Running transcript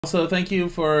Also, thank you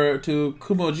to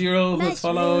Kumojiro, who's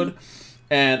followed,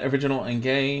 and Original and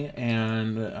Gay,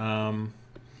 and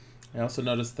I also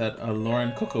noticed that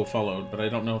Lauren Coco followed, but I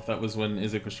don't know if that was when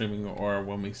Izzy was streaming or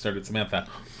when we started Samantha.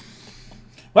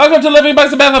 Welcome to Living by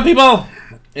Samantha, people!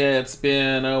 It's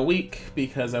been a week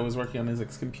because I was working on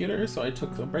Izzy's computer, so I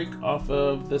took a break off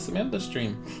of the Samantha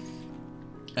stream.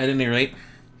 At any rate,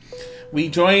 we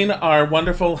join our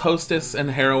wonderful hostess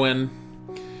and heroine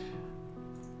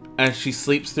as she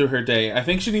sleeps through her day. I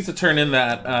think she needs to turn in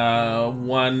that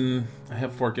one... I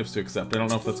have 4 gifts to accept. I don't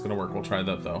know if that's going to work. We'll try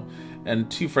that, though.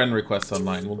 And 2 friend requests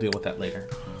online. We'll deal with that later.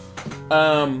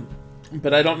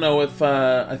 But I don't know if...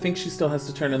 I think she still has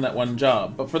to turn in that one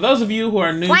job. But for those of you who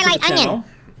are new to the channel...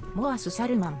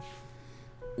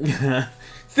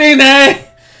 Cine!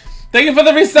 Thank you for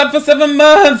the resub for 7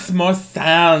 months! More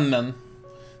salmon.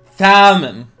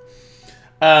 Salmon.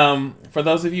 For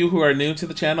those of you who are new to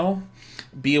the channel...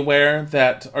 Be aware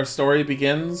that our story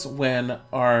begins when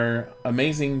our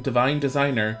amazing divine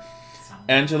designer,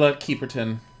 Angela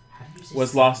Keeperton,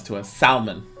 was lost to us.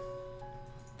 Salmon.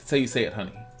 That's how you say it,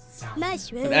 honey.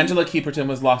 When Angela Keeperton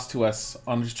was lost to us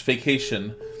on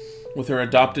vacation with her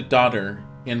adopted daughter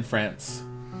in France.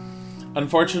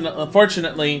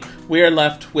 Unfortunately, we are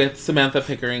left with Samantha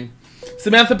Pickering.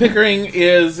 Samantha Pickering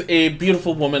is a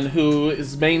beautiful woman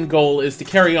whose main goal is to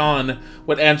carry on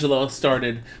what Angela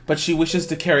started, but she wishes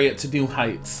to carry it to new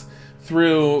heights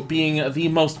through being the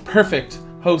most perfect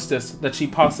hostess that she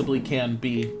possibly can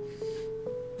be.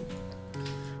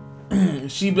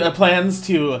 She plans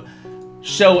to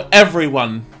show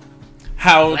everyone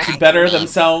how to better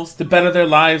themselves, to better their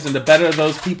lives, and to better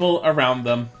those people around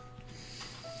them.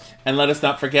 And let us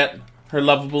not forget her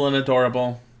lovable and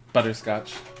adorable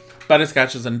Butterscotch.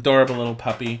 Butterscotch is an adorable little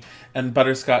puppy, and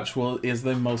Butterscotch is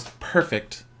the most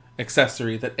perfect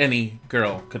accessory that any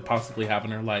girl could possibly have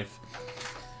in her life.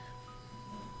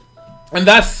 And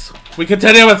thus, we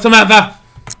continue with Samantha,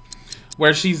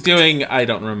 where she's doing, I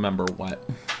don't remember what.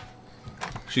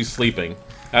 She's sleeping.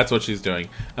 That's what she's doing.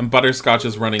 And Butterscotch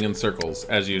is running in circles,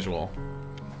 as usual.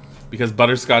 Because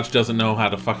Butterscotch doesn't know how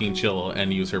to fucking chill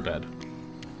and use her bed.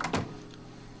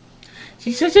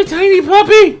 She's such a tiny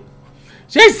puppy!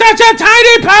 She's such a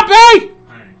tiny puppy!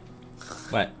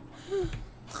 What?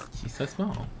 She's so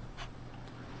small.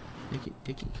 Look at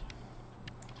Dickie.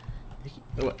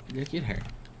 Look at her.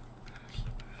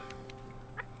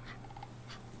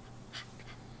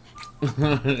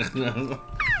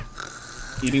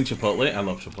 Eating Chipotle? I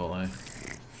love Chipotle.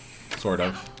 Sort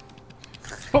of.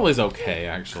 Chipotle's okay,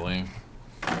 actually.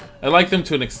 I like them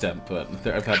to an extent, but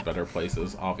I've had better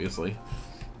places, obviously.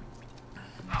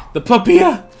 The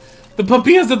papilla! The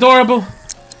papilla's adorable!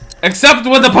 Except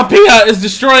when the papilla is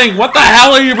destroying! What the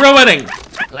hell are you ruining?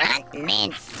 What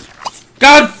mince?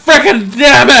 God frickin'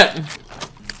 damn it!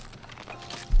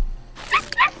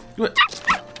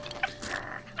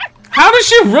 How did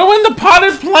she ruin the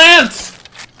potted plants?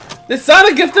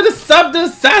 Desana gifted a sub to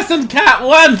Assassin Cat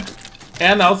 1!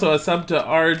 And also a sub to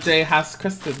RJ Haas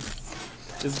Christens.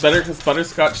 Is better because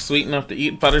Butterscotch sweet enough to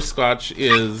eat. Butterscotch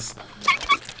is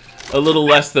a little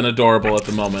less than adorable at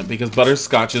the moment because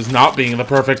Butterscotch is not being the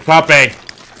perfect puppy.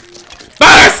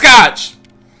 Butterscotch!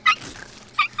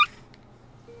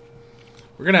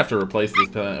 We're gonna have to replace this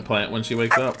plant when she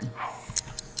wakes up.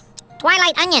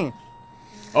 Twilight Onion.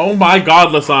 Oh my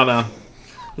god, Lasana.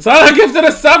 Lasana gifted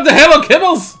a sub to Halo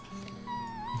Kibbles!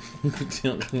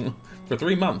 For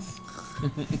 3 months.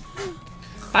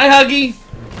 Hi, Huggy!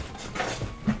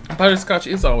 Butterscotch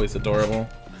is always adorable.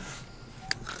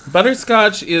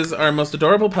 Butterscotch is our most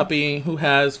adorable puppy who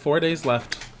has 4 days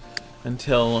left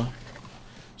until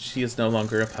she is no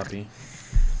longer a puppy.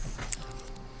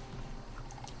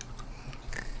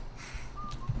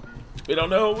 We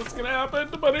don't know what's gonna happen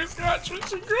to Butterscotch when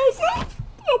she grows up.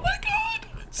 Oh my god!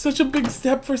 Such a big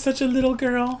step for such a little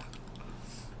girl.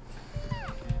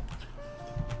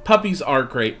 Puppies are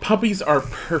great. Puppies are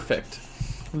perfect.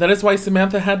 That is why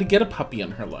Samantha had to get a puppy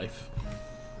in her life.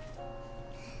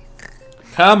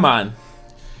 Come on.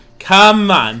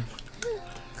 Come on.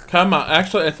 Come on.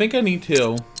 Actually, I think I need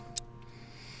to.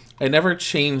 I never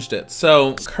changed it.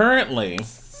 So, currently,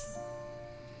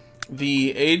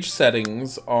 the age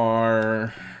settings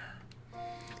are...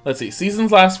 Let's see.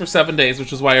 Seasons last for 7 days,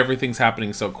 which is why everything's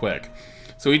happening so quick.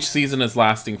 So each season is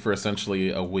lasting for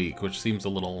essentially a week, which seems a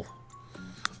little...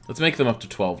 Let's make them up to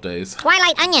 12 days.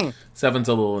 Twilight Onion. 7's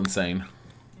a little insane.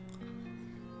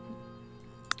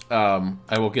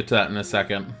 I will get to that in a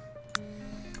second.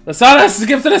 Lasana has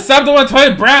gifted a sub to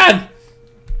 120, Brad!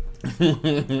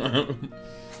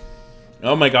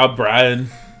 Oh my god, Brad.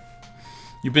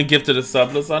 You've been gifted a sub,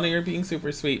 Lasana. You're being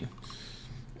super sweet.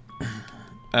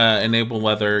 Enable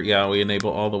weather. Yeah, we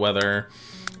enable all the weather.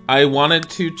 I wanted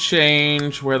to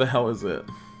change... Where the hell is it?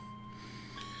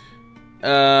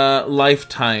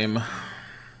 Lifetime.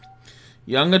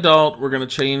 Young adult, we're going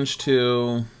to change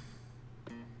to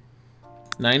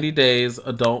 90 days.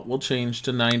 Adult will change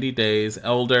to 90 days.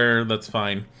 Elder, that's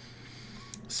fine.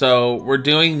 So, we're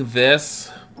doing this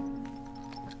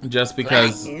just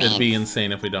because it'd be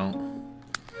insane if we don't.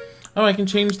 Oh, I can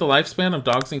change the lifespan of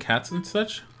dogs and cats and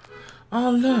such?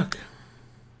 Oh, look.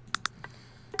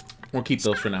 We'll keep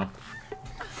those for now.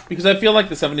 Because I feel like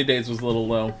the 70 days was a little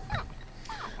low.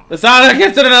 Lasana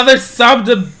gifted another sub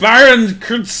to Baron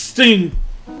Christine.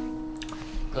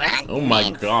 Oh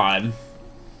my god.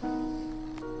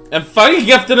 And fucking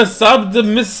gifted a sub to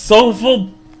Miss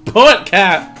Soulful Poet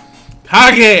Cat.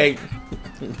 Kage.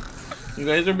 You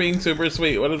guys are being super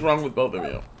sweet. What is wrong with both of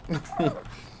you?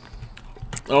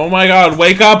 Oh my god,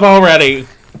 wake up already.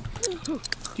 Do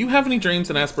you have any dreams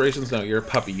and aspirations? No, you're a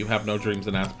puppy. You have no dreams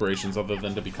and aspirations other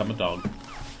than to become a dog.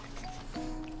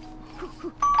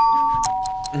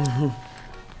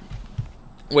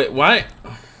 Wait, what?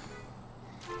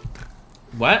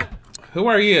 What? Who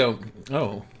are you?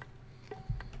 Oh.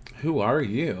 Who are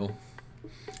you?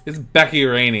 It's Becky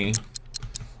Rainey.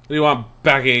 What do you want,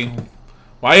 Becky?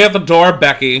 Why are you at the door,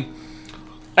 Becky?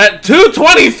 At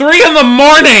 2:23 in the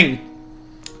morning!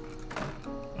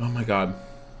 Oh my god.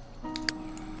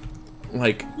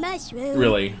 Like,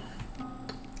 really?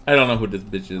 I don't know who this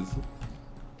bitch is.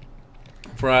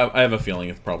 I have a feeling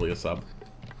it's probably a sub.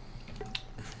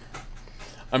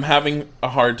 I'm having a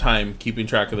hard time keeping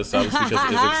track of the subs because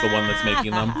Isaac's the one that's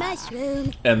making them.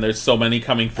 And there's so many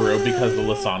coming through because of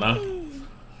Lasana.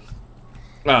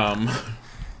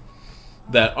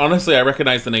 That honestly, I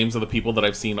recognize the names of the people that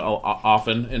I've seen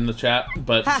often in the chat,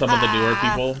 but some of the newer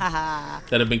people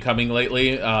that have been coming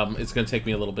lately, it's going to take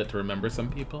me a little bit to remember some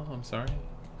people. I'm sorry.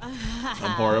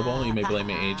 I'm horrible. You may blame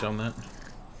my age on that.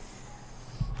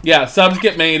 Yeah, subs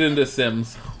get made into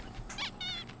Sims.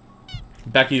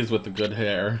 Becky is with the good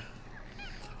hair.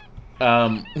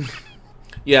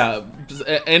 Yeah,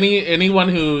 anyone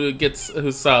who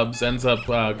subs ends up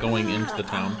going into the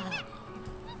town.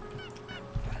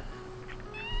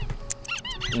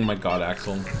 Oh my god,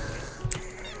 Axel.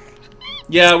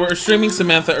 Yeah, we're streaming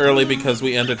Samantha early because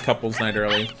we ended couples night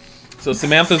early. So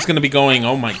Samantha's gonna be going,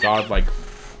 oh my god, like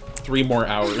 3 more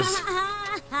hours.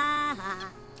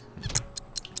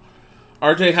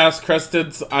 RJ has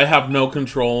Cresteds. I have no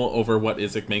control over what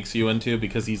Isaac makes you into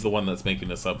because he's the one that's making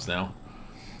the subs now.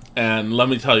 And let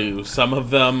me tell you, some of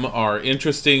them are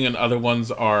interesting and other ones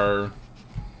are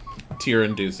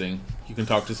tear-inducing. You can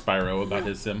talk to Spyro about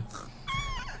his sim.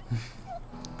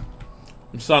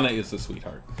 Sana is a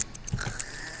sweetheart.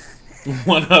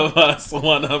 One of us,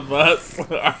 one of us.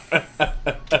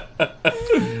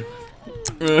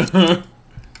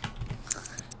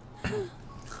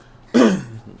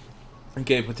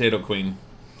 Okay, Potato Queen.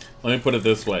 Let me put it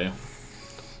this way.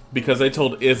 Because I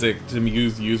told Isaac to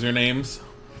use usernames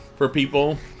for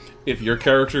people, if your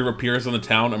character appears in the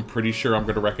town, I'm pretty sure I'm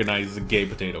going to recognize the gay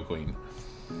Potato Queen.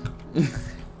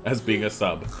 As being a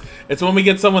sub. It's when we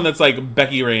get someone that's like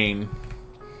Becky Rain,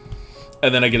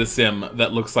 and then I get a sim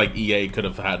that looks like EA could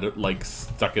have had, like,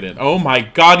 stuck it in. Oh my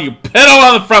god, you pedo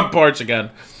on the front porch again!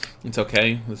 It's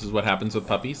okay. This is what happens with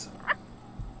puppies.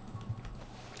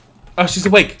 Oh, she's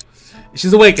awake!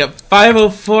 She's awake at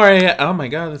 5:04 a.m. Oh my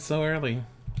god, it's so early.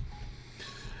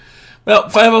 Well,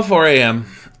 5:04 a.m.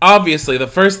 Obviously, the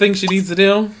first thing she needs to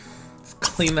do is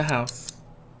clean the house.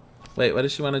 Wait, what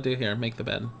does she want to do here? Make the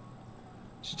bed.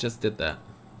 She just did that.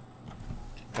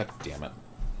 God damn it.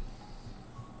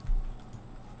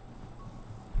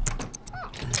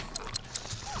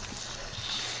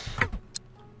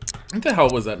 What the hell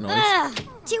was that noise?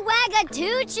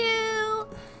 Chihuahua-choo-choo.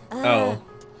 Oh.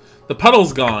 The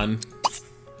puddle's gone.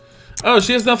 Oh,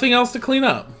 she has nothing else to clean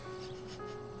up.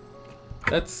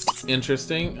 That's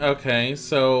interesting. Okay,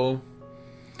 so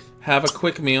have a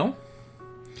quick meal.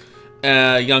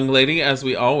 Young lady, as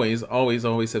we always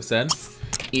have said,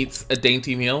 eats a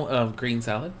dainty meal of green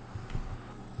salad.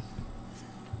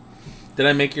 Did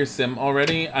I make your sim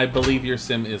already? I believe your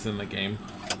sim is in the game.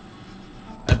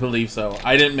 I believe so.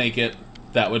 I didn't make it.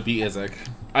 That would be Isaac.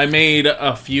 I made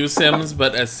a few sims,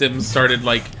 but as sims started,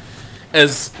 like,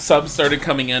 as subs started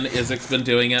coming in, Isaac's been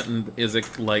doing it, and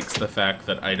Isaac likes the fact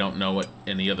that I don't know what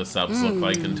any of the subs look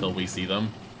like until we see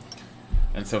them.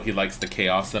 And so he likes the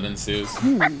chaos that ensues.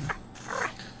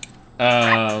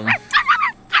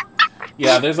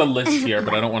 Yeah, there's a list here,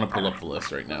 but I don't want to pull up the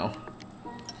list right now.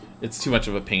 It's too much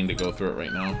of a pain to go through it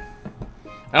right now.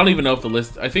 I don't even know if the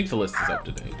list... I think the list is up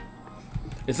to date.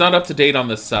 It's not up to date on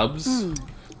the subs,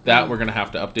 That we're going to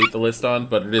have to update the list on,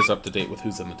 but it is up to date with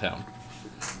who's in the town.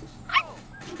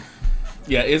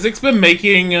 Yeah, Isaac's been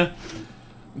making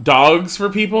dogs for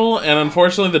people, and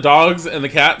unfortunately the dogs and the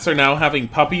cats are now having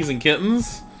puppies and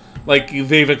kittens. Like,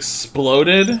 they've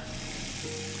exploded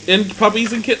in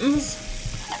puppies and kittens.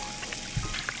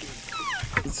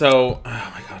 So,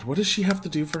 oh my god, what does she have to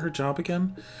do for her job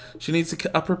again? She needs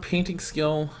to up her painting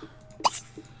skill.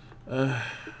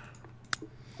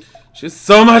 She has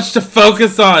so much to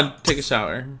focus on. Take a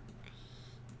shower.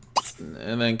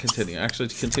 And then continue. Actually,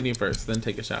 continue first, then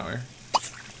take a shower.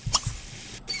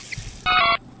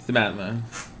 Samantha.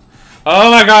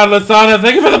 Oh my god, Lasana,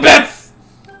 thank you for the bits!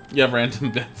 You have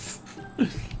random bits.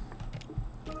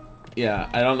 Yeah,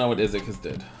 I don't know what Isaac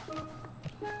did.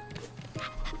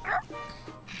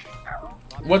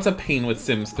 What's a pain with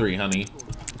Sims 3, honey?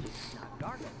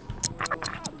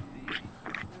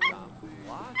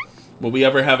 Will we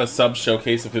ever have a sub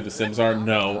showcase of who the Sims are?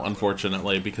 No,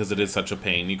 unfortunately, because it is such a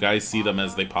pain. You guys see them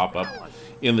as they pop up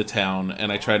in the town,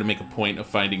 and I try to make a point of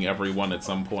finding everyone at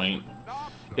some point,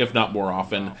 if not more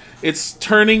often. It's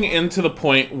turning into the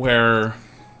point where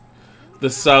the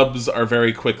subs are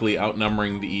very quickly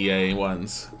outnumbering the EA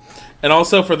ones. And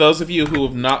also, for those of you who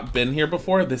have not been here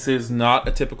before, this is not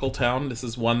a typical town. This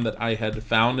is one that I had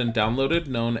found and downloaded,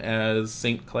 known as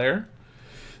St. Clair.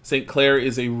 St. Clair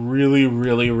is a really,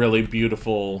 really, really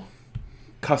beautiful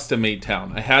custom-made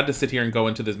town. I had to sit here and go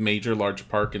into this major large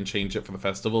park and change it for the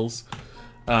festivals,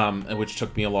 which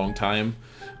took me a long time.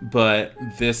 But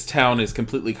this town is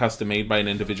completely custom-made by an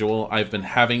individual. I've been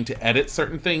having to edit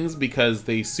certain things because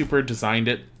they super designed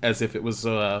it as if it was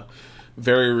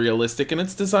very realistic in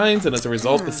its designs, and as a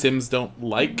result, the Sims don't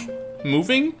like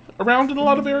moving around in a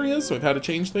lot of areas, so I've had to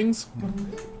change things.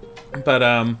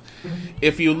 But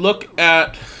if you look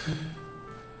at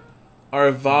our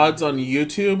VODs on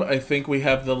YouTube, I think we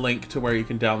have the link to where you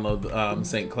can download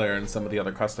St. Clair and some of the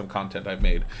other custom content I've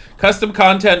made. Custom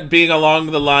content being along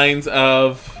the lines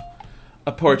of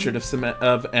a portrait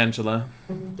of Angela,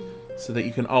 so that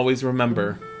you can always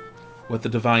remember what the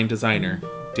divine designer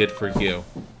did for you.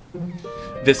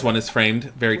 This one is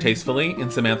framed very tastefully in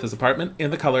Samantha's apartment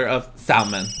in the color of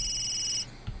salmon.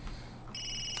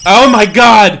 Oh my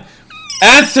god!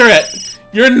 Answer it!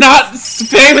 You're not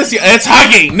famous yet! It's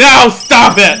Huggy! No!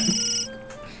 Stop it!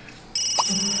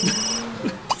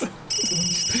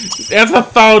 Just answer the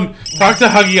phone! Talk to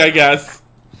Huggy, I guess.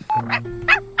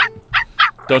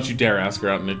 Don't you dare ask her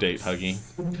out on a date, Huggy.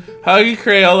 Huggy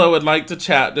Crayola would like to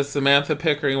chat. Does Samantha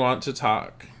Pickering want to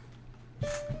talk?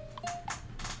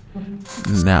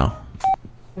 No.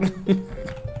 What?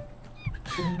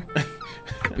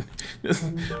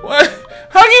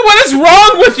 Huggy, what is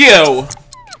wrong with you?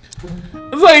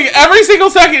 It's like every single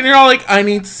second you're all like, I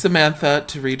need Samantha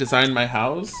to redesign my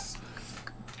house.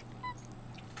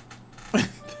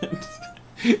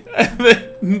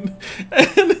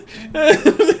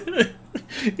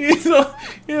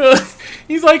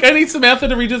 He's like, I need Samantha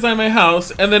to redesign my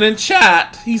house. And then in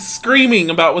chat, he's screaming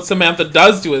about what Samantha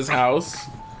does to his house.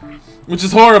 Which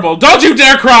is horrible. Don't you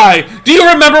dare cry! Do you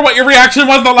remember what your reaction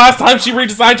was the last time she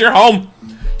redesigned your home?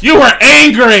 You were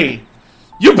angry!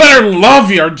 You better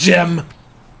love your gym!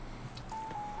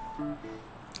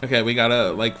 Okay, we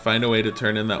gotta, like, find a way to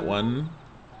turn in that one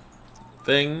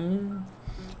thing.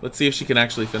 Let's see if she can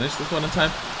actually finish this one in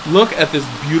time. Look at this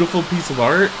beautiful piece of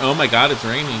art. Oh my god, it's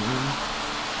raining.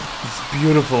 It's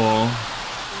beautiful.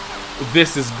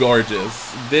 This is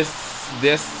gorgeous. This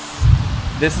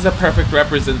is a perfect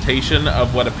representation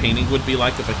of what a painting would be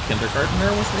like if a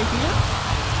kindergartner was making it.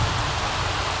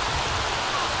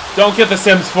 Don't get The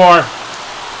Sims 4.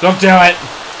 Don't do it.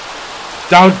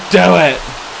 Don't do it.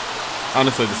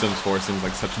 Honestly, The Sims 4 seems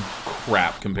like such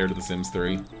crap compared to The Sims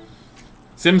 3.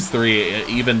 Sims 3,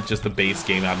 even just the base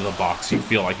game out of the box, you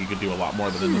feel like you could do a lot more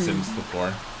than in The Sims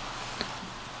 4.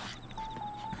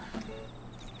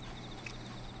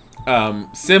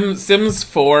 Sims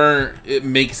 4, it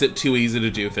makes it too easy to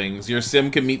do things. Your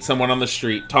Sim can meet someone on the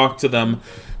street, talk to them,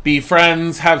 be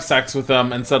friends, have sex with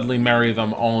them, and suddenly marry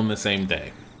them all in the same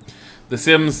day. The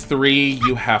Sims 3,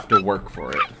 you have to work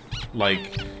for it.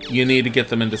 Like, you need to get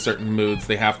them into certain moods.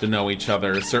 They have to know each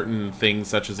other. Certain things,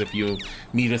 such as if you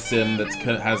meet a Sim that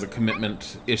has a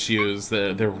commitment issues,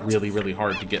 they're really, really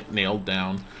hard to get nailed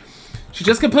down. She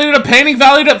just completed a painting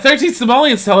valued at 13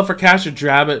 simoleons. Sell it for cash or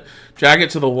drag it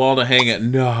to the wall to hang it.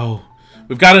 No.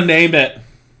 We've got to name it.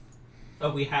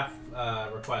 Oh, we have a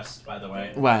request, by the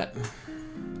way. What?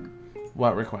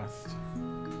 What request?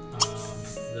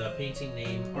 The painting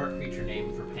name, art creature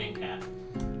name for Pancat.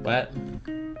 What?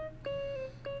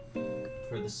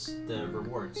 For the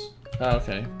rewards. Oh,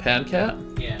 okay.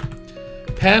 Pancat? Yeah.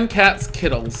 Pancat's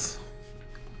Kittles.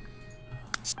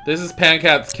 This is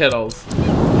Pancat's Kittles.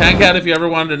 Pancat, if you ever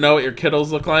wanted to know what your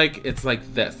Kittles look like, it's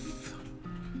like this.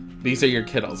 These are your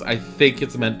Kittles. I think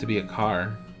it's meant to be a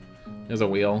car. There's a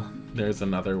wheel. There's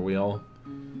another wheel.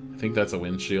 I think that's a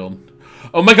windshield.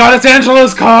 Oh my god, it's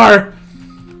Angela's car!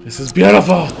 This is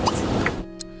beautiful.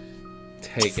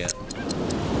 Take it. It's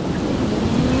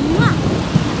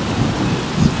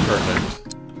perfect.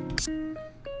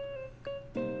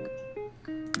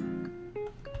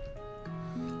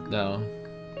 No.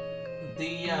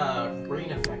 The rain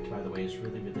effect, by the way, is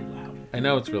really, really loud. I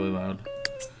know it's really loud.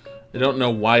 I don't know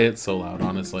why it's so loud,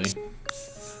 honestly.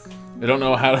 I don't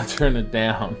know how to turn it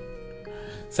down.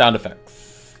 Sound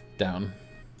effects. Down.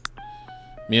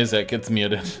 Music, it's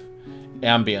muted.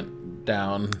 Ambient,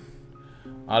 down.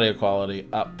 Audio quality,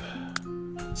 up.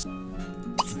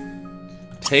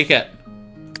 Take it.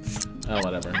 Oh,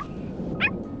 whatever.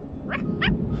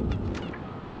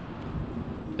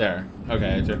 There.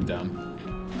 Okay, I turned it down.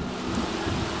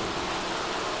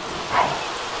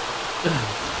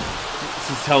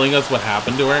 She's telling us what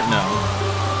happened to her? No.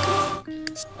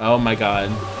 Oh my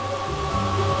god.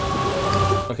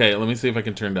 Okay, let me see if I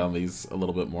can turn down these a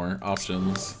little bit more.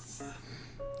 Options.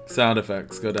 Sound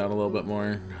effects. Go down a little bit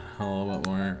more. A little bit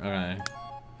more. Okay.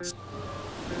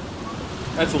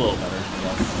 That's a little better,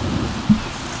 yes.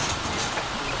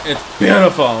 It's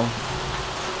beautiful!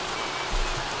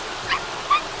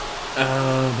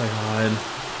 Oh my god.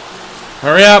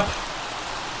 Hurry up!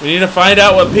 We need to find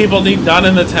out what people need done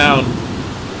in the town.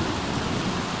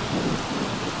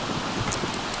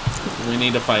 We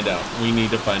need to find out. We need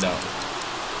to find out.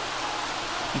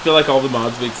 You feel like all the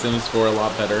mods make Sims 4 a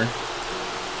lot better.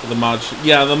 The mods,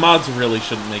 yeah, the mods really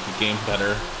shouldn't make a game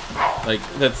better. Like,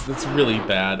 that's really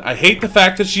bad. I hate the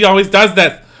fact that she always does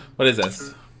this. What is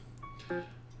this?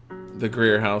 The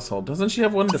Greer household. Doesn't she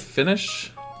have one to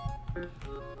finish?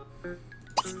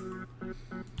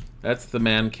 That's the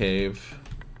man cave.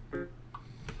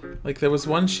 Like, there was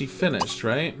one she finished,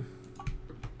 right?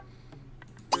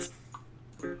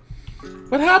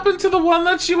 What happened to the one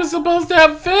that she was supposed to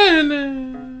have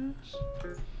finished?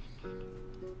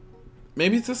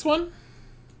 Maybe it's this one?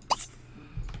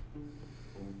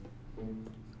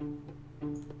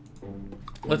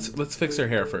 Let's fix her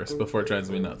hair first before it drives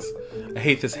me nuts. I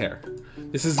hate this hair.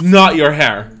 This is not your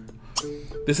hair.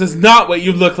 This is not what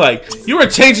you look like. You are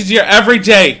changing your hair every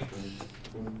day.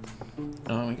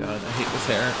 Oh my god, I hate this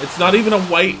hair. It's not even a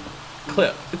white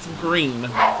clip. It's green.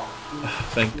 Oh,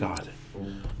 thank god.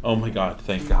 Oh my god,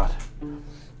 thank god.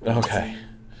 Okay.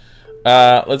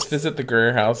 Let's visit the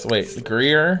Greer house. Wait, the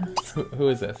Greer? Who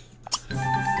is this?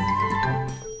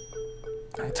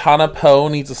 Tana Poe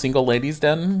needs a single ladies'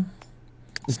 den?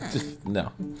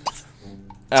 No.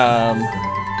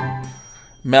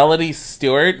 Melody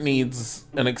Stewart needs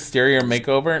an exterior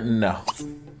makeover? No.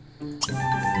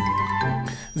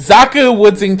 Zaku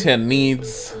Woodsington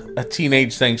needs a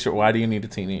teenage sanctuary. Why do you need a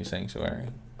teenage sanctuary?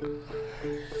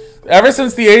 Ever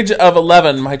since the age of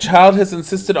 11, my child has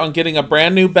insisted on getting a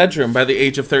brand new bedroom by the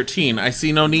age of 13. I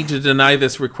see no need to deny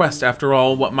this request. After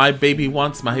all, what my baby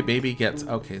wants, my baby gets.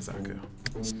 Okay, Zaku.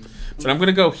 But I'm going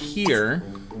to go here.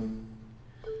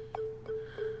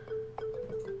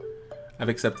 I've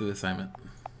accepted the assignment.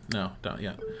 No, don't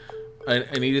yet.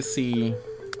 I need to see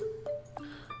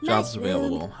jobs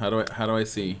available. How do I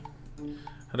see?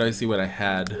 How do I see what I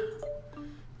had?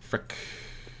 Frick.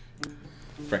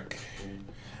 Frick.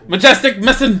 Majestic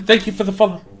Messin, thank you for the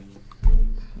follow.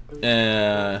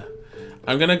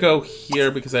 I'm gonna go here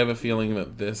because I have a feeling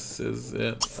that this is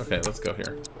it. Okay, let's go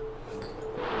here.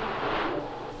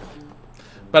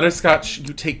 Butterscotch,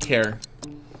 you take care.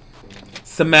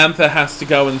 Samantha has to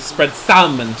go and spread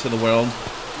salmon to the world.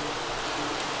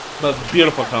 Most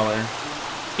beautiful color.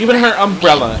 Even her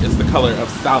umbrella is the color of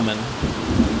salmon.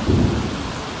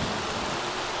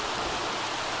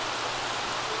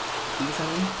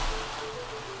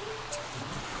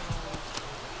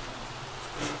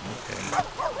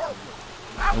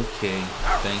 Okay,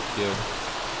 thank you.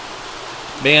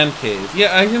 Man cave.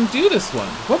 Yeah, I can do this one.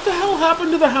 What the hell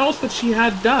happened to the house that she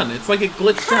had done? It's like it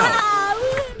glitched out.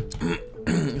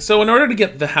 So in order to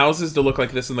get the houses to look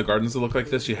like this and the gardens to look like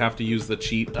this, you have to use the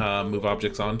cheat move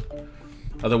objects on.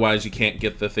 Otherwise, you can't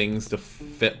get the things to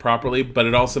fit properly, but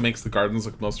it also makes the gardens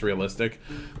look most realistic.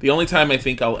 The only time I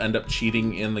think I'll end up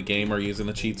cheating in the game or using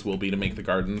the cheats will be to make the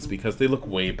gardens, because they look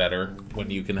way better when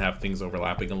you can have things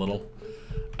overlapping a little.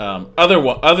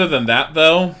 Other than that,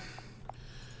 though,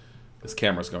 this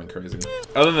camera's going crazy.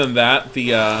 Other than that, the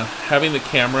having the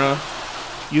camera,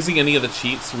 using any of the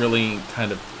cheats really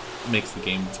kind of makes the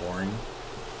game boring.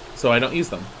 So I don't use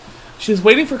them. She's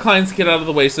waiting for clients to get out of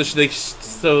the way so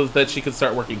that she can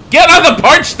start working. Get on the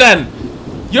porch then!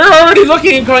 You're already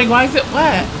looking and going, why is it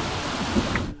wet?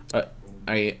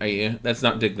 Are you? That's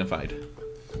not dignified.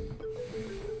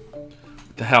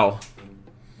 What the hell?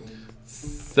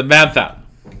 Samantha!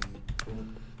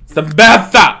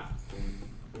 Samantha!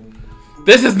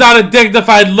 This is not a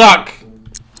dignified look!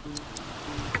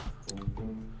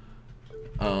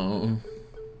 Oh.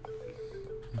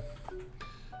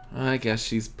 I guess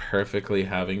she's perfectly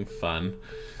having fun.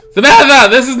 Samantha!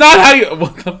 This is not how you-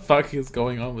 What the fuck is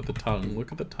going on with the tongue?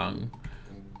 Look at the tongue.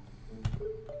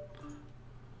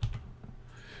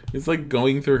 It's like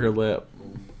going through her lip.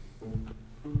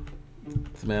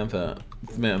 Samantha.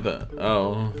 Samantha.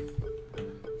 Oh.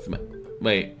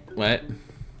 Wait. What?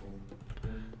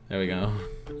 There we go.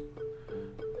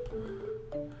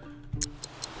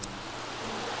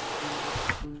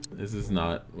 This is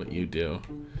not what you do.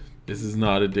 This is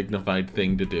not a dignified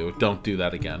thing to do. Don't do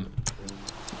that again.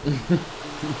 This is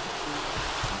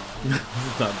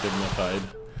not dignified.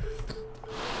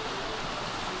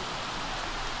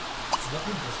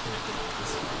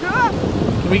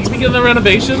 Can we begin the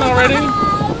renovation already?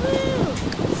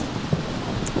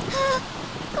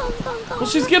 Well,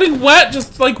 she's getting wet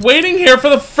just like waiting here for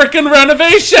the frickin'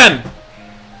 renovation!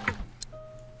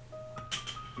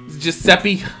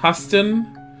 Giuseppe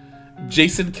Huston?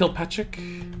 Jason Kilpatrick?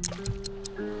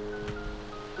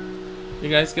 You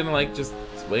guys gonna like just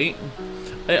wait?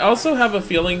 I also have a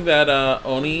feeling that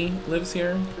Oni lives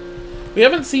here. We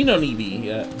haven't seen Onibi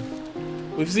yet.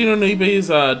 We've seen Onibi's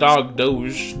dog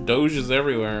Doge. Doge is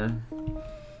everywhere.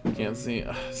 Can't see.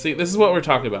 See, this is what we're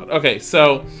talking about. Okay,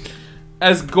 so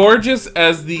as gorgeous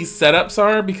as these setups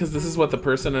are, because this is what the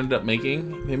person ended up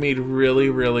making, they made really,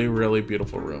 really, really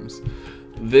beautiful rooms.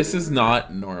 This is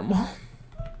not normal.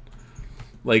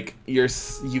 Like, you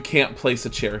can't place a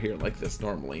chair here like this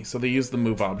normally. So they use the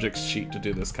move objects sheet to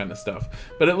do this kind of stuff.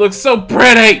 But it looks so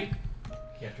pretty!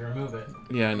 You have to remove it.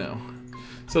 Yeah, I know.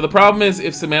 So the problem is,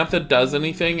 if Samantha does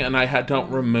anything and I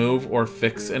don't remove or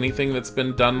fix anything that's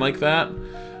been done like that,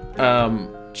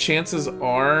 chances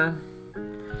are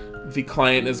the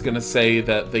client is going to say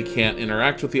that they can't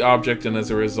interact with the object, and as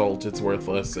a result, it's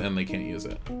worthless and they can't use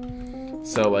it.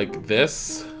 So, like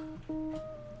this...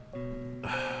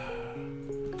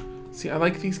 See, I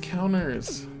like these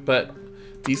counters, but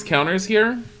these counters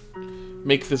here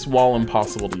make this wall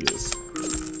impossible to use.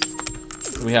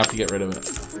 So we have to get rid of it.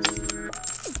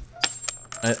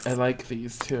 I like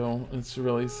these too. It's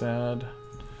really sad.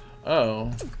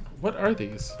 Oh, what are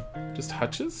these? Just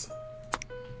hutches?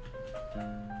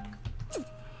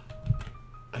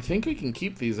 I think we can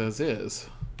keep these as is,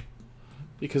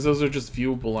 because those are just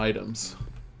viewable items.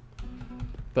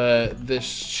 But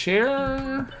this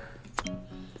chair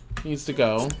needs to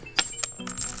go.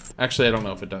 Actually, I don't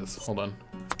know if it does. Hold on.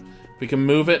 If we can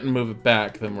move it and move it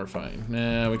back, then we're fine.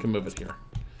 Nah, we can move it here.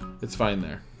 It's fine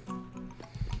there.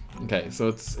 Okay, so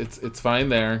it's fine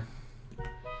there.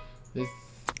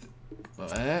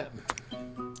 What?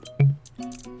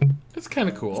 It's kind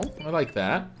of cool. I like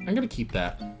that. I'm gonna keep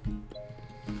that.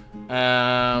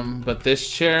 But this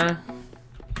chair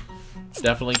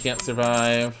definitely can't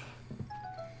survive.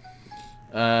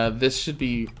 This should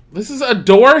be... This is a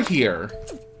door here.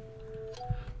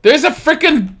 There's a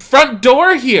freaking front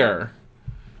door here.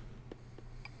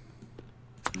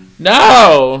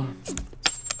 No!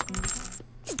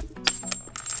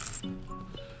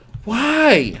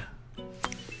 Why?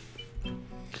 You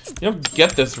don't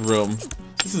get this room.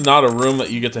 This is not a room that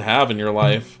you get to have in your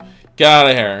life. Get out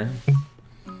of here.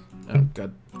 Oh,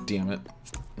 god damn it.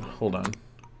 Hold on.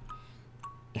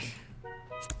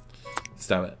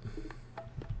 Stop it.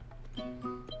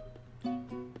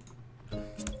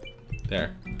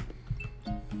 There.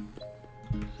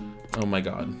 Oh my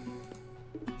god.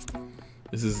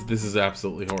 This is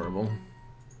absolutely horrible.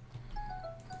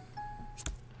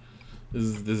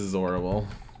 This is horrible.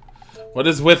 What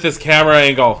is with this camera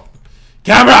angle?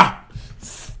 Camera!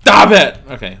 Stop it!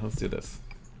 Okay, let's do this.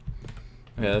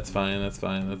 Okay, that's fine, that's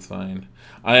fine, that's fine.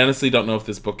 I honestly don't know if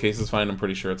this bookcase is fine. I'm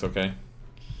pretty sure it's okay.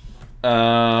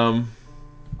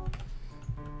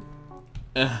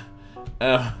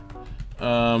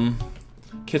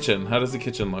 Kitchen. How does the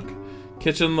kitchen look?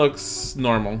 Kitchen looks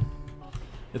normal.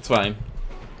 It's fine.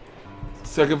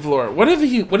 Second floor. What does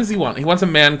he want? He wants a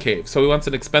man cave. So he wants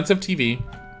an expensive TV,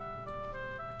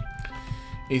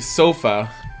 a sofa,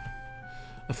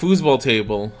 a foosball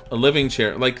table, a living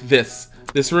chair, like this.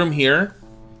 This room here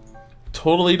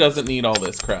totally doesn't need all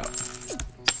this crap.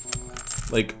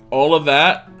 Like, all of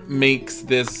that makes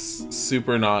this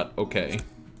super not okay.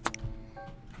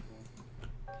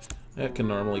 That can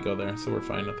normally go there, so we're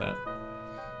fine with that.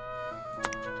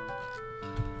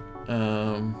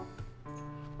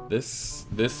 This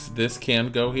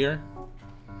can go here.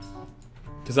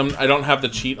 Because I don't have the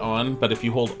cheat on, but if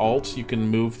you hold Alt, you can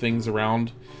move things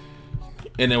around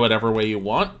in whatever way you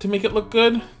want to make it look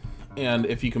good. And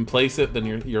if you can place it, then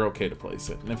you're okay to place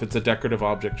it. And if it's a decorative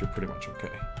object, you're pretty much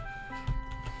okay.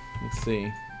 Let's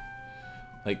see.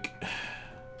 Like,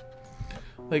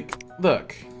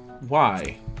 look.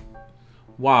 Why?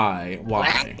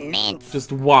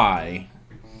 Just why?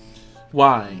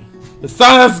 Why? The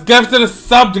sun has gifted a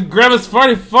sub to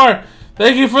Grimace44.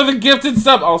 Thank you for the gifted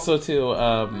sub. Also to,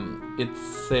 it's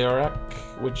Sarek,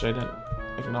 which I didn't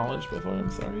acknowledge before. I'm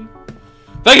sorry.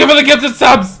 Thank you for the gifted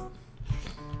subs!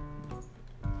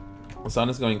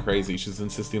 Asana's going crazy. She's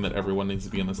insisting that everyone needs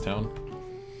to be in this town.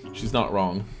 She's not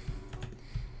wrong.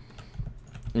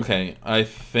 Okay, I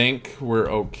think we're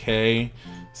okay.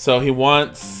 So he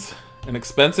wants an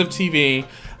expensive TV.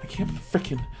 I can't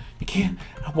freaking... You can't...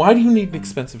 Why do you need an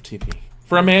expensive TV?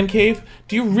 For a man cave?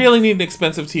 Do you really need an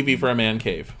expensive TV for a man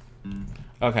cave?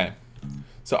 Okay.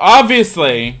 So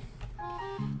obviously,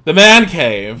 the man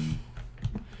cave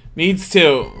needs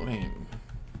to... Wait,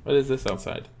 what is this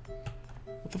outside?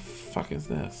 What the fuck is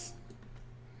this?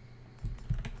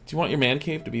 Do you want your man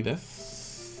cave to be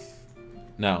this?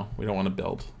 No, we don't want to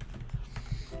build.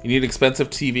 You need expensive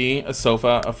TV, a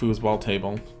sofa, a foosball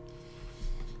table,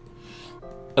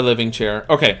 a living chair.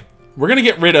 Okay, we're gonna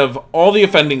get rid of all the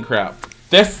offending crap.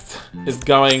 This is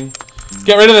going...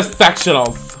 Get rid of the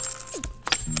sectionals.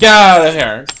 Get out of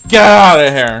here. Get out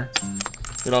of here.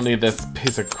 We don't need this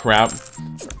piece of crap.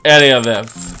 Any of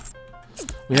this.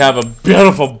 We have a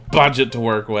beautiful budget to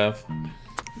work with.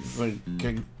 You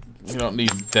don't need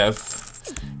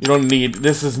this. You don't need...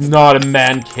 This is not a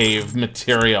man cave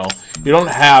material. You don't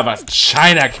have a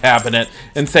china cabinet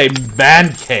and say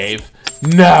man cave.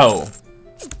 No.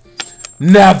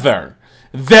 Never.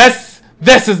 This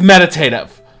is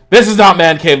meditative. This is not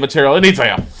man cave material. It needs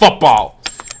like a football.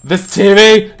 This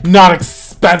TV, not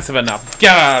expensive enough.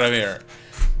 Get out of here.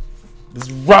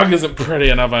 This rug isn't pretty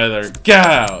enough either. Get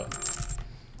out.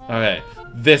 Okay,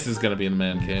 this is gonna be in the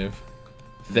man cave.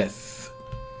 This.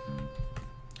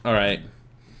 Alright.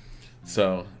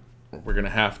 So, we're gonna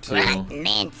have to...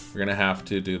 We're gonna have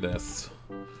to do this.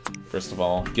 First of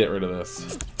all, get rid of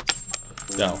this.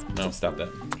 No, stop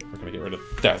that. We're gonna get rid of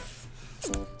this.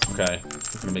 Okay,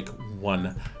 we're gonna make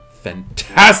one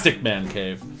fantastic man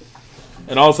cave.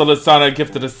 And also, Lasana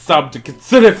gifted a sub to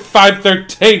consider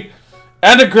 513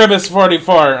 and a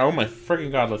Grimace44. Oh my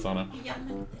freaking god, Lasana.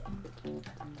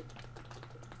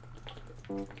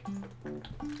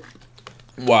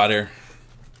 Water.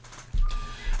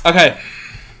 Okay.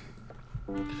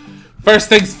 First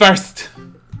things first.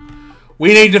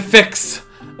 We need to fix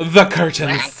the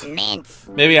curtains.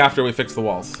 Maybe after we fix the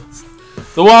walls.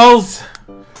 The walls...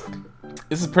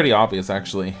 This is pretty obvious,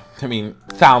 actually. I mean,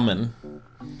 Thalman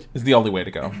is the only way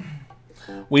to go.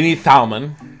 We need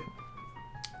Thalman.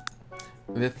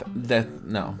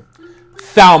 No.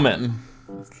 Thalman.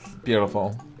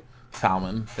 Beautiful.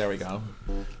 Thalman. There we go.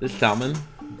 This Thalman.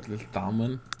 This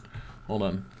Thalman. Hold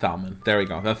on. Thalman. There we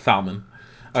go. That's Thalman.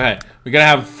 Okay. We're gonna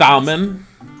have Thalman.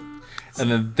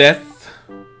 And then this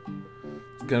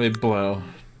is gonna be blue.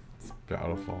 It's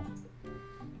beautiful.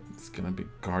 It's gonna be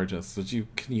gorgeous.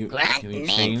 Can you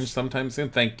change sometime soon?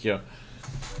 Thank you.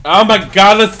 Oh my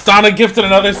god, Lasana gifted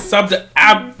another sub to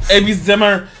Abby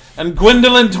Zimmer and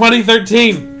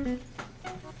Gwendolyn2013.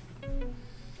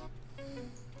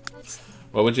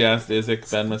 What would you ask Isaac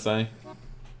Ben Masai?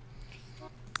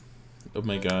 Oh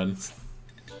my god.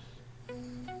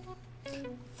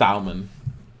 Salmon.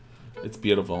 It's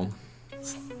beautiful.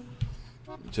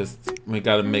 Just, we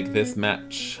gotta make this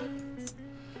match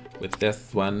with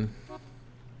this one.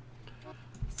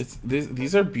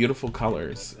 These are beautiful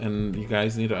colors, and you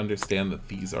guys need to understand that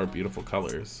these are beautiful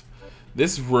colors.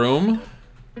 This room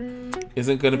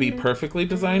isn't going to be perfectly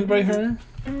designed by her,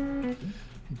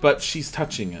 but she's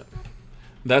touching it.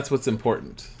 That's what's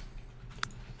important.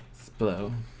 It's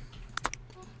blue.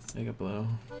 Make it blue.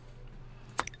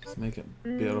 Just make it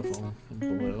beautiful and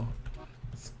blue.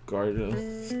 It's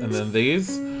gorgeous. And then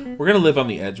these, we're going to live on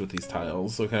the edge with these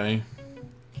tiles, okay?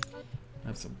 I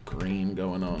have some green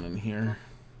going on in here.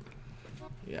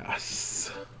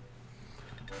 Yes.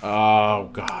 Oh,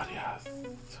 God, yes.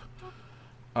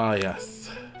 Oh, yes.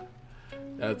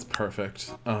 That's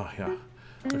perfect. Oh, yeah.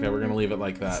 Okay, we're going to leave it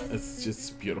like that. It's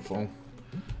just beautiful.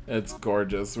 It's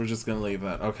gorgeous. We're just going to leave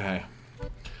that. Okay.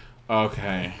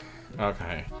 Okay.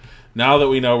 Okay. Now that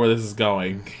we know where this is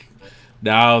going.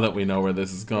 Now that we know where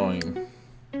this is going.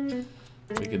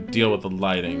 We can deal with the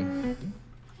lighting.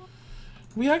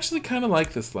 We actually kind of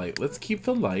like this light. Let's keep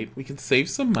the light. We can save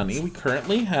some money. We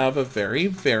currently have a very,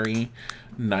 very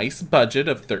nice budget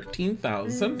of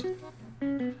 13,000.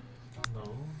 No.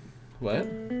 What?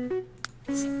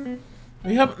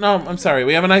 We have no. I'm sorry.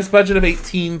 We have a nice budget of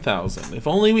 18,000. If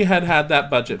only we had had that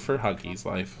budget for Huggy's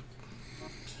life,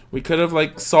 we could have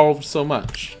like solved so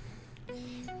much.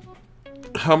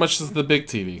 How much does the big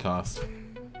TV cost?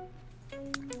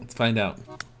 Let's find out.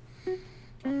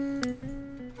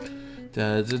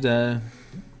 Da, da, da.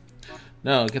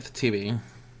 No, get the TV.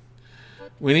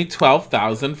 We need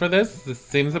 12,000 for this. This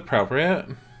seems appropriate.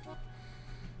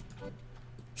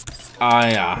 Ah,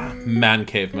 yeah. Man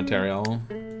cave material.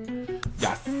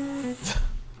 Yes.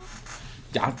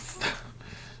 Yes.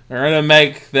 We're gonna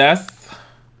make this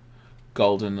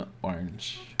golden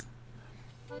orange.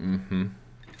 Mm-hmm.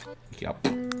 Yep.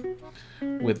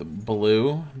 With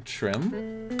blue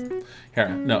trim. Here,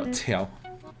 no, teal.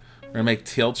 We're gonna make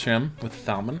teal trim with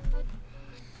salmon.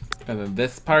 And then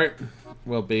this part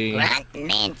will be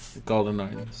golden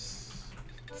orange.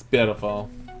 It's beautiful.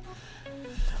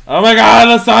 Oh my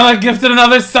god, Asana gifted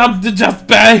another sub to Just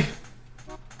Bay!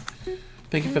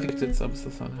 Thank you for the gifted subs,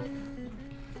 Asana.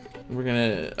 We're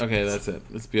gonna... Okay, that's it.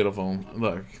 It's beautiful.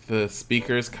 Look, the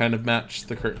speakers kind of match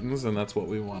the curtains, and that's what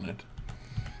we wanted.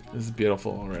 This is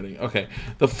beautiful already. Okay,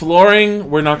 the flooring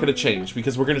we're not going to change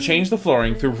because we're going to change the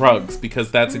flooring through rugs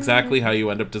because that's exactly how you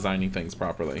end up designing things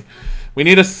properly. We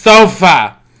need a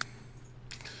sofa!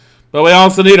 But we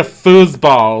also need a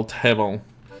foosball table.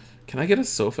 Can I get a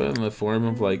sofa in the form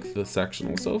of like the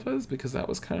sectional sofas? Because that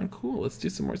was kind of cool. Let's do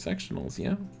some more sectionals,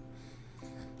 yeah?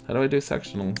 How do I do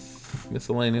sectionals?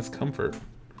 Miscellaneous comfort.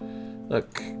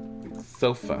 Look.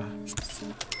 Sofa.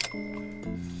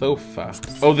 Sofa.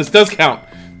 Oh, this does count!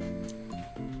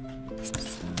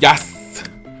 Yes!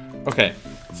 Okay,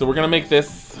 so we're gonna make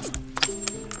this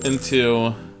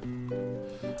into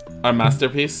our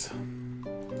masterpiece.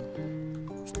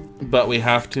 But we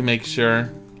have to make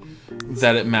sure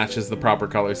that it matches the proper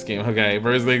color scheme. Okay,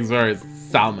 first things first.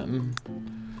 Salmon.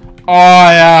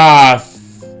 Oh,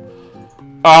 yes!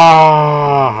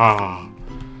 Ah!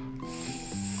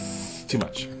 Too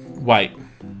much. White.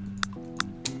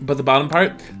 But the bottom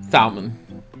part, salmon.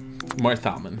 More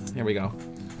salmon. Here we go.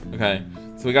 Okay,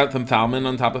 so we got some salmon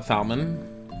on top of salmon.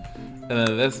 And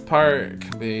then this part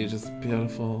can be just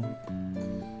beautiful.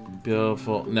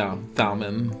 Beautiful. No,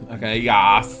 salmon. Okay,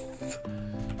 yes!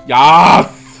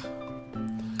 Yes!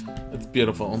 It's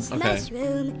beautiful.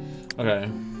 Okay. Okay.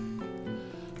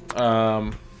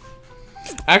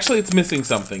 Actually, it's missing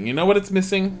something. You know what it's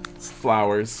missing?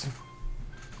 Flowers.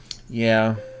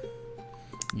 Yeah.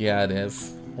 Yeah, it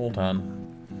is. Hold on.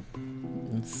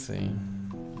 Let's see.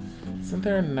 Isn't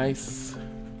there a nice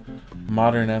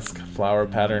modern-esque flower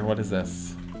pattern? What is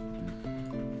this?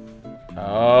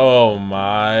 Oh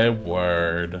my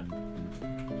word.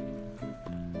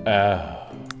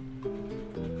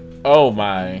 Oh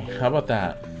my. How about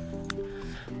that?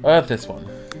 What about this one?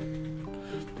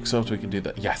 So if we can do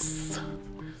that. Yes.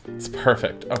 It's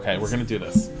perfect. Okay, we're gonna do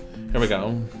this. Here we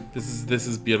go. This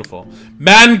is beautiful.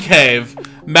 Man cave!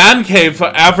 Man cave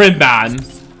for every man!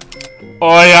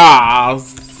 Oh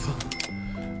yes!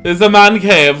 This is a man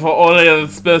cave for only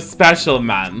a special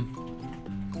man.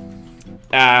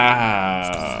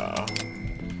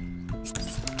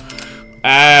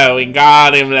 Oh, we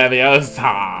got him,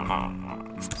 Leviosa!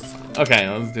 Okay,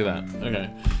 let's do that. Okay.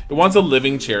 It wants a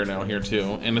living chair now here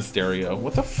too, and a stereo.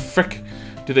 What the frick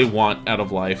do they want out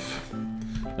of life?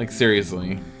 Like,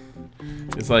 seriously.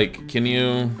 It's like, can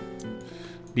you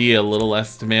be a little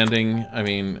less demanding? I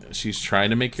mean, she's trying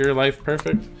to make your life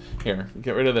perfect. Here,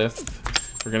 get rid of this.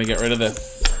 We're gonna get rid of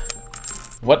this.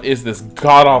 What is this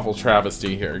god-awful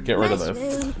travesty here? Get rid of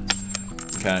this.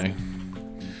 Okay.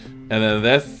 And then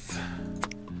this.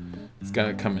 It's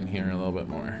gotta come in here a little bit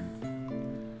more.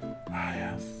 Ah,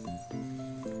 yes.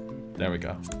 There we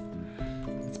go.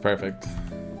 It's perfect.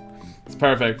 It's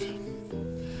perfect.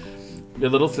 Your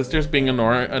little sister's being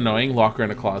annoying. Lock her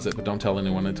in a closet, but don't tell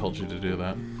anyone I told you to do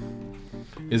that.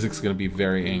 Isaac's gonna be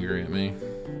very angry at me.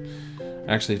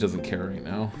 Actually, he doesn't care right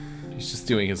now. He's just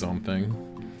doing his own thing.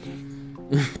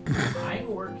 I'm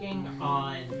working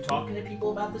on talking to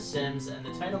people about The Sims and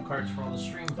the title cards for all the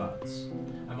stream bots.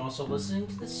 I'm also listening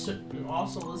to the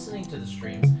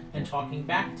streams and talking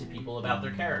back to people about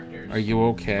their characters. Are you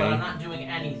okay? But I'm not doing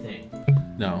anything.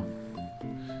 No.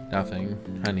 Nothing.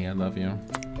 Honey, I love you.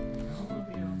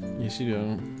 Yes, you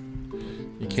do.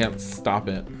 You can't stop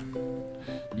it.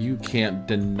 You can't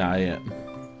deny it.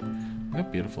 Look how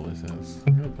beautiful this is.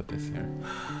 I'm gonna put this here.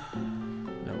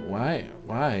 No, why?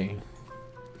 Why?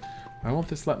 Why won't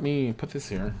this let me put this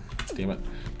here? Damn it.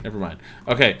 Never mind.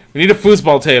 Okay, we need a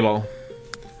foosball table.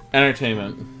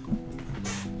 Entertainment.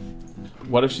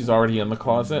 What if she's already in the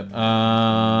closet?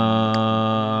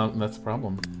 That's a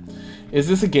problem. Is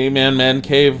this a gay man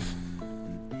cave?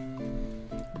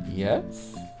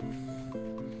 Yes.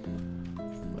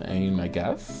 I mean, I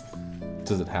guess.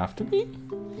 Does it have to be?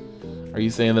 Are you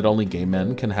saying that only gay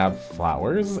men can have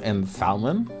flowers and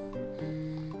salmon?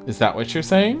 Is that what you're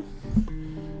saying?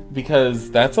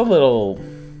 Because that's a little,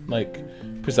 like,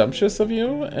 presumptuous of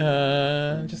you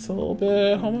and just a little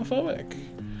bit homophobic.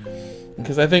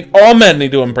 Because I think all men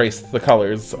need to embrace the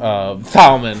colors of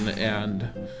salmon and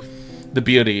the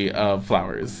beauty of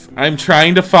flowers. I'm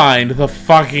trying to find the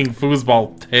fucking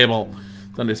foosball table.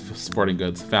 It's under sporting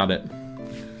goods. Found it.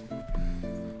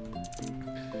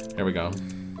 There we go.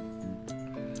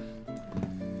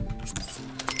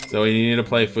 So when you need to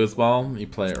play foosball, you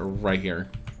play it right here.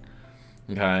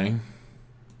 Okay.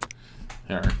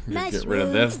 Here, get rid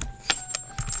of this.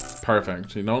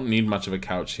 Perfect. You don't need much of a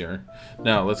couch here.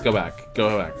 No, let's go back.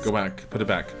 Go back. Go back. Put it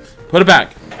back. Put it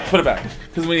back. Put it back.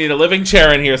 Because we need a living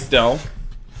chair in here still.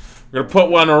 We're going to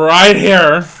put one right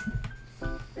here.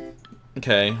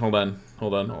 Okay, hold on.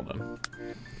 Hold on. Hold on.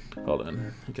 Hold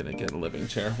on. I'm going to get a living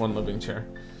chair. One living chair.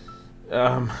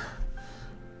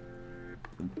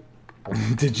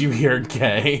 Did you hear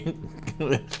gay?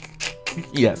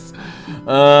 Yes.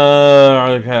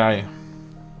 Okay.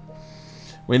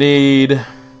 We need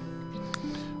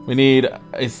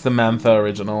a Samantha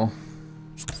original.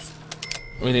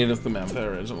 We need a Samantha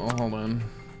original. Hold on.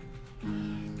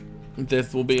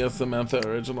 This will be a Samantha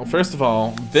original. First of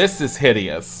all, this is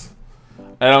hideous.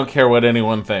 I don't care what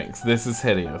anyone thinks. This is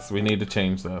hideous. We need to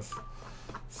change this.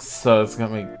 So it's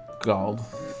gonna be gold.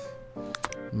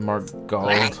 More gold.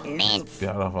 It's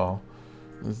beautiful.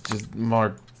 It's just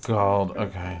more gold.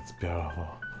 Okay, it's beautiful.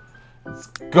 It's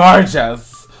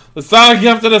gorgeous. The song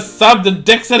gifted a sub to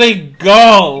Dixity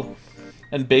Gold.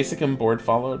 And Basic and Board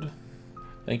followed.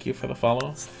 Thank you for the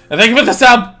follow. And thank you for the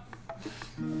sub!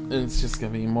 And it's just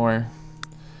gonna be more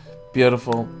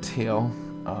beautiful teal.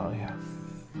 Oh, yes.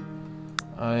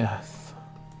 Oh, yes.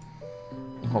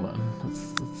 Hold on.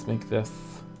 Let's make this.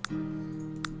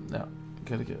 No.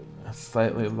 Gotta get a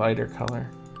slightly lighter color.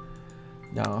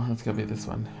 No, it's gonna be this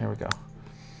one. Here we go.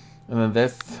 And then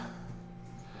this.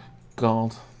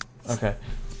 Gold. Okay.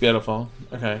 It's beautiful.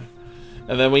 Okay.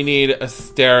 And then we need a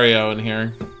stereo in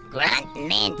here.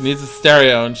 He needs a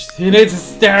stereo, and he needs a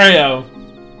stereo.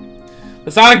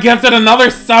 The Sonic gifted another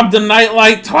sub to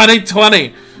Nightlight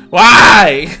 2020.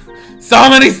 Why? So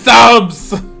many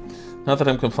subs! Not that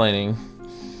I'm complaining.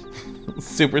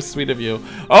 Super sweet of you.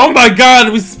 Oh my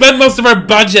god, we spent most of our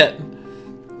budget!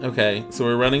 Okay, so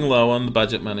we're running low on the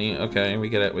budget money. Okay, we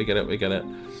get it, we get it, we get it.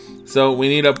 So we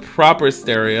need a proper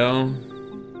stereo.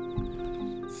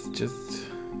 It's just...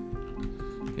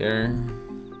 here.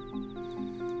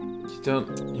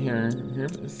 Here,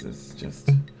 this is just...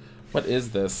 What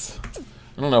is this?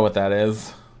 I don't know what that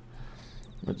is.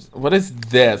 What is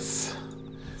this?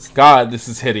 God, this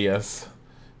is hideous.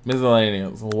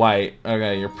 Miscellaneous, white.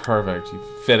 Okay, you're perfect. You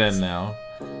fit in now.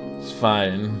 It's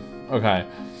fine. Okay,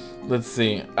 let's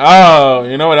see. Oh,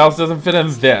 you know what else doesn't fit in?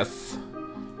 This.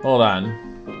 Hold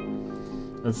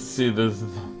on. Let's see this.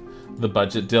 The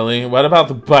budget, Dilly. What about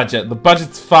the budget? The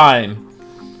budget's fine.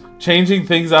 Changing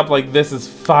things up like this is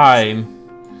fine.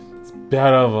 It's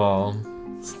beautiful.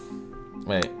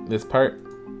 Wait, this part?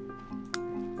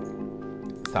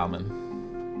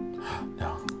 Salmon.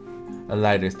 No. A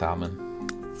lighter salmon.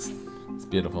 It's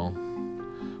beautiful.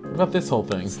 What about this whole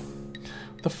thing?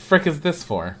 What the frick is this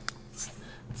for? It's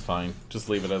fine. Just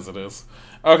leave it as it is.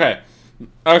 Okay.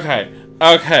 Okay.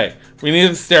 Okay. We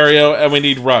need a stereo and we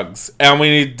need rugs. And we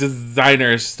need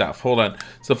designer stuff. Hold on.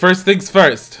 So first things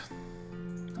first.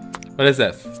 What is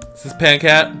this? Is this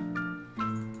Pancat?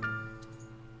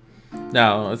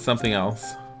 No, it's something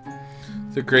else.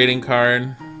 It's a grading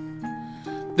card.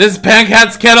 This is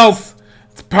Pancat's Kittles!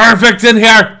 It's perfect in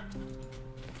here!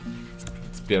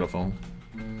 It's beautiful.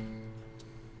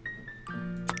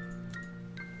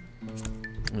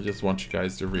 I just want you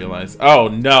guys to realize... Oh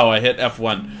no, I hit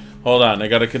F1. Hold on, I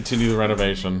gotta continue the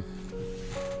renovation.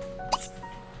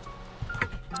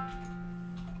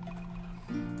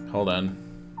 Hold on.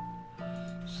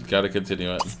 She's gotta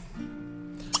continue it.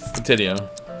 Continue.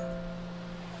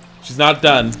 She's not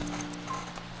done.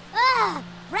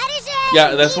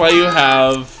 Yeah, that's why you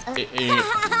have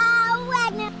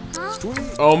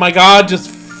Oh my god, just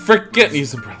frickin'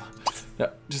 use umbrella. No,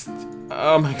 just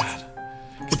oh my god.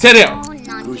 Continue!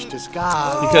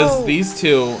 Because these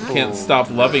two can't stop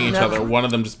loving each other. One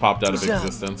of them just popped out of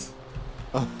existence.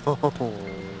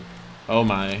 Oh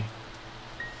my.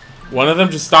 One of them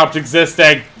just stopped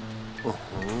existing.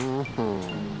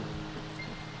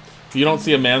 If you don't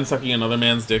see a man sucking another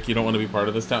man's dick, you don't want to be part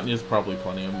of this town. There's probably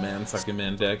plenty of man sucking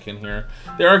man dick in here.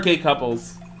 There are gay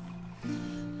couples.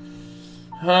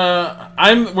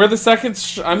 I'm the second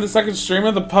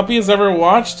streamer the puppy has ever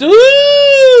watched.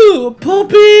 Ooh, a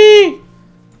puppy.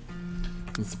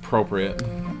 It's appropriate.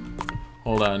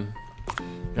 Hold on.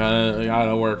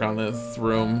 Gotta work on this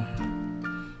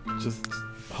room. Just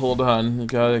hold on. You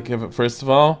gotta give it. First of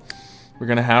all, we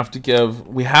have to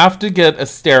get a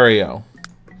stereo.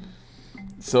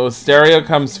 So a stereo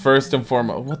comes first and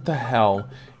foremost. What the hell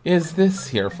is this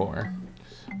here for?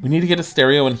 We need to get a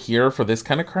stereo in here for this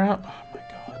kind of crap? Oh my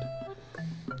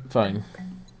god. Fine.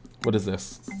 What is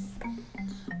this?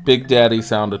 Big Daddy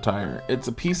sound attire. It's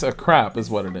a piece of crap is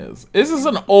what it is. This is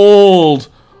an old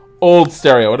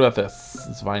stereo. What about this?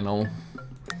 It's vinyl.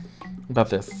 What about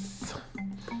this?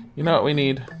 You know what we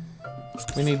need?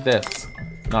 We need this.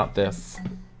 Not this.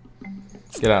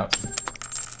 Get out.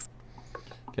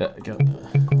 Get.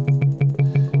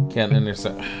 Can't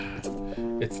intercept.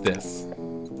 It's this.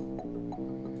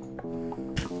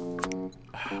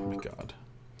 Oh my god.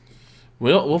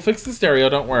 We'll fix the stereo,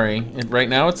 don't worry. Right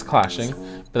now it's clashing,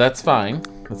 but that's fine.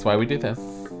 That's why we do this.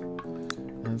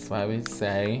 That's why we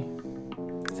say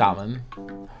salmon.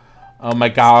 Oh my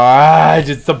god,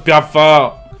 it's so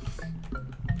beautiful.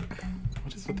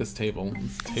 What is with this table?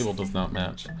 This table does not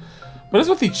match. What is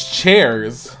with these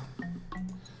chairs?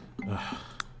 Ugh.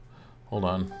 Hold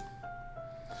on.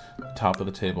 The top of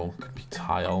the table could be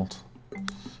tiled.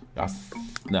 Yes.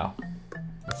 No.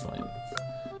 It's white.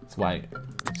 It's white.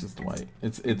 It's just white.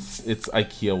 It's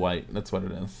IKEA white. That's what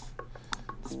it is.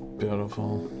 It's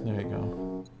beautiful. There you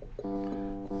go.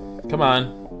 Come on.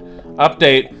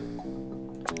 Update.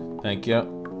 Thank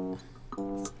you.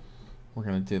 We're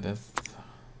gonna do this.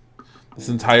 This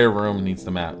entire room needs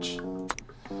to match.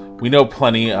 We know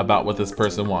plenty about what this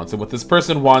person wants. And what this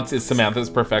person wants is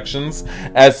Samantha's perfections,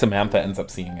 as Samantha ends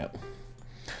up seeing it.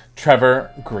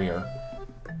 Trevor Greer.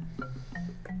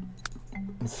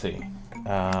 Let's see.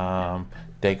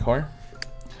 Decor.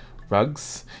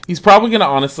 Rugs. He's probably going to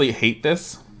honestly hate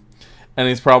this. And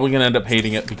he's probably going to end up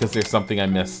hating it because there's something I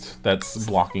missed that's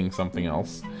blocking something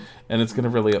else. And it's going to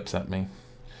really upset me.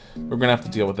 We're going to have to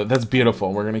deal with it. That's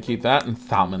beautiful. We're going to keep that and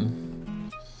salmon.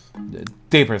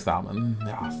 Deeper salmon.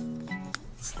 Yes.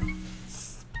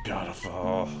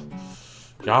 Beautiful.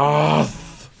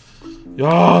 Yes.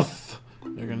 Yes.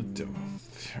 You're gonna do it.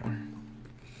 Sure.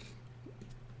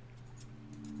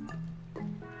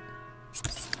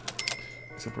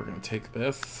 Except we're gonna take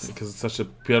this because it's such a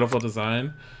beautiful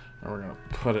design, and we're gonna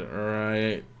put it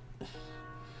right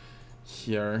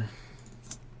here.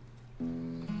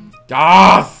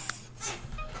 Yes.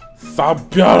 So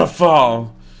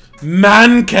beautiful.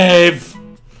 Man cave!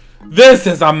 This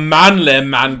is a manly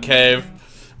man cave!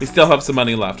 We still have some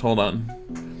money left, hold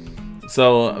on.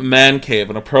 So, man cave,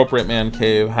 an appropriate man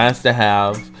cave, has to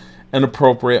have an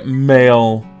appropriate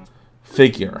male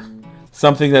figure.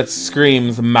 Something that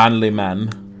screams manly man.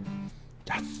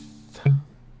 Yes!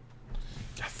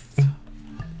 Yes!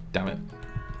 Damn it.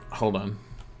 Hold on.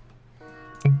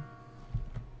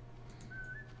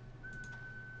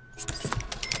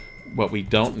 What we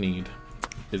don't need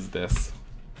is this.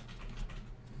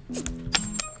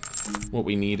 What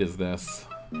we need is this.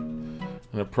 An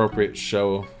appropriate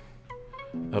show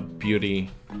of beauty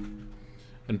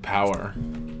and power.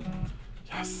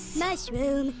 Yes.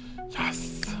 Mushroom.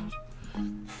 Yes.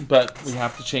 But we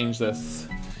have to change this.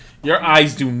 Your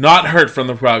eyes do not hurt from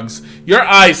the rugs. Your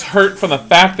eyes hurt from the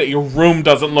fact that your room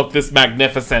doesn't look this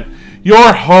magnificent.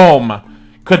 Your home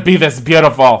could be this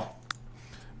beautiful.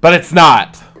 But it's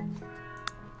not.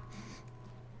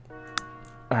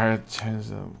 Alright, change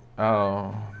them.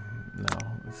 Oh, no.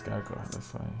 It's gotta go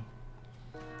this way.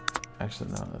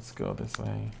 Actually, no. Let's go this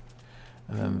way.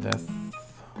 And then this.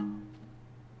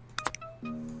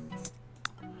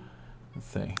 Let's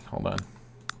see. Hold on.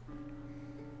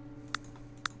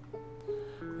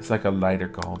 It's like a lighter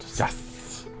gold.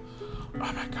 Yes!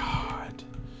 Oh my god.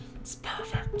 It's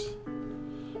perfect.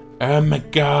 Oh my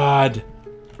god.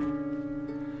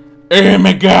 Oh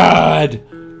my god!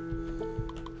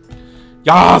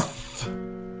 Yes!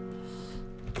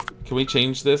 Can we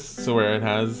change this so where it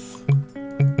has...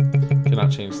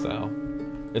 Cannot change style.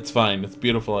 It's fine. It's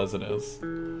beautiful as it is.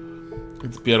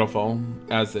 It's beautiful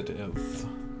as it is.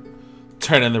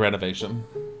 Turn in the renovation.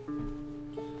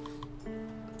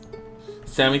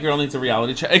 Sammy girl needs a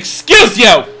reality check. Excuse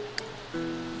you!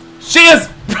 She is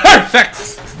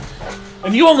perfect!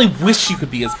 And you only wish you could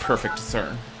be as perfect as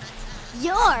her.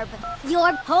 Yorb,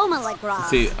 Homologram.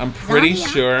 See, I'm pretty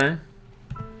sure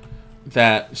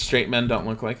that straight men don't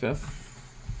look like this.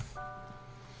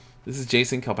 This is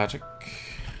Jason Kilpatrick.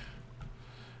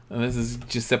 And this is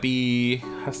Giuseppe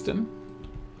Huston.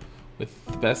 With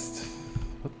the best...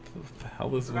 What the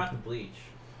hell is it? Forgot the bleach.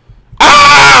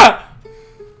 Ah!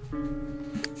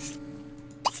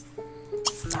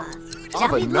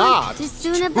 Aber not.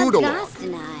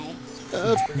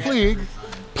 Fleeg.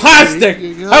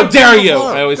 Plastic! How dare you!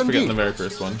 I always forget in the very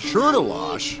first one.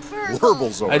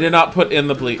 I did not put in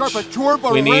the bleach.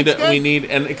 We need,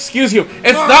 and excuse you,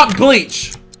 it's not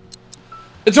bleach!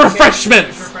 It's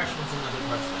refreshments!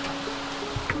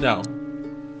 No.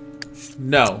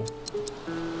 No.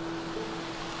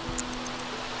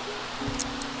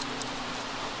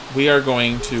 We are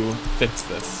going to fix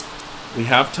this. We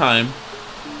have time.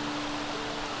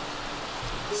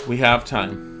 We have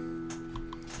time.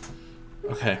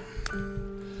 Okay.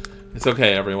 It's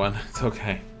okay, everyone. It's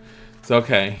okay. It's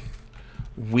okay.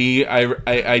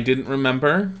 I didn't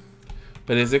remember,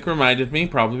 but Isaac reminded me,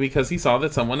 probably because he saw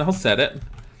that someone else said it.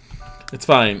 It's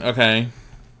fine, okay?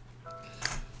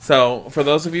 So, for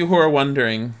those of you who are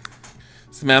wondering,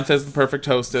 Samantha is the perfect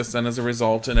hostess, and as a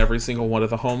result, in every single one of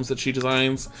the homes that she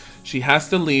designs, she has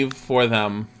to leave for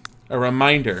them a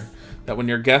reminder that when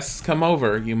your guests come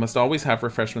over, you must always have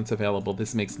refreshments available.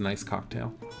 This makes a nice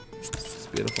cocktail. It's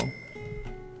beautiful.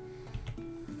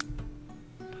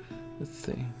 Let's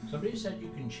see. Somebody said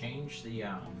you can change the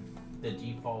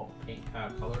default paint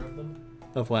color of them.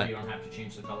 Of what? You don't have to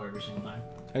change the color every single time.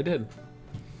 I did.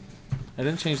 I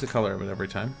didn't change the color of it every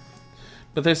time.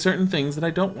 But there's certain things that I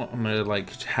don't want to, like,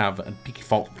 have a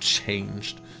default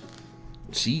changed.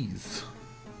 Jeez.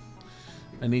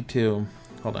 I need to...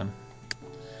 Hold on.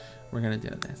 We're gonna do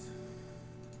this.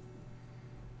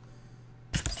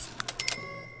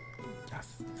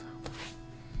 Yes.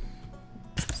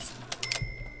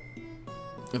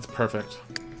 It's perfect.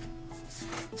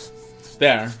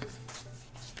 There.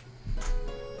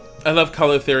 I love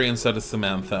color theory and so does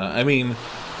Samantha. I mean,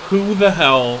 who the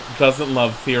hell doesn't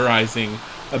love theorizing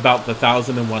about the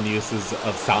 1001 uses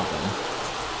of salmon?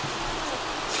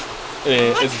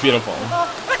 It's beautiful.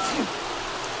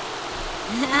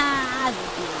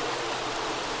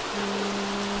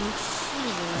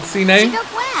 See, Nay?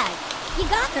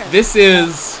 This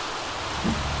is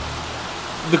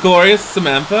the glorious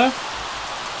Samantha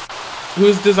who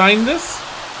has designed this.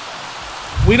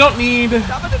 We don't need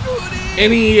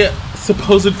any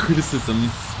supposed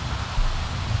criticisms.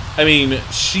 I mean,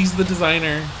 she's the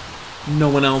designer. No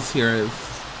one else here is.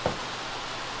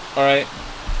 Alright?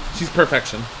 She's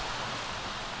perfection.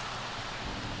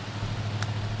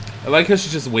 I like how she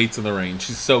just waits in the rain.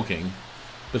 She's soaking,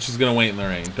 but she's gonna wait in the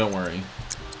rain. Don't worry.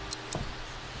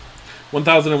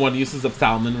 1001 Uses of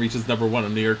Salmon reaches #1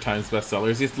 on New York Times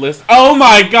bestsellers list. Oh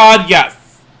my god,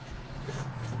 yes!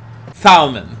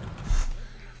 Salmon.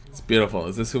 It's beautiful.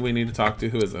 Is this who we need to talk to?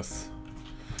 Who is this?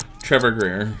 Trevor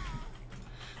Greer.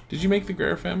 Did you make the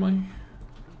Greer family?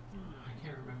 I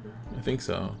can't remember. I think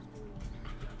so.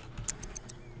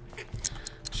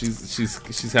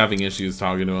 She's having issues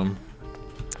talking to him.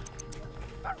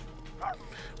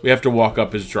 We have to walk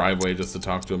up his driveway just to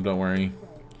talk to him, don't worry.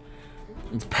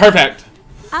 It's perfect!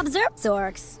 Observe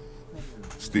Zorks.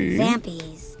 Steve.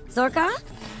 Zampies. Zorka?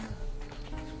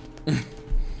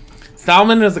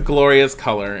 Salmon is a glorious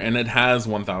color, and it has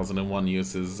 1001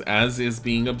 uses, as is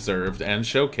being observed and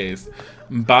showcased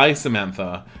by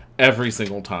Samantha every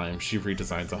single time she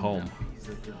redesigns a home.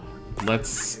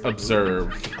 Let's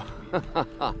observe.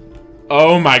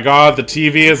 Oh my god, the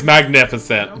TV is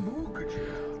magnificent!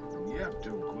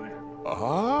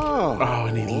 Oh,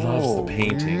 and he loves the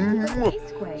painting.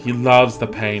 He loves the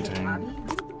painting.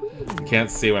 You can't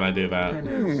see when I do that.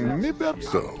 And he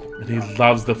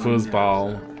loves the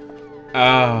foosball.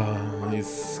 Oh,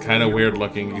 he's kind of weird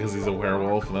looking because he's a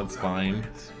werewolf. That's fine.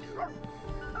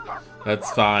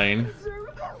 That's fine.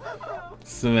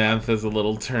 Samantha's a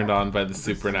little turned on by the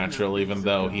supernatural, even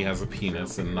though he has a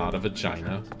penis and not a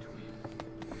vagina.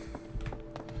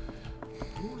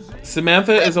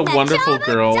 Samantha is a wonderful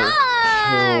girl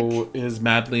who is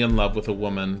madly in love with a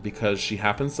woman because she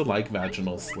happens to like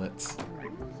vaginal slits,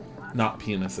 not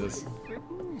penises.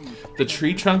 The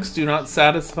tree trunks do not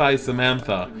satisfy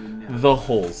Samantha. The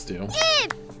holes do.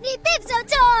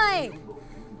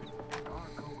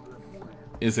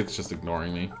 Isaac's just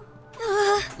ignoring me.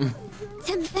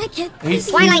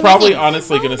 He's probably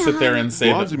honestly going to sit there and say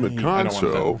that I don't want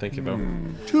to think about it.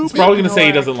 He's probably going to say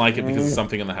he doesn't like it because of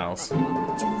something in the house.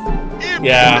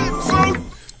 Yeah.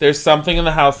 There's something in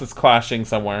the house that's clashing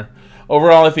somewhere.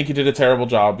 Overall, I think you did a terrible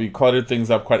job. You cluttered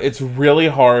things up quite... It's really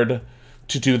hard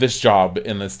to do this job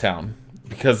in this town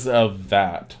because of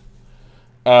that.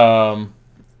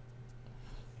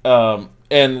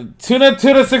 And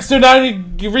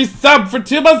Tuna629, you resub for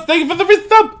 2 months. Thank you for the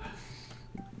resub.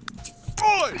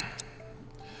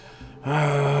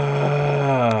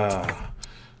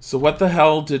 So what the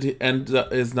hell did he end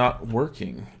up is not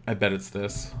working? I bet it's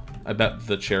this. I bet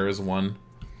the chair is one.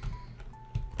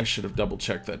 I should have double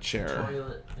checked that chair. The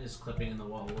toilet is clipping in the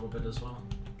wall a little bit as well.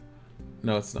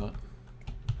 No, it's not.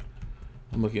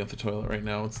 I'm looking at the toilet right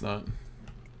now. It's not.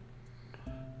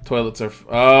 Toilets are...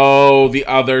 Oh, the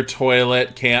other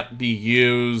toilet can't be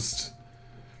used.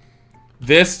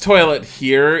 This toilet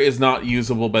here is not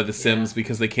usable by the Sims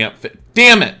because they can't fit...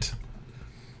 Damn it!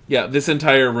 Yeah, this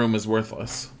entire room is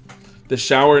worthless. The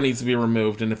shower needs to be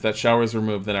removed, and if that shower is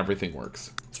removed, then everything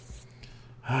works.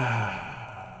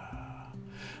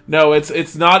 No,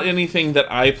 it's not anything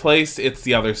that I placed, it's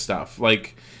the other stuff.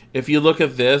 Like, if you look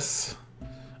at this,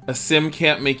 a Sim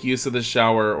can't make use of the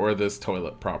shower or this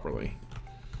toilet properly.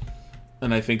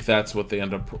 And I think that's what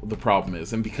the problem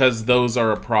is. And because those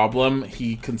are a problem,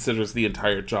 he considers the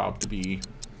entire job to be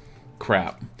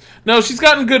crap. No, she's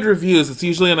gotten good reviews. It's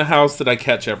usually in a house that I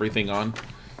catch everything on.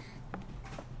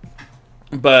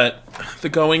 But the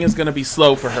going is going to be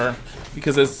slow for her.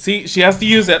 Because, see, she has to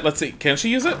use it. Let's see. Can she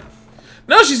use it?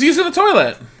 No, she's using the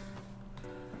toilet.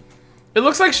 It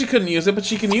looks like she couldn't use it, but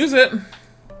she can use it.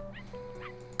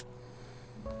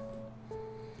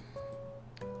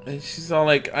 And she's all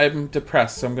like, I'm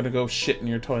depressed, so I'm going to go shit in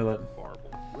your toilet.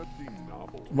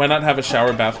 Why not have a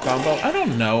shower bath combo? I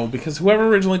don't know, because whoever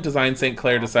originally designed St.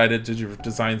 Clair decided to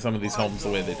design some of these homes the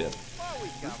way they did.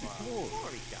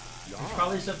 There's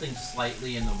probably something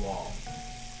slightly in the wall.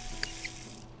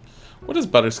 What is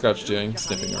Butterscotch doing?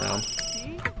 Sniffing around.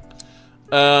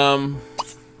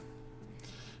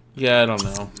 Yeah, I don't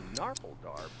know.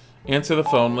 Answer the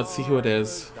phone. Let's see who it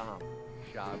is.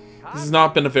 This has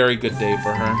not been a very good day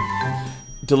for her.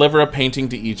 Deliver a painting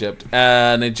to Egypt.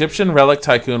 An Egyptian relic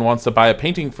tycoon wants to buy a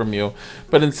painting from you,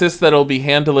 but insists that it'll be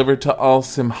hand-delivered to Al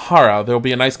Simhara. There will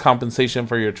be a nice compensation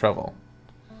for your trouble.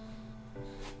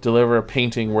 Deliver a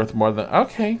painting worth more than...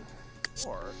 Okay.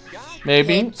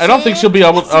 Maybe. I don't think she'll be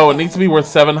able... Oh, it needs to be worth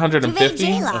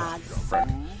 750? Oh, frick.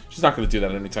 She's not going to do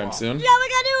that anytime soon.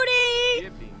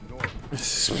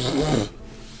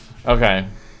 Okay.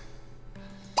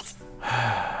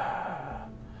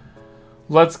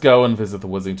 Let's go and visit the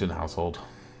Wissington household.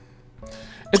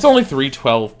 It's only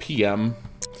 3:12 p.m.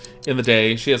 in the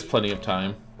day. She has plenty of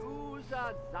time.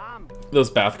 Those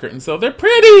bath curtains, though, they're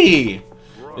pretty!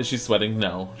 Is she sweating?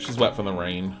 No. She's wet from the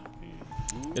rain.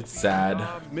 It's sad.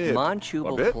 Oh my.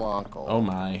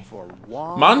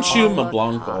 Manchu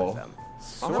Mablanco.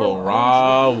 For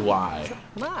why?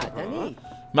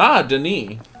 Ma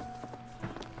Denis.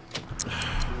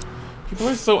 People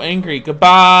are so angry.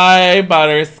 Goodbye,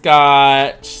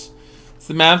 Butterscotch.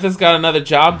 Samantha's got another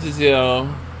job to do.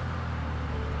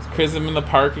 Is Chrism in the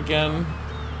park again?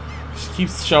 She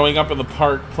keeps showing up in the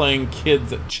park playing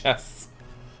kids at chess.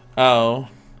 Oh.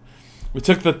 We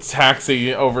took the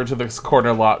taxi over to this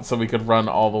corner lot so we could run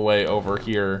all the way over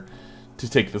here to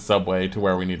take the subway to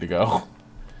where we need to go.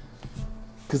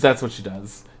 Because that's what she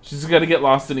does. She's gonna get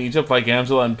lost in Egypt like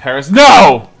Angela in Paris.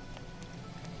 No!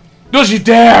 Don't you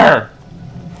dare!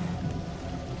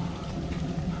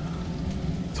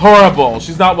 It's horrible.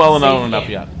 She's not well known enough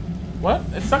yet. What?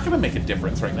 It's not gonna make a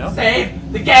difference right now.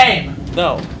 Save the game!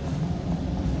 No.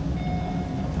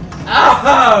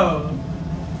 Oh!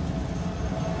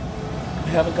 I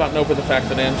haven't gotten over the fact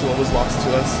that Angela was lost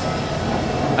to us.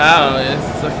 Oh,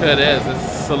 yes, look who it is.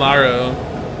 It's Solaro.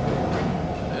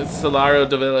 It's Solaro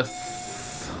de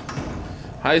Villas.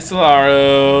 Hi,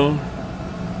 Solaro.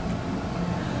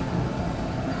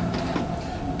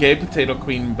 Gay potato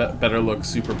queen better look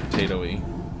super potato-y.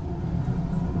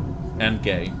 And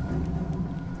gay.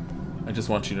 I just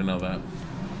want you to know that.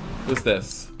 Who's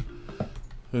this?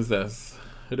 Who's this?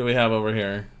 Who do we have over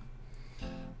here?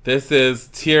 This is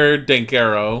Tier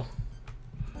Dankero.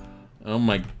 Oh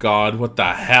my god, what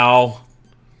the hell?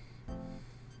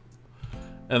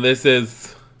 And this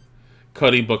is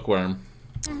Cody Bookworm.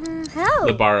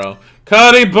 The Barrow.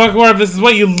 Cody Bookworm, this is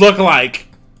what you look like!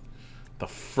 The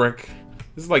frick?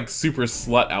 This is like super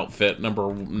slut outfit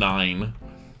number 9.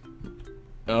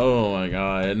 Oh my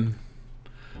god.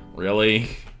 Really?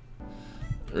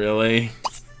 Really?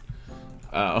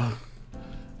 Oh.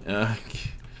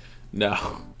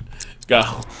 No.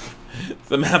 Go.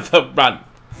 Samantha, run.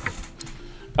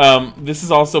 This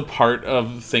is also part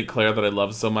of St. Clair that I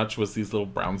love so much, was these little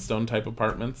brownstone type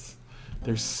apartments.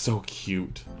 They're so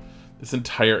cute. This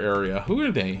entire area. Who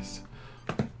are these?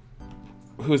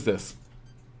 Who's this?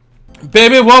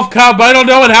 Baby wolf cub, I don't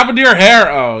know what happened to your hair.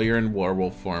 Oh, you're in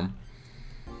werewolf form.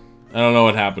 I don't know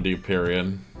what happened to you,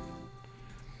 period.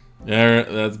 There,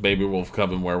 that's baby wolf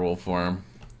cub in werewolf form.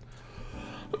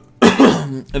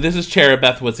 This is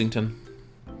Cherubeth Whittington.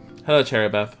 Hello,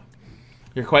 Cherubeth.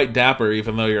 You're quite dapper,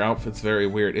 even though your outfit's very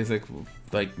weird. Is it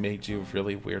like made you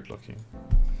really weird looking?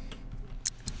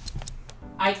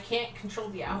 I can't control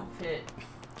the outfit.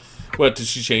 What, did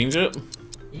she change it?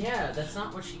 Yeah, that's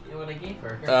not what I gave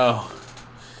her. Here. Oh.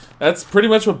 That's pretty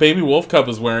much what Baby Wolf Cub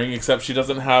is wearing, except she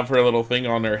doesn't have her little thing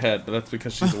on her head, but that's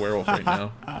because she's a werewolf right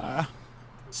now.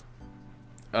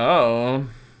 Oh.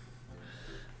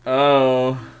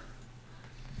 Oh.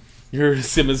 Your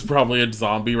sim is probably a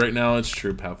zombie right now. It's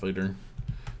true, Pathleader.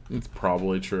 It's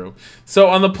probably true. So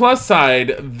on the plus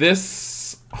side,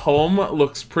 this home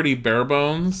looks pretty bare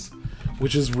bones,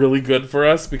 which is really good for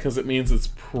us because it means it's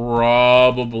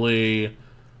probably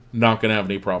not going to have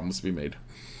any problems to be made.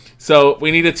 So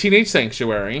we need a teenage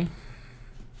sanctuary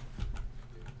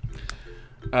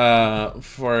for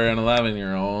an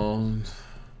 11-year-old.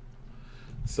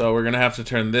 So we're going to have to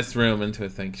turn this room into a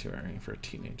sanctuary for a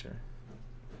teenager.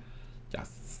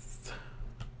 Yes.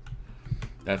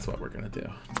 That's what we're going to do.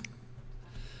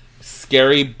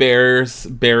 Scary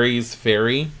Berries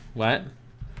Fairy. What?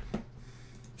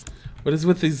 What is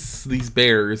with these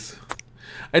bears?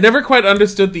 I never quite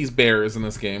understood these bears in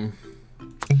this game.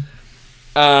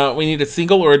 We need a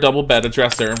single or a double bed, a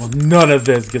dresser. Well, none of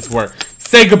this gets work.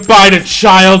 Say goodbye to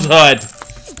childhood!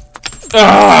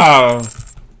 Ugh!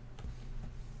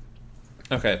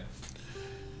 Okay.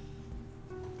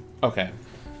 Okay.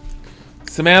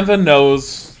 Samantha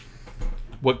knows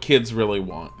what kids really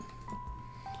want.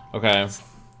 Okay.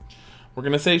 We're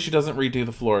gonna say she doesn't redo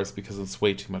the floors because it's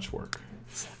way too much work.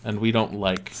 And we don't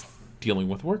like dealing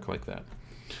with work like that.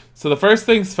 So the first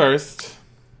things first,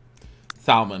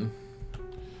 salmon.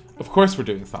 Of course we're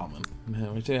doing salmon.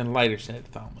 We're doing lighter shade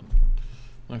salmon.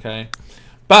 Okay?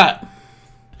 But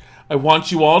I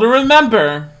want you all to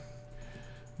remember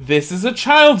this is a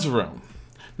child's room.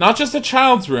 Not just a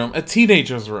child's room, a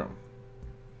teenager's room.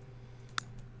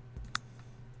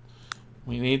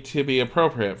 We need to be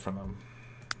appropriate for them.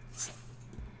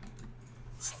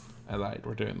 I lied,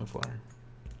 we're doing the floor.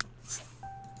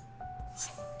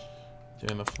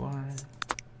 Doing the floor.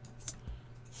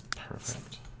 It's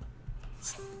perfect.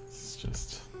 It's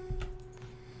just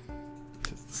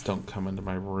don't come into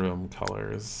my room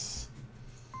colors.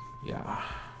 Yeah.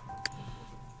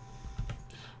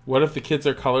 What if the kids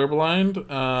are colorblind?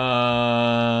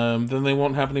 Then they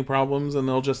won't have any problems and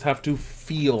they'll just have to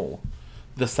feel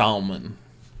the salmon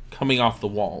coming off the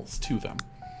walls to them.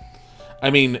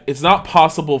 I mean, it's not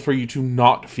possible for you to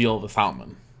not feel the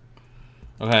salmon.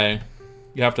 Okay?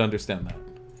 You have to understand that.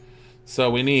 So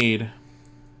we need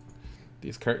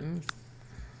these curtains.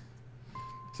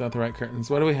 Is that the right curtains?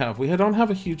 What do we have? We don't have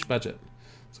a huge budget.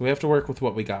 So we have to work with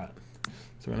what we got.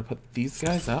 So we're going to put these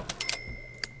guys up.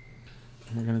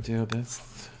 And we're going to do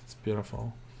this. It's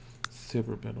beautiful.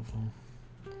 Super beautiful.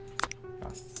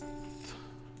 Yes.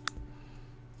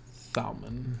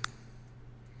 Salmon.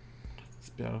 It's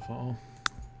beautiful.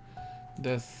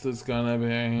 This is going to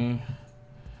be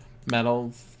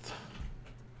metals.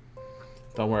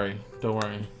 Don't worry. Don't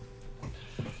worry.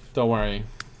 Don't worry.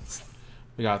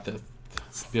 We got this.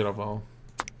 It's beautiful.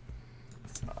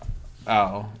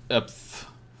 Oh, oops.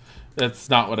 That's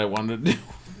not what I wanted to do.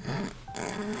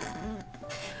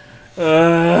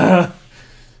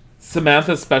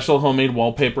 Samantha's special homemade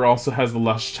wallpaper also has the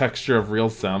lush texture of real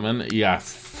salmon.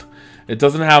 Yes. It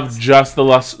doesn't have just the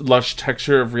lush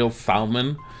texture of real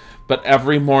salmon, but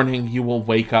every morning you will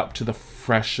wake up to the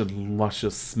fresh and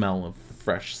luscious smell of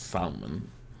fresh salmon.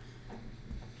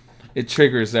 It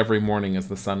triggers every morning as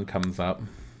the sun comes up.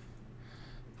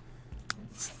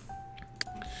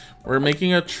 We're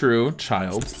making a true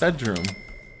child's bedroom.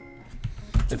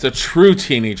 It's a true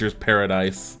teenager's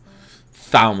paradise.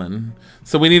 Salmon.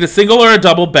 So we need a single or a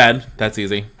double bed. That's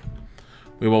easy.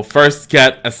 We will first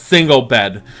get a single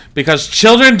bed because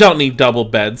children don't need double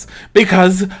beds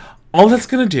because all that's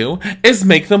going to do is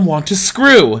make them want to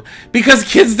screw because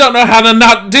kids don't know how to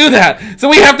not do that. So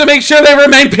we have to make sure they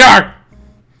remain pure.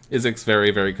 Isaac's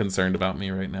very, very concerned about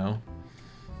me right now.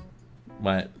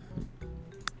 What?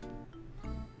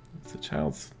 It's a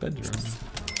child's bedroom.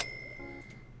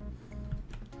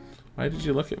 Why did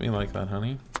you look at me like that,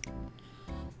 honey?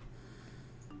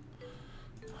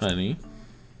 Honey?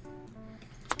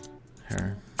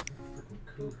 Here.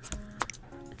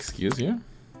 Excuse you?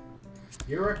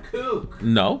 You're a kook.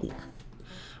 No.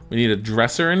 We need a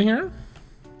dresser in here.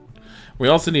 We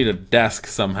also need a desk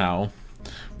somehow.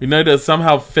 We need to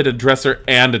somehow fit a dresser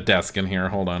and a desk in here.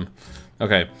 Hold on.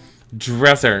 Okay.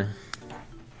 Dresser.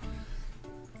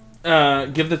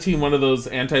 Give the team one of those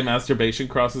anti-masturbation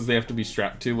crosses they have to be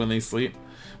strapped to when they sleep.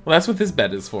 Well, that's what this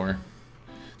bed is for.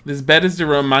 This bed is to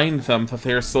remind them that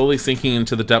they are slowly sinking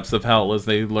into the depths of hell as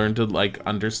they learn to, like,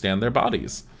 understand their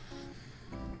bodies.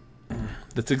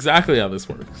 That's exactly how this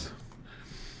works.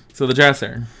 So the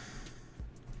dresser.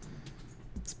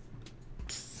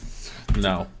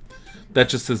 No. That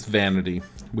just says vanity.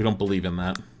 We don't believe in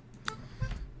that.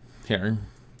 Here.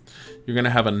 You're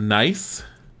gonna have a nice,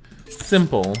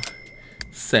 simple,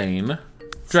 sane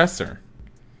dresser.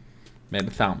 Made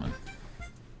of Thalmon.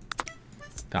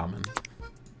 Thalmon.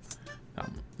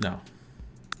 No.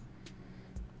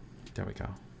 There we go.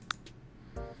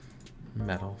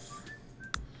 Metals.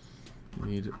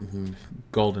 Need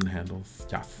golden handles.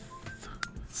 Yes.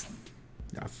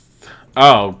 Yes.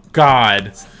 Oh,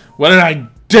 God. What did I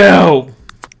do?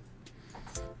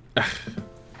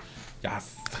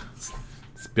 Yes.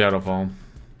 It's beautiful.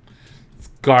 It's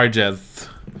gorgeous.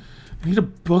 I need a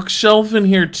bookshelf in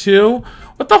here, too.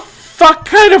 What the fuck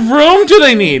kind of room do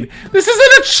they need? This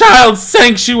isn't a child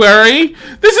sanctuary.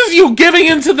 This is you giving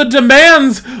into the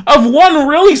demands of one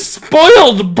really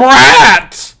spoiled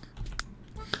brat.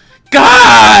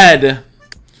 God!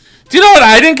 Do you know what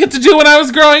I didn't get to do when I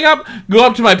was growing up? Go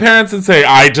up to my parents and say,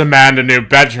 I demand a new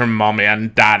bedroom, mommy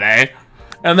and daddy.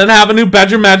 And then have a new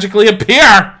bedroom magically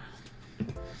appear.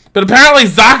 But apparently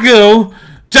Zaku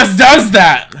just does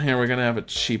that. Here, we're gonna have a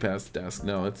cheap-ass desk.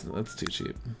 No, that's too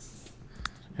cheap.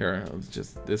 Here, it's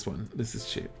just this one. This is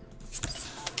cheap.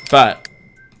 But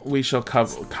we shall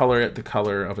color it the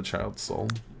color of a child's soul.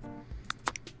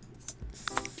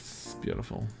 It's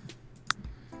beautiful.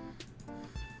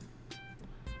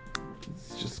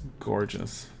 It's just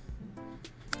gorgeous.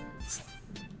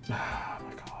 Oh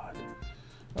my god.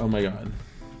 Oh my god.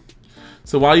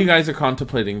 So while you guys are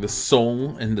contemplating the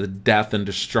soul and the death and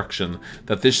destruction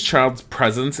that this child's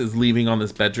presence is leaving on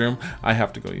this bedroom, I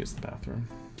have to go use the bathroom.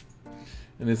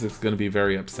 And Isaac's going to be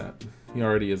very upset. He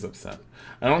already is upset.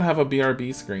 I don't have a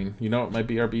BRB screen. You know what my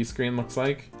BRB screen looks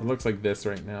like? It looks like this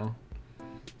right now.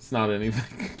 It's not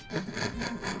anything.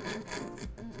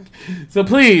 So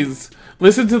please,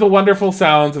 listen to the wonderful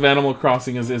sounds of Animal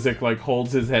Crossing as Isaac, like,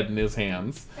 holds his head in his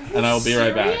hands. And I will be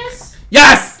right back.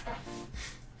 Yes!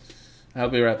 I'll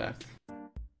be right back.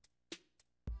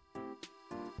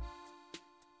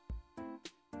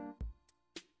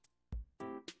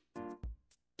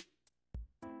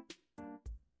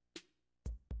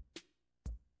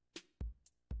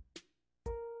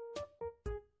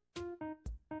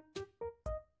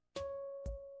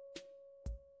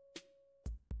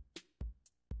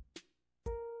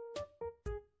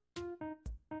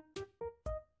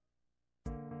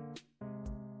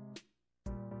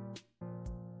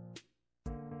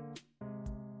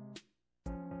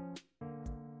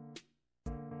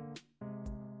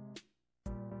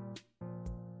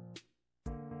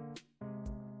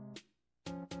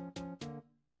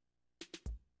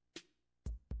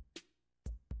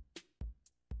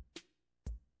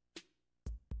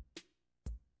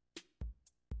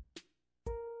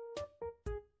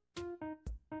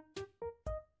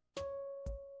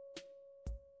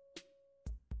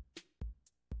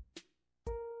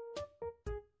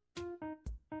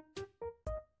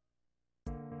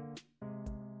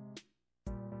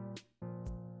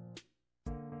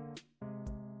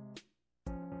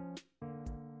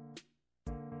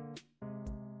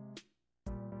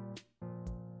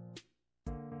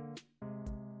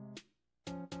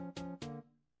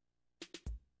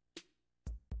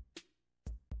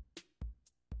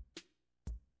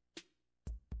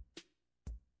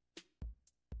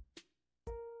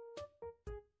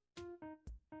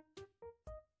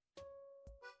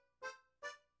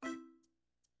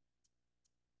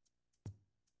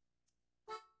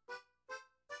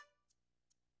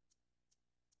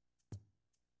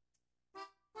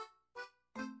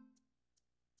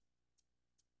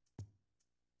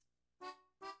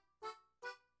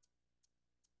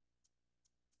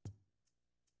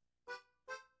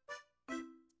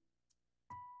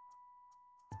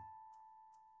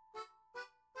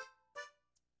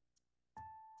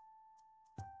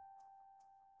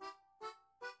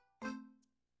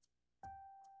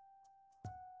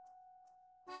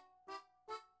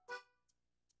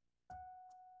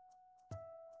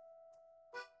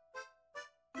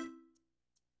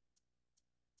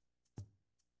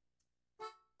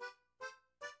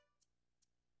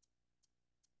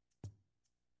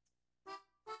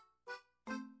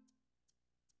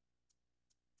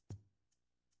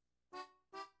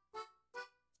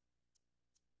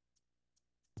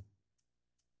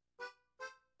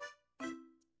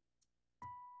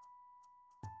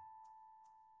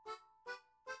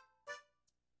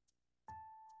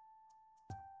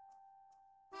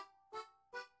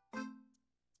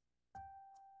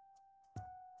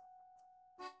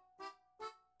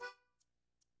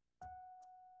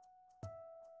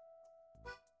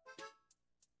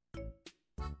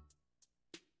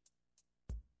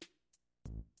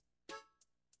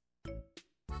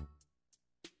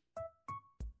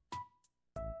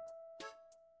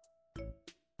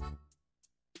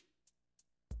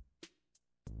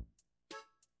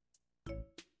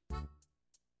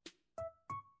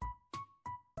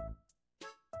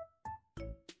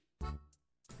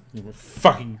 Oh my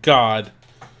fucking god.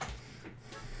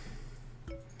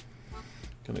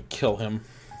 Gonna kill him.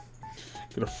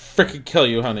 Gonna frickin' kill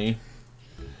you, honey.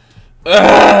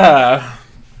 Ah!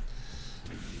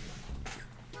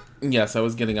 Yes, I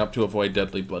was getting up to avoid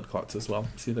deadly blood clots as well.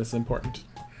 See, this is important.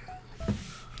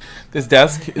 This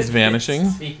desk is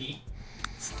vanishing.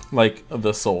 Like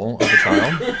the soul of the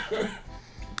child.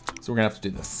 So we're gonna have to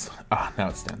do this. Ah, now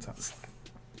it stands up.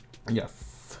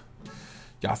 Yes.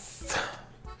 Yes.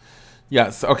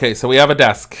 Yes. Okay, so we have a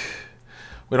desk.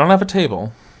 We don't have a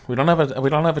table. We don't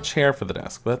have a chair for the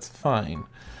desk, but that's fine.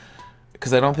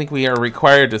 Because I don't think we are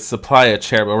required to supply a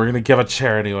chair, but we're gonna give a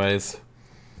chair anyways.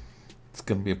 It's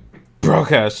gonna be a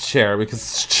broke-ass chair because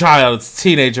it's a child, it's a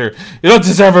teenager. You don't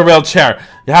deserve a real chair.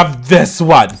 You have this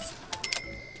one.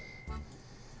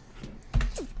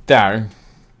 There.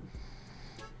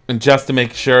 And just to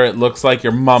make sure it looks like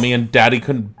your mommy and daddy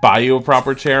couldn't buy you a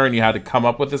proper chair and you had to come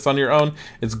up with this on your own,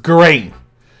 it's great.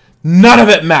 None of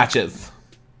it matches.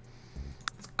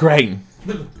 It's great.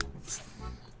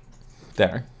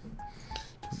 There.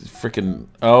 Freaking,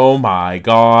 oh my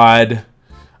god.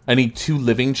 I need 2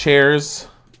 living chairs.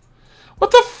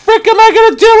 What the frick am I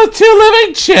gonna do with 2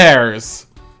 living chairs?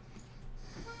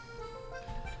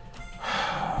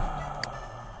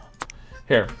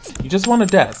 Here, you just want a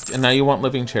desk, and now you want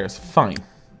living chairs. Fine.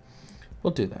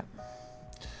 We'll do that.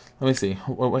 Let me see.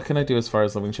 What can I do as far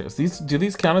as living chairs? Do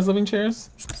these count as living chairs?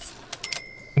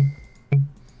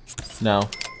 No.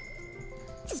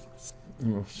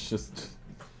 It's just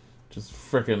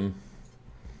frickin'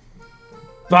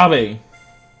 Bobby!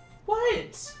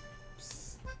 What?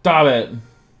 Stop it!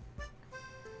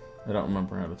 I don't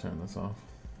remember how to turn this off.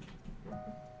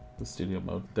 The studio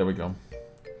mode. There we go.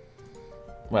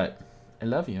 What? I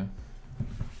love you.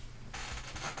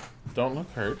 Don't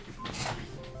look hurt.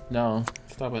 No.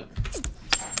 Stop it.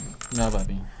 No,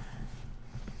 Bobby.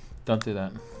 Don't do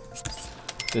that.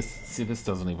 This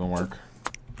doesn't even work.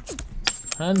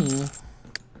 Honey.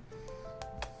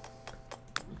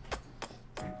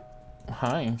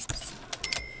 Hi.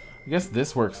 I guess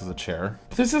this works as a chair.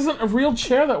 But this isn't a real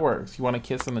chair that works. You want a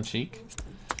kiss on the cheek?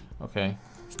 Okay.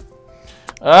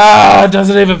 Ah, it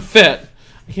doesn't even fit.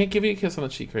 I can't give you a kiss on the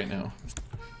cheek right now.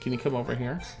 Can you come over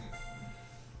here?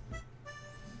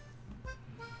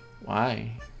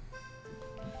 Why?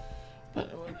 What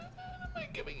am I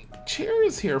giving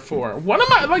chairs here for? What am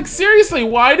I, like, seriously,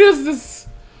 why do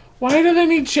they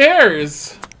need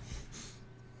chairs?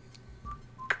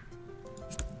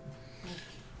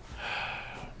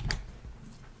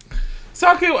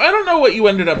 Saku, I don't know what you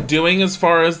ended up doing as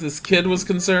far as this kid was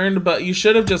concerned, but you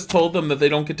should have just told them that they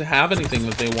don't get to have anything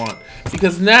that they want.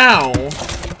 Because now,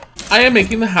 I am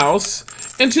making the house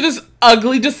into this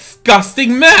ugly,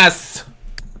 disgusting mess.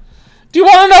 Do you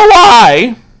want to know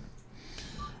why?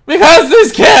 Because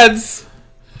these kids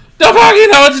don't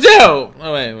fucking know what to do.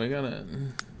 Oh wait, we gotta...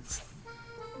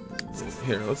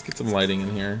 Here, let's get some lighting in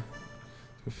here.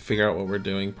 Figure out what we're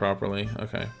doing properly.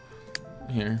 Okay.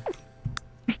 Here.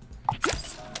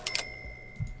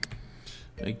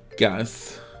 I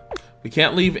guess. We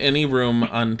can't leave any room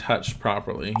untouched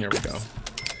properly. Here we go.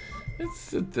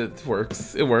 It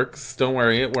works. It works. Don't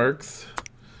worry, it works.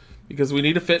 Because we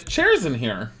need to fit chairs in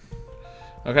here.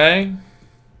 Okay?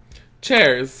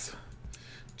 Chairs.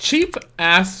 Cheap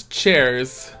ass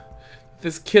chairs.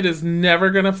 This kid is never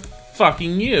gonna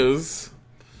fucking use.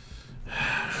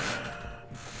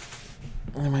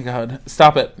 Oh my god.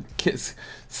 Stop it. Kiss.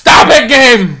 Stop it,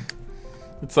 game!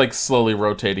 It's like slowly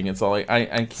rotating. It's all like,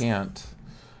 I can't.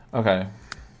 Okay.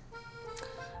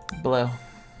 Blue.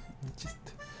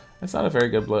 That's not a very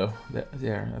good blue.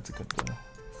 There, that's a good blue.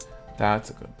 That's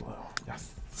a good blue.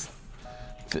 Yes.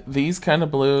 These kind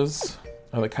of blues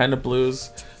are the kind of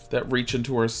blues that reach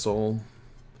into our soul.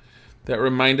 That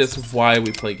remind us of why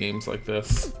we play games like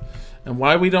this. And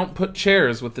why we don't put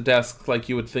chairs with the desk like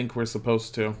you would think we're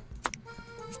supposed to.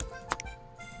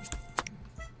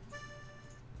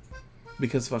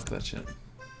 Because fuck that shit.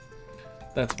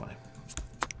 That's why.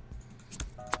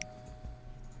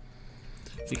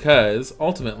 Because,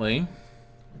 ultimately,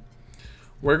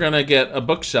 we're gonna get a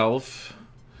bookshelf,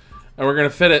 and we're gonna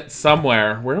fit it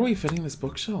somewhere. Where are we fitting this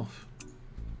bookshelf?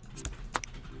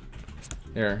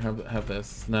 Here, have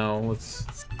this. No, let's...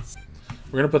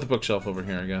 We're gonna put the bookshelf over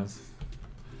here, I guess.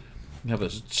 Have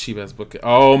this cheap-ass book...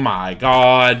 Oh my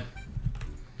god!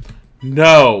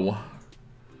 No!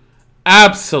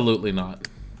 Absolutely not.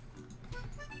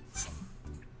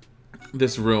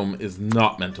 This room is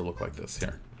not meant to look like this.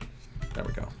 Here. There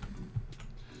we go.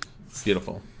 It's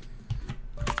beautiful.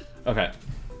 Okay.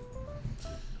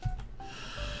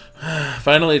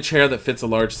 Finally, a chair that fits a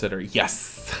large sitter.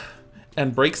 Yes!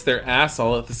 and breaks their ass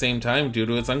all at the same time due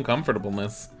to its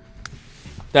uncomfortableness.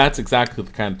 That's exactly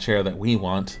the kind of chair that we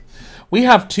want. We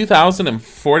have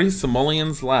 2,040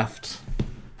 simoleons left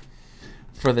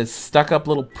for this stuck-up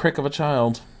little prick of a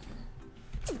child.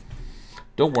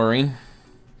 Don't worry.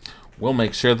 We'll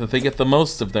make sure that they get the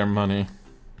most of their money.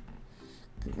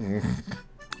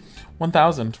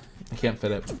 1,000. I can't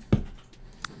fit it.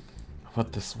 How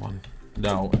about this one?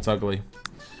 No, it's ugly.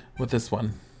 With this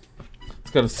one.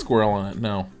 It's got a squirrel on it.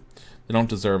 No. They don't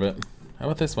deserve it. How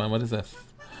about this one? What is this?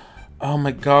 Oh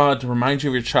my god, to remind you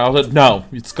of your childhood? No,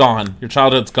 it's gone. Your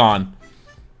childhood's gone.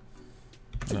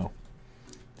 No.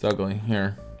 It's ugly.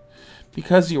 Here.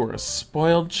 Because you were a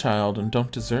spoiled child and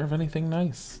don't deserve anything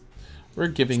nice, we're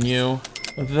giving you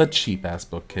the cheap-ass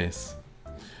bookcase.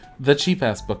 The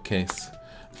cheap-ass bookcase.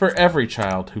 For every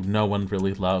child who no one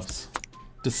really loves,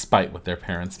 despite what their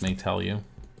parents may tell you.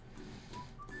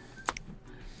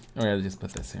 Oh, yeah, just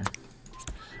put this here.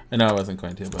 I know I wasn't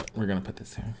going to, but we're going to put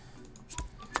this here.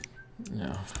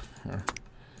 No.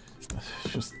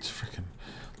 Just freaking...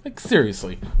 Like,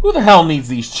 seriously. Who the hell needs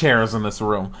these chairs in this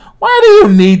room? Why do you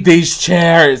need these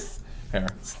chairs? Here,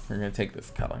 we're going to take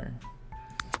this color.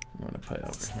 I'm going to put it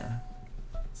over here.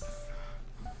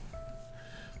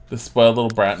 The spoiled little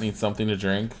brat needs something to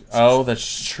drink. Oh,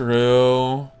 that's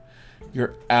true.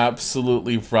 You're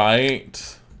absolutely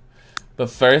right. But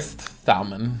first,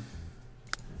 salmon.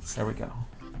 There we go.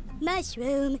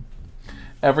 Mushroom.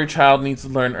 Every child needs to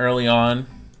learn early on.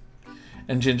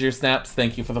 And Ginger Snaps,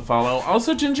 thank you for the follow.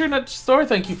 Also, Ginger Nut Store,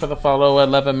 thank you for the follow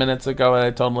 11 minutes ago.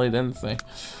 I totally didn't say.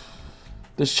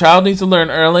 This child needs to learn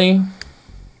early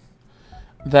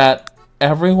that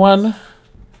everyone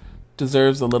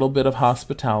deserves a little bit of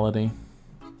hospitality.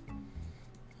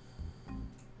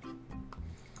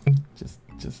 Just.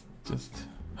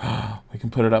 We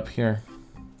can put it up here.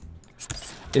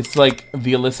 It's like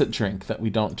the illicit drink that we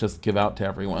don't just give out to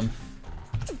everyone.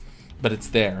 But it's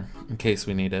there in case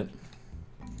we need it.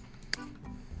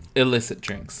 Illicit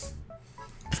drinks.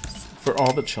 For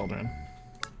all the children.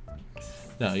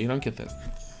 No, you don't get this.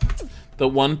 The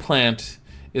one plant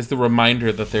is the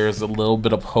reminder that there is a little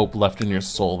bit of hope left in your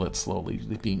soul that's slowly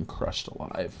being crushed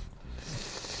alive.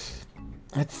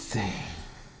 Let's see.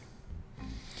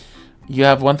 You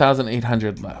have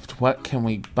 1,800 left. What can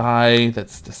we buy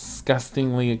that's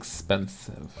disgustingly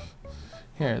expensive?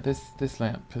 Here, this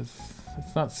lamp is...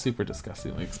 It's not super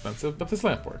disgustingly expensive, but this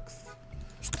lamp works.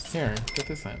 Here, get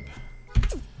this lamp.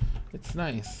 It's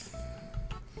nice.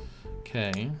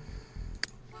 Okay.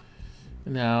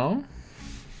 Now...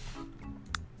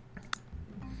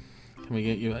 Can we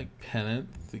get you, like,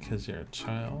 pennants because you're a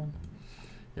child?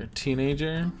 You're a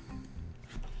teenager?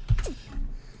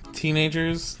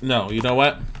 Teenagers? No, you know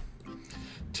what?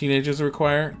 Teenagers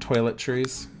require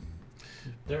toiletries.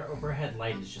 Their overhead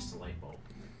light is just a light bulb.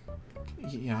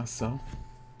 Yeah, so?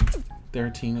 They're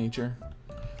a teenager.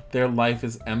 Their life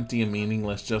is empty and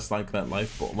meaningless, just like that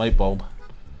light bulb.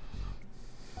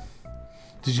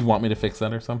 Did you want me to fix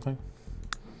that or something?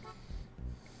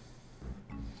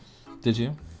 Did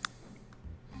you?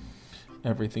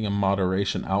 Everything in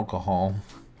moderation. Alcohol.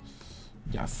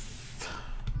 Yes.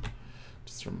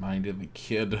 Just reminded the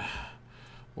kid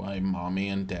why mommy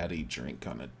and daddy drink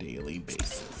on a daily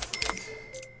basis.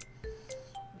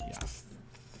 Yes.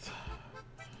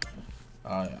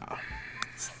 Oh, yeah.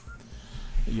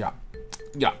 Yeah.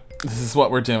 Yeah. This is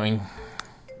what we're doing.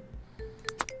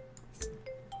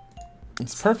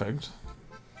 It's perfect.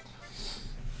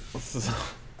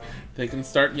 They can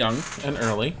start young and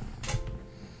early.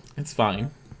 It's fine.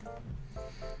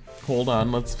 Hold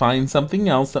on. Let's find something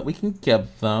else that we can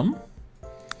give them.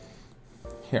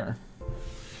 Here.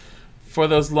 For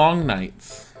those long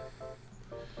nights,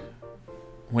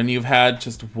 when you've had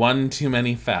just one too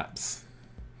many faps,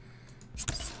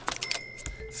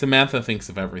 Samantha thinks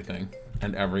of everything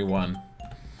and everyone.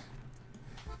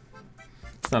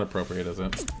 It's not appropriate, is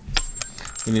it?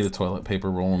 We need a toilet paper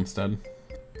roll instead.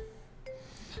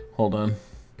 Hold on.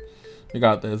 We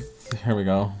got this. Here we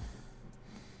go.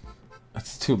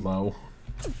 That's too low.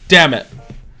 Damn it!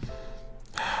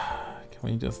 Can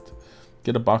we just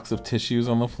get a box of tissues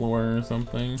on the floor or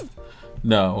something?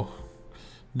 No.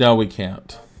 No, we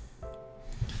can't.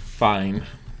 Fine.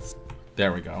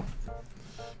 There we go.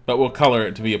 But we'll color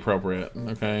it to be appropriate,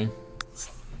 okay?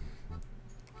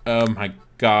 Oh my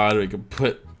god, we could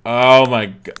put... Oh my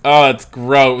god. Oh, it's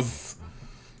gross.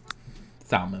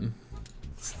 Salmon.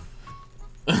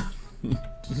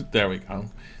 There we go.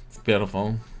 It's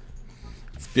beautiful.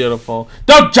 It's beautiful.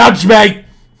 Don't judge me!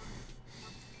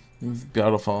 It's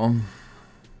beautiful.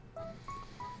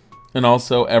 And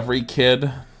also, every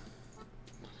kid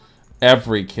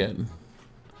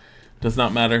Does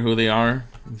not matter who they are.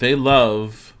 They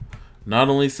love not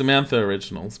only Samantha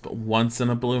originals, but Once in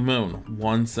a Blue Moon.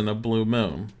 Once in a Blue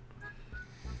Moon.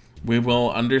 We will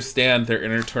understand their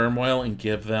inner turmoil and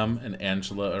give them an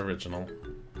Angela original.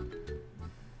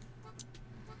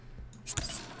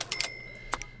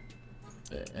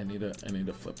 I need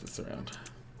to flip this around.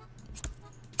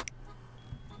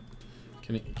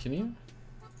 Can you?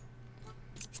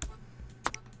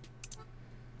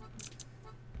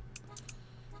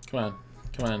 Come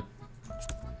on.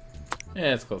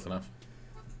 Yeah, it's close enough.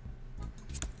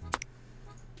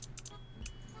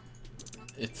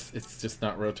 It's just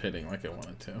not rotating like I want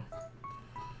it to.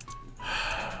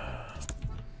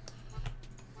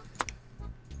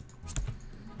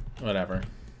 Whatever.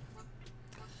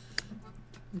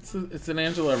 It's an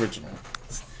Angela original.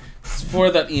 It's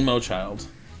for that emo child.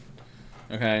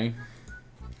 Okay.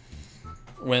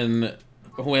 When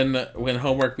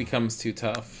homework becomes too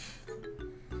tough,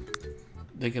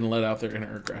 they can let out their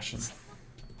inner aggression.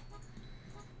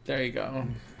 There you go.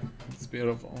 It's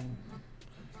beautiful.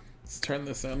 Let's turn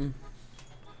this in.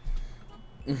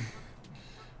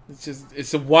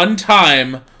 It's a one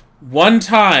time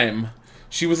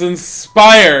she was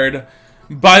inspired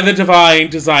by the divine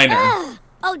designer.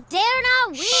 Oh, dare not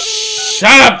really.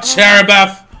 Shut up,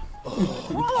 Cherubeth!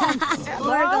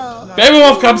 Baby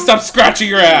Wolf, come stop scratching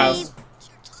your ass!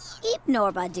 Eep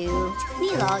Norbadu.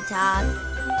 Nilotag.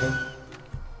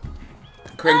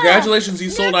 Congratulations,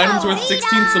 you sold items worth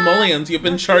 16 simoleons. You've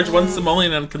been charged 1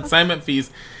 simoleon on consignment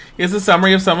fees. Here's a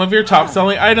summary of some of your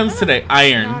top-selling items today.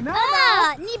 Iron.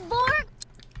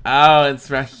 Oh,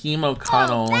 it's Raheem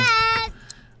O'Connell.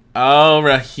 Oh,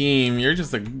 Raheem, you're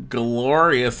just a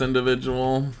glorious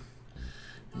individual.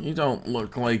 You don't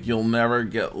look like you'll never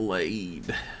get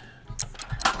laid.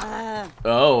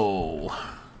 Oh.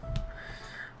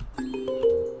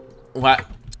 What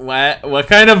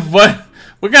kind of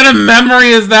memory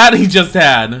is that he just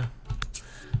had?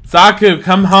 Zaku,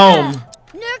 come home.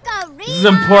 This is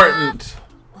important.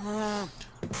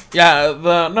 Yeah,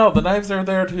 the knives are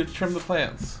there to trim the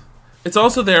plants. It's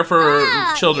also there for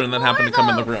children that happen to come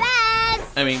in the room.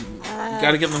 I mean,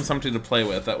 gotta give them something to play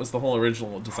with. That was the whole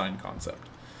original design concept.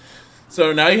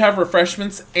 So now you have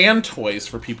refreshments and toys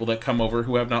for people that come over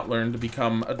who have not learned to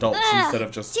become adults instead of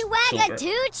just children.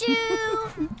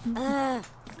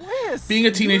 Being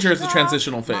a teenager is a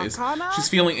transitional phase. She's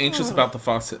feeling anxious about the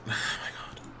faucet. Oh my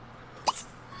god.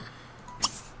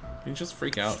 You just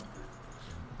freak out.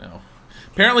 No.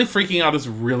 Apparently freaking out is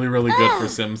really, really good for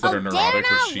Sims that are neurotic,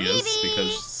 which she is,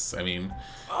 because, I mean,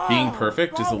 being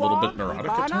perfect is a little bit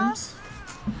neurotic at times.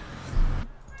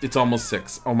 It's almost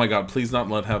 6. Oh my god, please not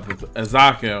let have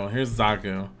Zaku. Here's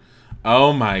Zaku.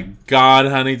 Oh my god,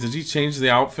 honey, did you change the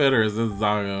outfit or is this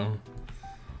Zaku?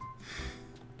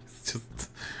 It's just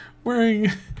wearing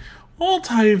all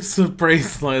types of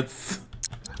bracelets.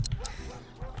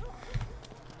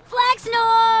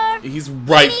 Flexnor! He's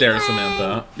right there,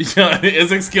 Samantha.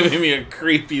 Isaac's giving me a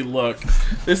creepy look.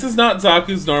 This is not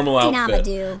Zaku's normal outfit.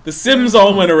 The Sims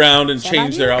all went around and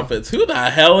changed their outfits. Who the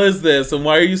hell is this? And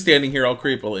why are you standing here all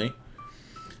creepily?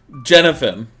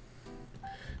 Jennifer.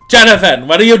 Jennifer,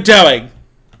 what are you doing?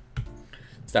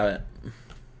 Stop it.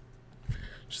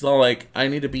 She's all like, I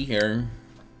need to be here.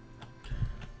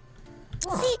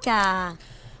 Zika.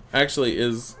 Actually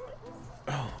is...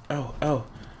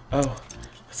 Oh.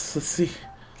 Let's see.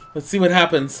 Let's see what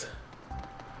happens.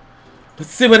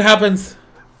 Let's see what happens.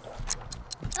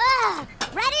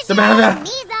 Samantha!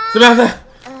 Samantha!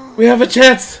 We have a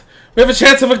chance! We have a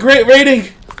chance of a great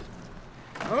rating!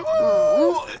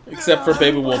 Except for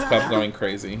Baby Wolf Cup going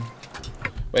crazy.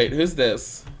 Wait, who's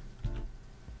this?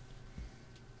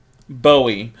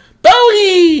 Bowie.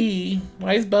 Bowie!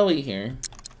 Why is Bowie here?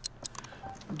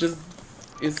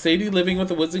 Is Sadie living with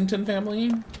the Wissington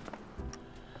family?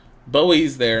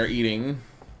 Bowie's there eating.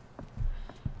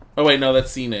 Oh wait, no,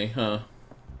 that's Cine, huh?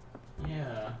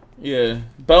 Yeah. Yeah.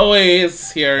 Bowie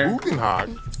is here.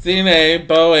 Cine,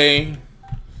 Bowie.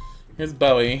 Here's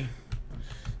Bowie.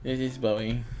 This is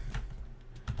Bowie.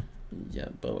 Yeah,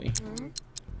 Bowie.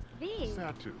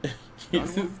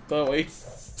 This is Bowie.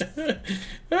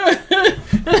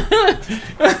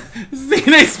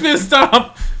 Cine's pissed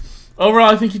off.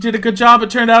 Overall, I think you did a good job. It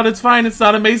turned out it's fine. It's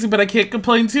not amazing, but I can't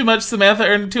complain too much. Samantha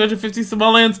earned 250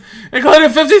 simoleons, including a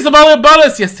 50 simoleon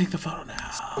bonus. Yes, take the photo now.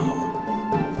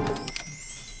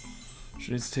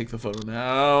 She needs to take the photo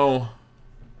now.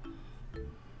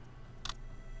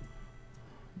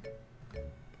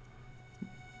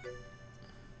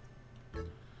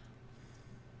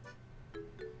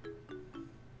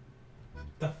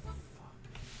 The fuck?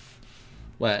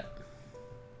 What?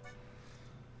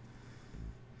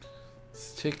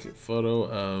 Take a photo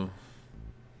of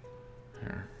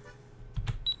her.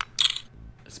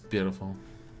 It's beautiful.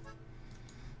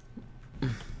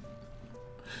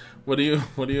 What are you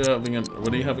having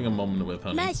a moment with,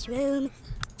 honey? Mushroom.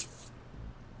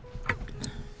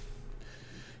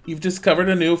 You've discovered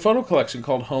a new photo collection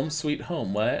called Home Sweet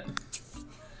Home. What?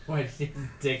 Why did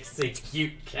Dick say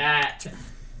cute cat?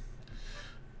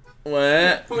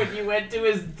 What? When you went to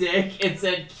his dick, it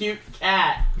said cute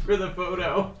cat for the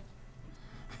photo.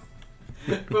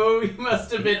 Bowie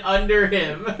must have been under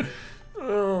him.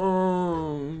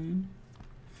 Oh,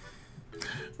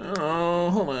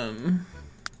 hold on.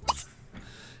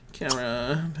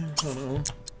 Camera. Photo.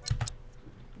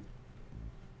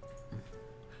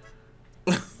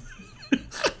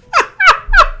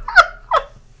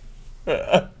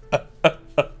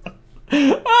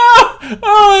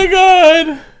 Oh my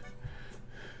god!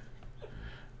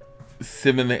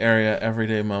 Sim in the area,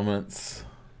 everyday moments.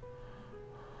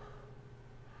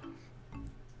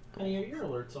 Honey, are your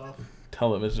alerts off?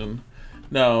 Television.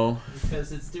 No.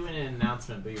 Because it's doing an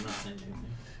announcement, but you're not saying anything.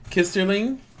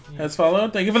 Kisterling has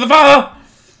followed. Thank you for the follow!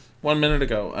 1 minute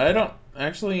ago. I don't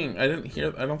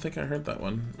think I heard that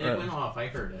one. It went off, I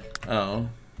heard it. Oh.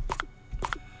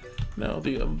 No,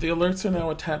 the alerts are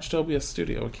now attached to OBS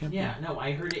Studio. It can't be. Yeah, no,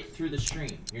 I heard it through the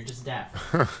stream. You're just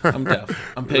deaf. I'm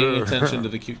deaf. I'm paying attention to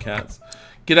the cute cats.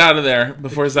 Get out of there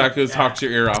before Zaku's talks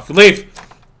your ear off. Leave!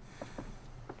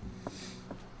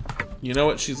 You know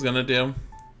what she's gonna do?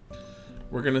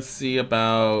 We're gonna see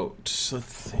about...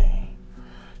 Let's see.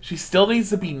 She still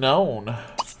needs to be known.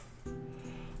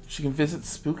 She can visit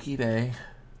Spooky Day.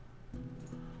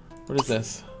 What is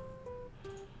this?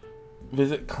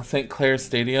 Visit St. Clair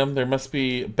Stadium. There must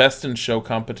be Best in Show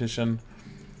competition.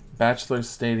 Bachelor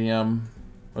Stadium.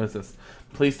 What is this?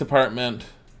 Police Department.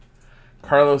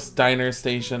 Carlos Diner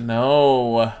Station.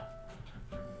 No.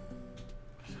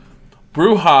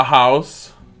 Bruja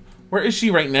House. Where is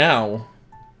she right now?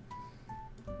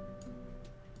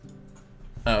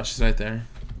 Oh, she's right there.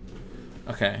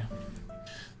 Okay.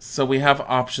 So we have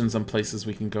options on places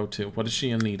we can go to. What is she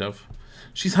in need of?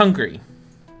 She's hungry.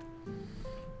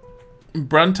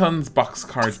 Brunton's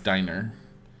Boxcar Diner.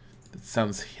 That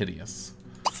sounds hideous.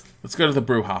 Let's go to the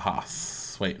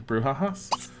Brouhaha's. Wait,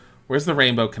 Brouhaha's? Where's the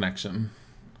Rainbow Connection?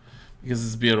 Because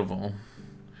it's beautiful.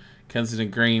 Kensington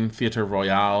Green, Theatre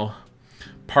Royale,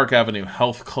 Park Avenue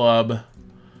Health Club.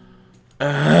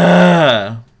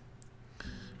 What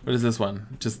is this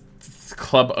one? Just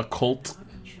Club Occult?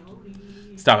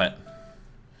 Stop it.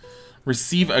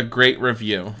 Receive a great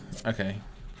review. Okay.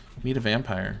 Meet a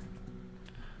vampire.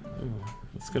 Ooh,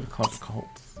 let's go to Club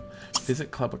Occult. Visit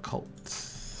Club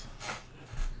Occult.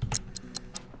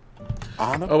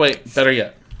 Oh wait, better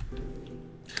yet.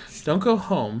 Don't go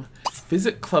home.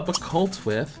 Visit Club Occult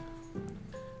with...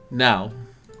 No.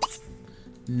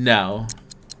 No.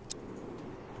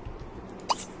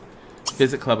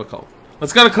 Visit Club Occult.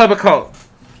 Let's go to Club Occult.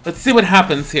 Let's see what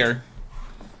happens here.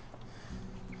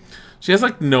 She has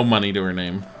like no money to her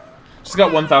name. She's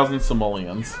got 1,000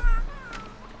 simoleons.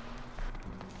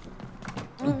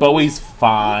 Bowie's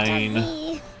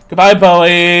fine. Goodbye,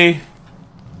 Bowie.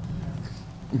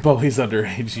 Bowie's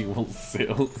underage, you will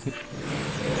sue.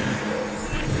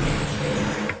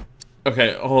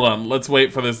 Okay, hold on. Let's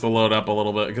wait for this to load up a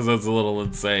little bit, because that's a little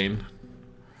insane.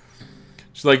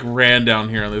 She like ran down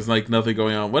here and there's like nothing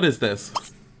going on. What is this?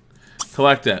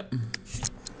 Collect it.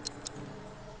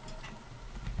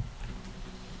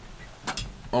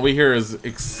 All we hear is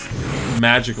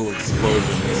magical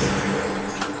explosions.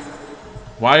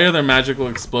 Why are there magical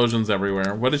explosions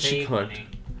everywhere? What did she collect? Money.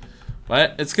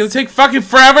 What? It's gonna take fucking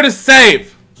forever to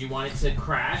save! Do you want it to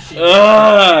crash and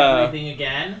everything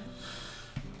again?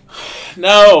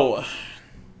 No!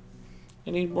 I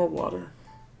need more water.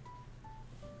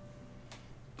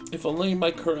 If only my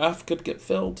carafe could get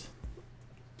filled.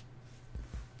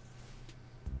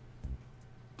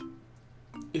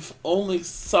 If only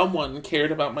someone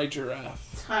cared about my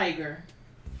giraffe. Tiger.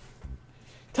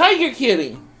 Tiger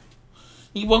Kitty!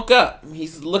 He woke up.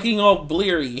 He's looking all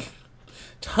bleary.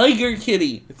 Tiger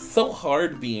Kitty! It's so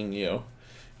hard being you.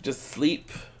 Just sleep,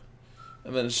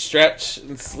 and then stretch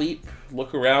and sleep.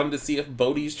 Look around to see if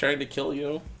Bodhi's trying to kill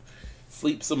you.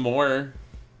 Sleep some more.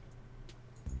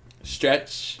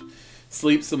 Stretch.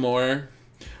 Sleep some more.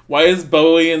 Why is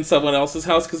Bowie in someone else's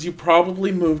house? Because you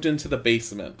probably moved into the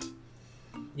basement.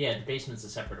 Yeah, the basement's a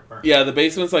separate apartment. Yeah, the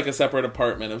basement's like a separate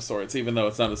apartment of sorts, even though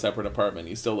it's not a separate apartment.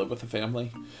 You still live with the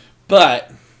family.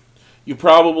 But you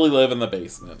probably live in the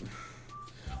basement.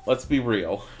 Let's be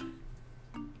real.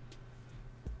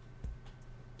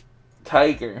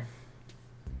 Tiger.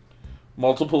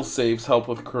 Multiple saves help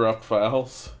with corrupt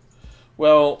files.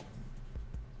 Well,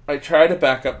 I try to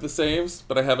back up the saves,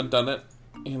 but I haven't done it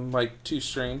in like 2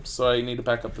 streams, so I need to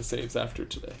back up the saves after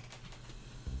today.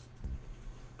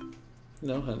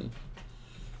 No, honey.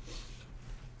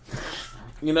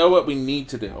 You know what we need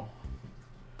to do?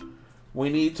 We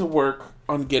need to work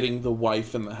on getting the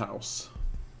wife in the house.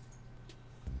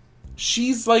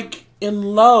 She's like in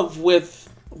love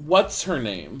with what's her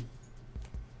name?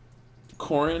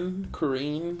 Corinne?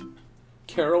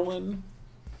 Carolyn?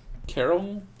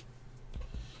 Carol?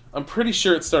 I'm pretty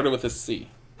sure it started with a C.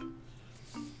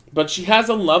 But she has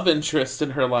a love interest in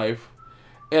her life.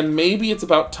 And maybe it's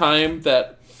about time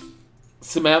that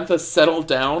Samantha settle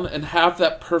down and have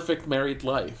that perfect married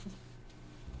life.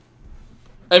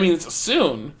 I mean, it's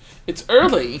soon. It's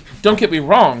early. Don't get me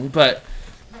wrong, but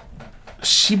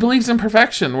she believes in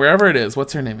perfection wherever it is.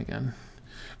 What's her name again?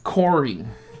 Corey.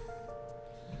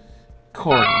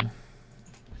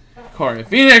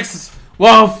 Phoenix!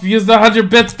 Wolf, use the 100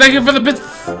 bits. Thank you for the bits.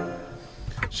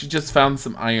 She just found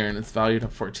some iron. It's valued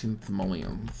at 14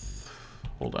 simoleons.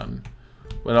 Hold on.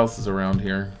 What else is around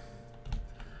here?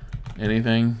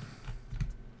 Anything?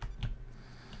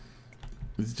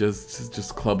 It's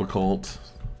just club occult.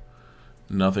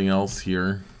 Nothing else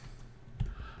here.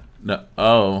 No.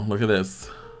 Oh, look at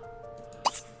this.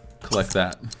 Collect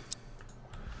that.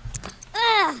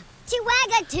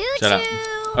 Chihuahua Choo Shut up.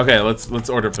 Choo. Okay, let's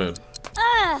order food.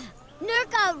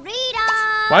 Nurka Rita.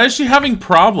 Why is she having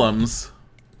problems?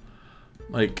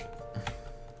 Like,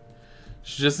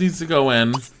 she just needs to go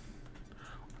in,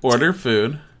 order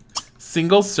food,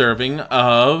 single serving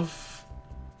of.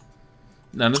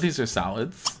 None of these are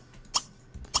salads.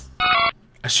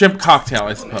 A shrimp cocktail,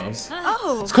 I suppose.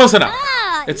 Oh. It's close enough.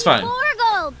 It's fine.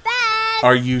 Borgo, bad.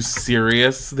 Are you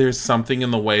serious? There's something in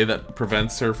the way that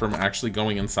prevents her from actually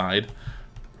going inside?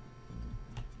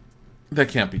 That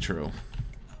can't be true.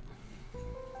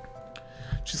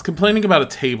 She's complaining about a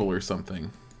table or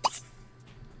something.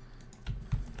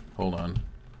 Hold on.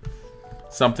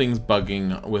 Something's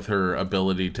bugging with her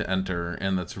ability to enter,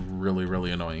 and that's really, really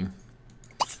annoying.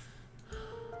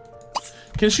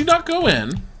 Can she not go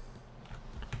in?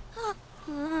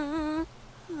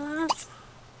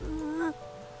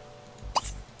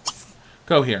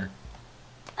 Go here.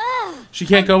 She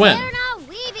can't go in.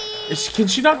 Can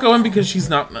she not go in because she's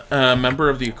not a member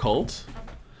of the occult?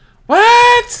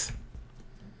 What?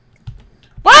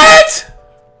 What?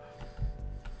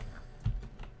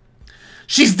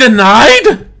 She's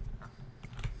denied?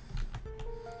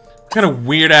 What kind of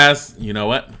weird ass. You know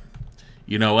what?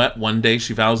 You know what? One day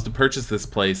she vows to purchase this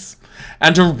place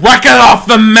and to wreck it off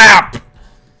the map.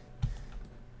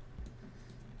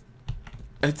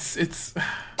 It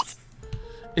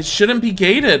shouldn't be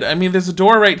gated. I mean, there's a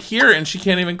door right here and she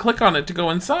can't even click on it to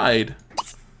go inside.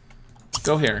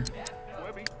 Go here.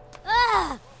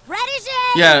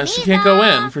 Yeah, she can't go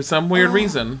in for some weird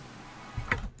reason.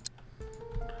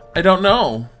 I don't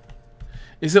know.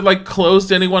 Is it like closed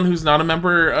to anyone who's not a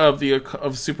member of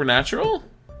Supernatural?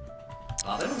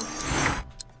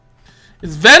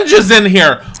 Is Venge is in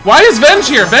here? Why is Venge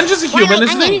here? Venge is a human,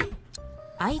 isn't he?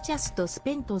 I just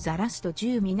spent the last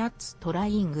 10 minutes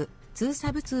trying to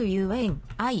substitute you in.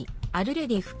 I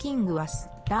already fucking was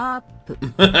stop.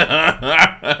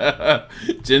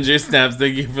 Ginger Snaps,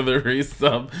 thank you for the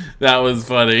resub. That was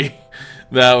funny.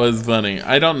 That was funny.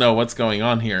 I don't know what's going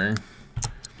on here.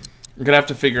 I'm gonna have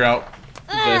to figure out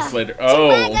this later. Oh.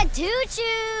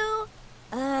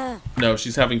 No,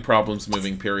 she's having problems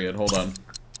moving, period. Hold on.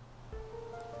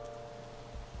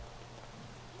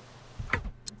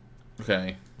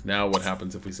 Okay, now what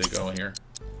happens if we say go here?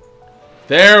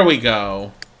 There we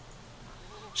go.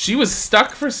 She was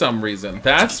stuck for some reason.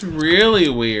 That's really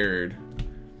weird.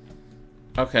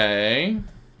 Okay.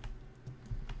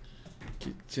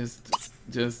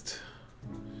 Just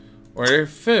order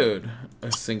food.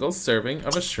 A single serving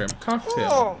of a shrimp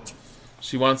cocktail.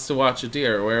 She wants to watch a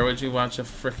deer. Where would you watch a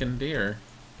frickin' deer?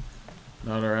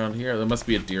 Not around here. There must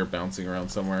be a deer bouncing around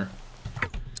somewhere.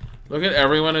 Look at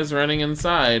everyone who's running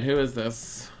inside. Who is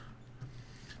this?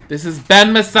 This is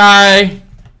Ben Masai.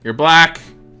 You're black.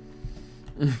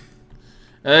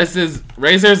 This is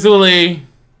Razor Zuli.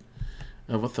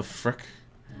 Oh, what the frick?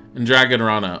 And Dragon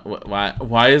Rana.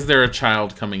 Why is there a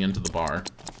child coming into the bar?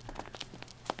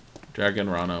 Dragon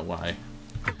Rana, why?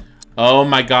 Oh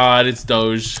my god, it's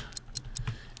Doge.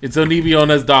 It's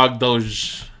Onibiona's dog,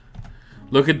 Doge.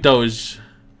 Look at Doge.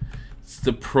 It's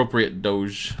the appropriate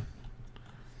Doge.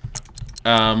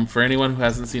 For anyone who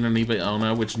hasn't seen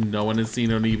Onibiona, which no one has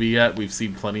seen Onibi yet, we've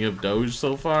seen plenty of Doge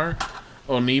so far.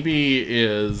 Onibi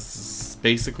is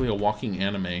basically a walking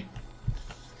anime.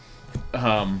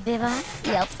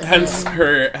 Hence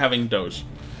her having Doge.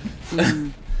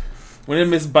 When did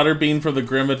Miss Butterbean from the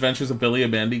Grim Adventures of Billy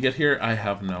and Mandy get here? I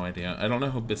have no idea. I don't know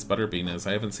who Miss Butterbean is.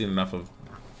 I haven't seen enough of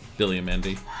Billy and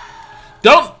Mandy.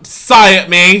 Don't sigh at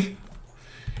me!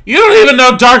 You don't even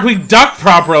know Darkwing Duck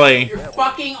properly! You're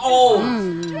fucking old!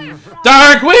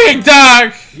 Darkwing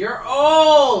Duck! You're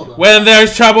old! When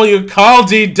there's trouble, you call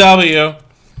DW.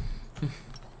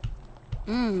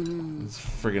 It's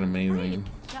friggin' amazing.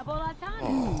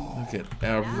 Look at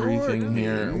everything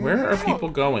here. Where are people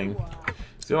going?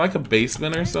 Is there like a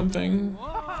basement or something?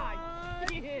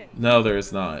 No, there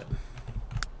is not.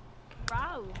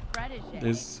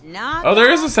 There's... Oh,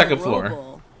 there is a second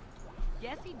floor.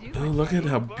 Oh, look at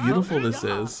how beautiful this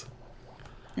is.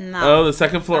 Oh, the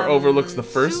second floor overlooks the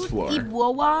first floor.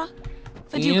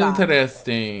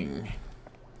 Interesting.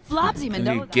 And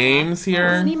you games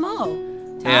here.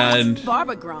 And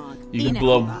you can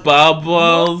blow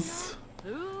bubbles.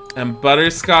 And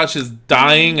Butterscotch is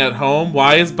dying at home.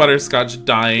 Why is Butterscotch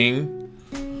dying?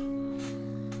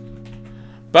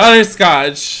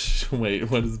 Butterscotch! Wait,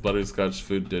 what does Butterscotch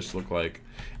food dish look like?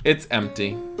 It's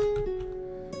empty.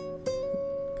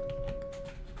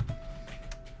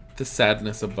 The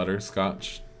sadness of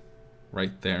Butterscotch.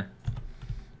 Right there.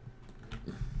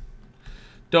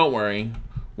 Don't worry.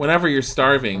 Whenever you're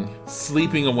starving,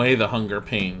 sleeping away the hunger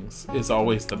pains is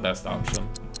always the best option.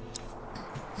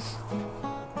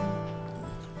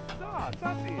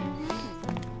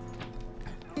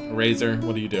 Razor,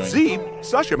 what are you doing? See,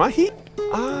 Sasha, my heat.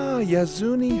 Ah,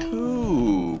 Yazuni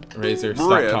who? Razor, stop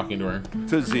Brett. talking to her.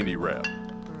 To Zini Rep.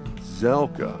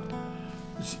 Zelka.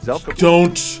 Zelka.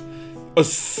 Don't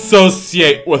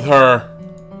associate with her.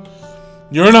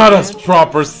 You're not a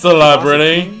proper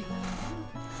celebrity.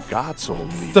 God's only.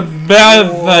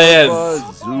 Samantha is.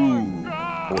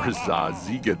 Or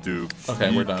Zazigadu.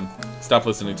 Okay, we're done. Stop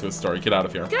listening to his story. Get out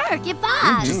of here. Dirk, get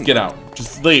back. Just get out.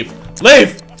 Just leave.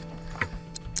 Leave!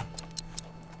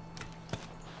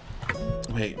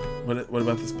 Wait, what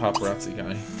about this paparazzi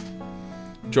guy?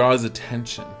 Draws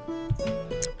attention.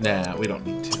 Nah, we don't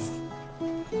need to.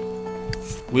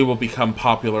 We will become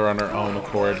popular on our own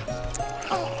accord.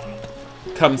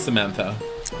 Come, Samantha.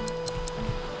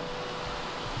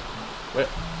 Wait,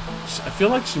 I feel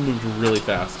like she moved really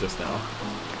fast just now.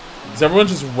 Is everyone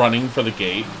just running for the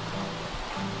gate?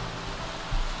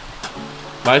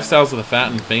 Lifestyles of the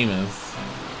fat and famous.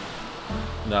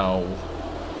 No.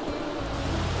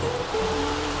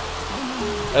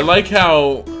 I like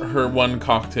how her one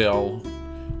cocktail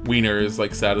wieners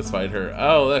like satisfied her.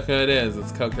 Oh, look who it is.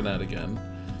 It's Coconut again.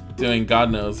 Doing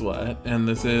God knows what. And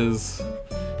this is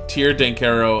Tier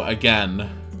Dankaro again.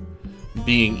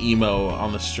 Being emo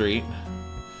on the street.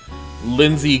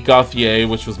 Lindsay Gauthier,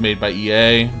 which was made by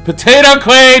EA. Potato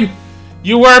Queen!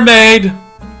 You were made!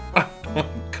 Oh my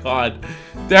god.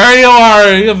 There you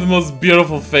are! You have the most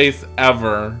beautiful face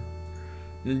ever.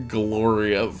 You're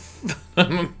glorious.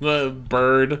 The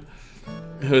bird.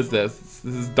 Who is this?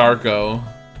 This is Darko.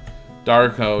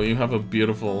 Darko, you have a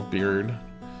beautiful beard.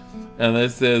 And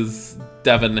this is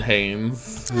Devin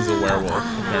Haynes, who's a werewolf,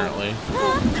 apparently.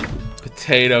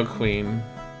 Potato Queen.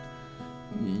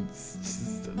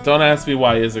 Don't ask me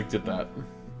why Isaac did that.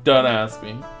 Don't ask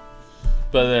me.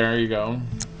 But there you go.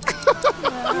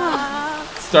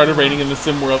 Started raining in the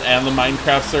Sim World and the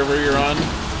Minecraft server you're on.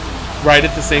 Right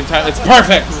at the same time. It's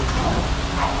perfect!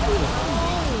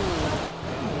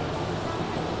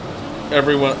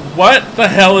 Everyone, what the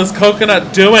hell is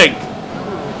Coconut doing?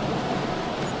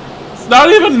 It's not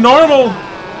even normal!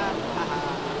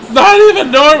 It's not even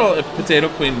normal! If Potato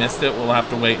Queen missed it, we'll have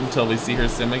to wait until we see her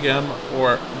sim again,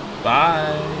 or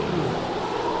bye.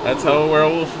 That's how a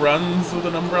werewolf runs with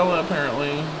an umbrella,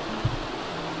 apparently.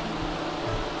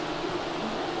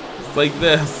 It's like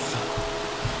this.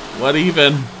 What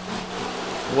even?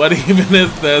 What even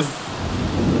is this?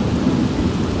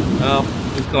 Well,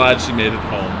 I'm glad she made it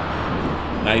home.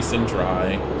 Nice and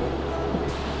dry.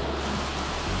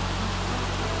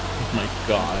 Oh my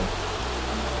god.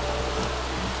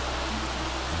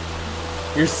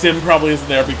 Your sim probably isn't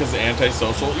there because of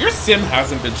antisocial. Your sim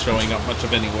hasn't been showing up much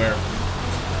of anywhere.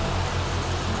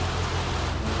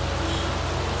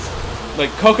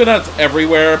 Like, Coconut's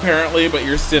everywhere apparently, but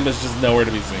your sim is just nowhere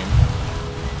to be seen.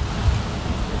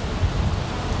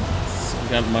 So we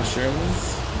got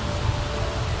mushrooms.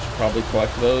 Should probably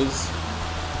collect those.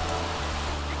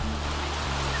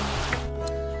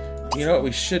 You know what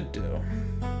we should do?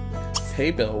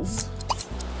 Pay bills.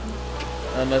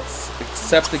 And let's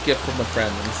accept a gift from a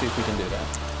friend and see if we can do that.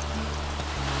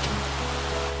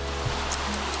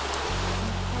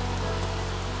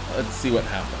 Let's see what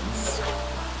happens.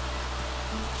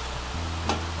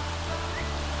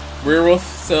 Werewolf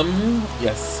Sim?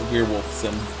 Yes, Werewolf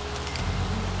Sim.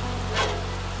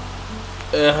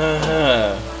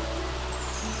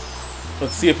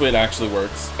 Let's see if it actually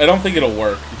works. I don't think it'll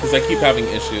work because I keep having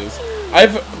issues.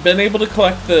 I've been able to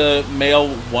collect the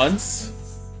mail once.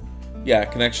 Yeah,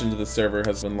 connection to the server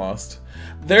has been lost.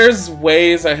 There's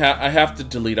ways I have to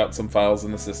delete out some files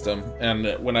in the system, and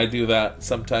when I do that,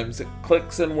 sometimes it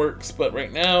clicks and works, but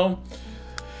right now,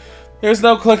 there's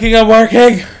no clicking and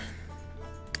working!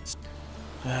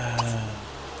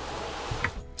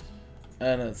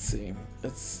 And let's see.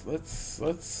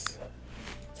 Let's...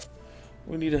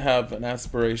 We need to have an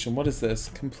aspiration. What is this?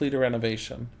 Complete a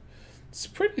renovation. It's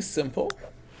pretty simple.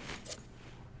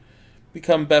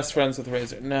 Become best friends with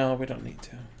Razor. No, we don't need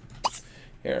to.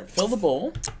 Here, fill the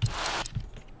bowl.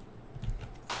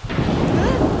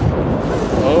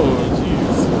 Oh,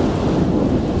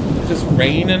 jeez. Just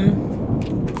raining.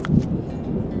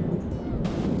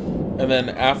 And then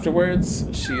afterwards,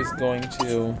 she is going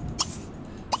to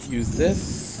use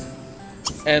this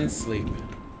and sleep.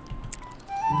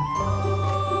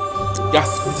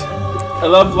 Yes! I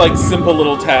love, like, simple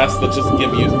little tasks that just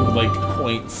give you, like,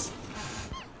 points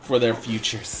for their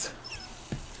futures.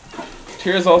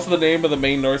 Tyr is also the name of the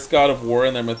main Norse god of war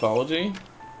in their mythology.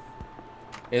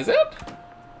 Is it?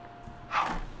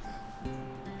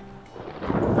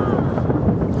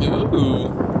 Ooh.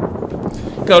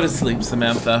 Go to sleep,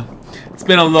 Samantha. It's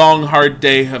been a long, hard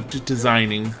day of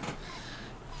designing.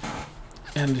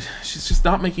 And she's just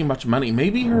not making much money.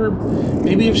 Maybe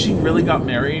if she really got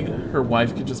married, her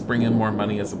wife could just bring in more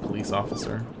money as a police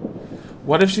officer.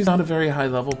 What if she's not a very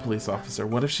high-level police officer?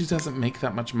 What if she doesn't make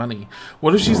that much money?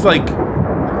 What if she's like a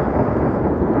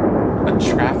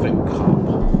traffic cop?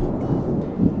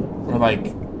 Or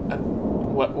like,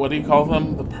 what do you call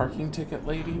them? The parking ticket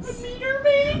ladies? A meter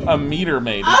maid? A meter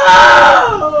maid.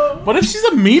 Oh! What if she's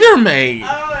a meter maid? Oh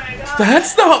my God.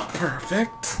 That's not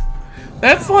perfect.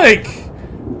 That's like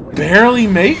barely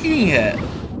making it.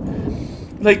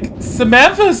 Like,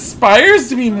 Samantha aspires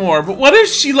to be more, but what if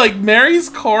she, like, marries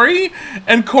Corey,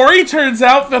 and Corey turns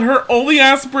out that her only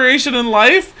aspiration in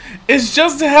life is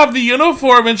just to have the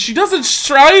uniform, and she doesn't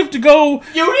strive to go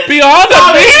beyond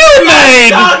a meter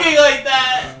maid! Talking like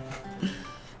that!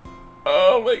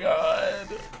 Oh my God.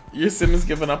 Your sim has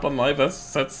given up on life.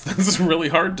 That's really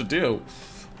hard to do.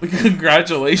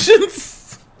 Congratulations.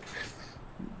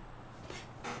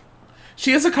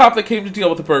 She is a cop that came to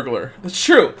deal with a burglar. That's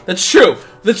true. That's true.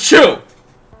 That's true.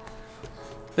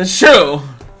 That's true.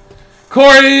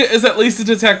 Corey is at least a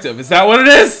detective. Is that what it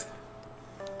is?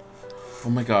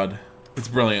 Oh my God. It's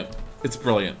brilliant. It's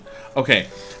brilliant. Okay.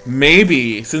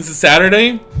 Maybe, since it's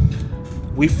Saturday,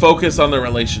 we focus on the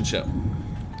relationship.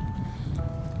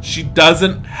 She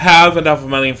doesn't have enough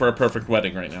money for a perfect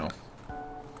wedding right now.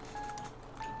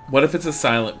 What if it's a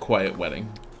silent, quiet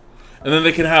wedding? And then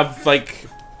they can have, like...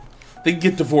 They can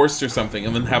get divorced or something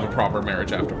and then have a proper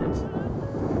marriage afterwards.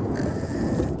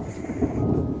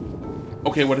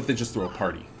 Okay, what if they just throw a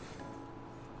party?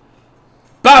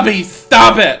 Bobby,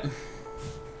 stop it!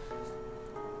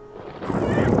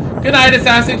 Good night,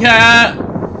 Assassin Cat!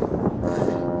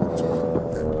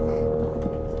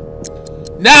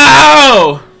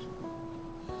 No!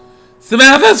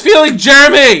 Samantha's feeling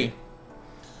Jeremy!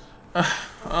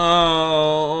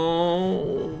 Oh...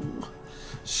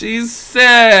 She's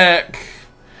sick.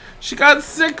 She got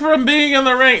sick from being in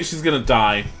the rain. She's gonna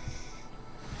die.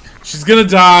 She's gonna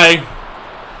die.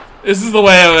 This is the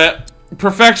way of it.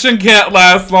 Perfection can't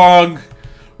last long.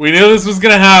 We knew this was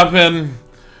gonna happen.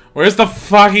 Where's the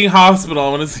fucking hospital? I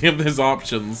wanna see if there's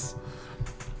options.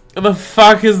 Where the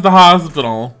fuck is the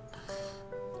hospital?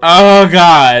 Oh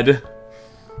God.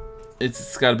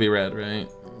 It's gotta be red, right?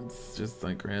 It's just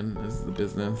like red. This is the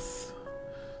business.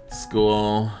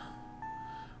 School.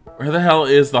 Where the hell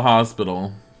is the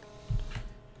hospital?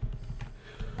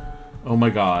 Oh my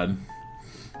God.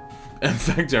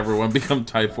 Infect everyone, become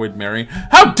Typhoid Mary.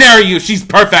 How dare you! She's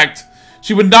perfect!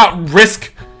 She would not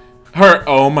risk her...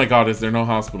 Oh my God, is there no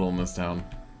hospital in this town?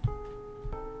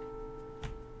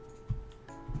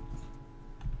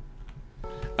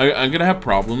 I'm gonna have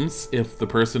problems if the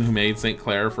person who made St.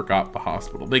 Clair forgot the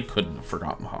hospital. They couldn't have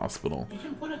forgotten the hospital. You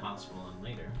can put a hospital in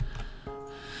later.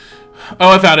 Oh,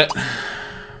 I found it.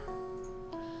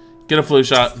 Get a flu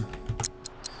shot.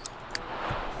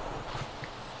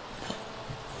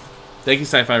 Thank you,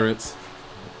 Sci-Fi Roots.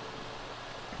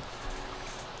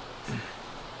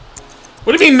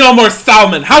 What do you mean no more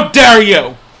Salmon? How dare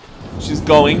you? She's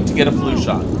going to get a flu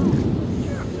shot.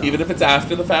 Even if it's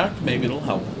after the fact, maybe it'll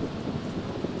help.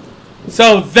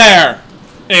 So there!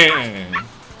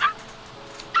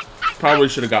 Probably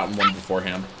should have gotten one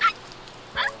beforehand.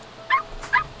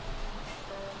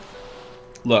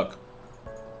 Look.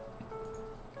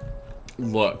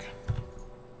 Look.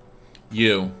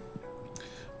 You.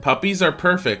 Puppies are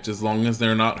perfect as long as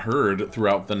they're not heard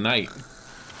throughout the night.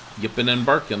 Yipping and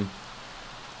barking.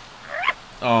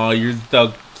 Oh, you're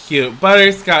so cute.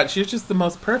 Butterscotch, you're just the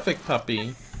most perfect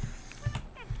puppy.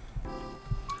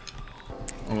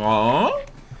 Aww.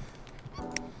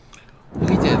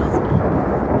 Look at this.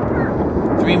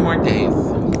 3 more days.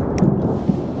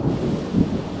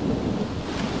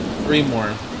 3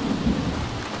 more.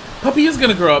 Puppy is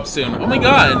gonna grow up soon. Oh my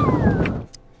god.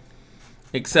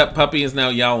 Except Puppy is now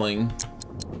yowling.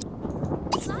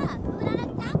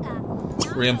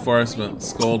 Reinforcement.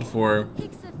 Scold for...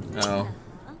 Oh.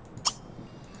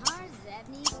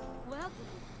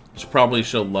 Should probably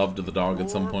show love to the dog at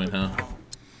some point, huh?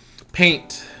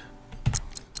 Paint.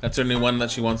 That's her new one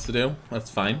that she wants to do. That's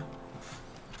fine.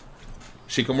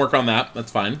 She can work on that.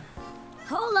 That's fine.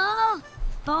 Hello,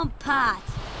 Bompat.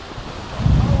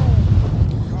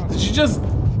 Did she just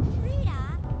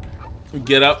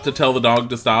get up to tell the dog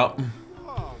to stop?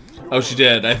 Oh, she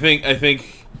did. I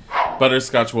think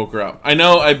Butterscotch woke her up.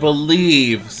 I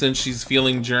believe since she's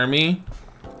feeling germy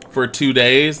for 2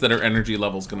 days that her energy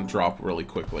level's gonna drop really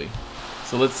quickly.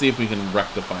 So let's see if we can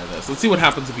rectify this. Let's see what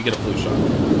happens if you get a flu shot.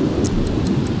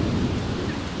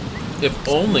 If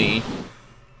only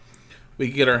we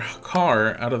could get our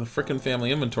car out of the frickin'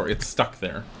 family inventory. It's stuck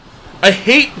there. I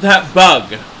hate that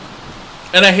bug.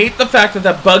 And I hate the fact that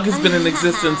that bug has been in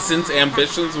existence since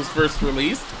Ambitions was first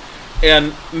released.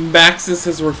 And Maxis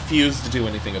has refused to do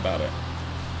anything about it.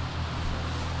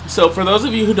 So for those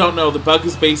of you who don't know, the bug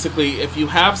is basically if you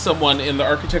have someone in the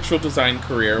architectural design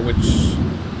career, which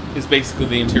is basically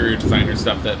the interior designer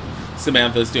stuff that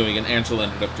Samantha is doing and Angela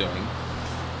ended up doing.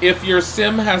 If your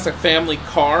sim has a family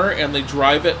car and they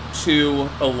drive it to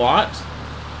a lot,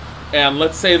 and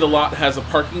let's say the lot has a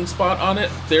parking spot on it,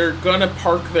 they're gonna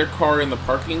park their car in the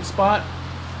parking spot.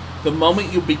 The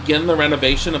moment you begin the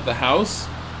renovation of the house,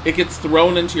 it gets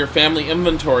thrown into your family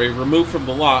inventory, removed from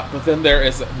the lot, but then there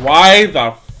is... Why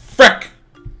the frick?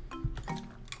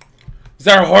 Is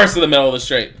there a horse in the middle of the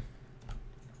street?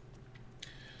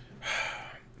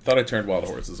 Thought I turned wild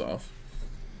horses off.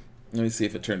 Let me see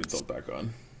if it turned itself back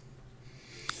on.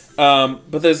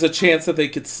 But there's a chance that they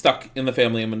get stuck in the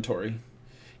family inventory.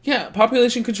 Yeah,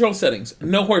 population control settings.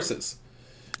 No horses.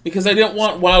 Because I didn't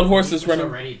want wild horses running...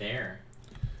 already there.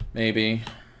 Maybe.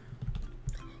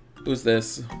 Who's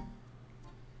this?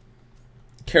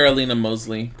 Carolina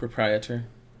Mosley, proprietor.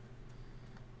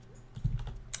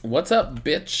 What's up,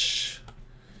 bitch?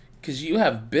 Because you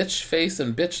have bitch face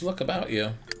and bitch look about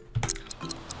you.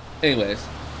 Anyways.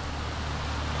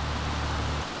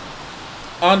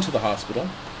 On to the hospital.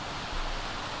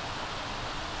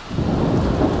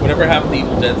 Whatever happened to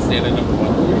Evil Dead stand-in number 1?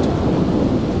 What were you talking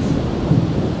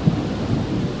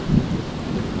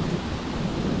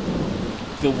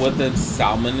about? The wood that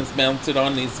salmon is mounted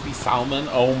on needs to be salmon?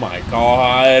 Oh my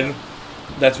god.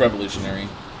 That's revolutionary.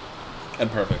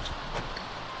 And perfect.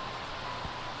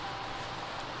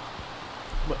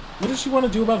 What does she want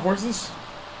to do about horses?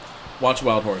 Watch a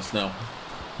wild horse. No.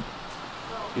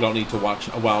 You don't need to watch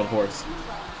a wild horse.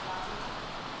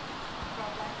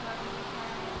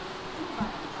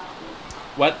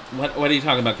 What are you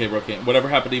talking about, Gabriel Kane? Whatever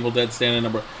happened to Evil Dead stand-in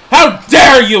number... How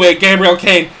dare you, Gabriel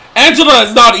Kane! Angela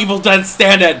is not Evil Dead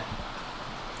stand-in!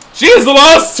 She is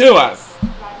lost to us!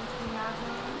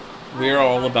 We're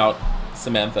all about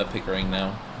Samantha Pickering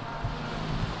now.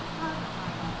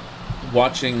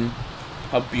 Watching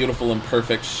how beautiful and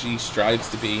perfect she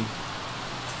strives to be.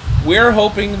 We're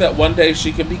hoping that one day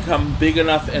she can become big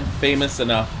enough and famous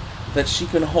enough that she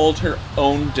can hold her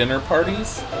own dinner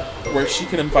parties where she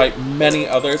can invite many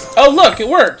others. Oh, look, it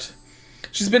worked!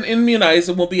 She's been immunized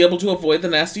and will be able to avoid the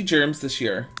nasty germs this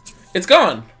year. It's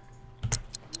gone!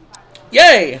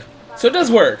 Yay! So it does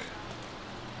work.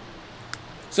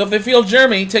 So if they feel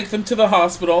germy, take them to the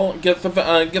hospital, get the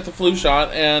flu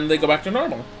shot, and they go back to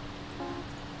normal.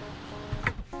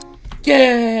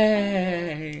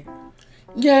 Yay!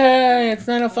 Yay! It's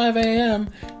 9:05 a.m.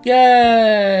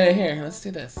 Yay! Here, let's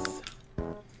do this.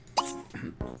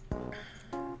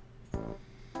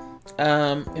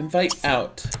 Invite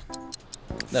out.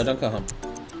 No, don't go home.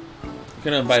 We're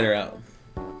gonna invite her out.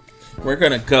 We're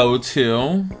gonna go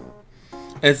to...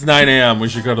 It's 9 a.m. We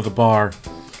should go to the bar.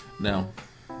 No.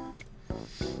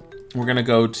 We're gonna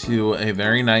go to a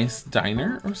very nice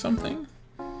diner or something.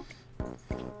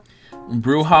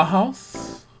 Bruja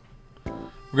House.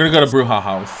 We're gonna go to Bruja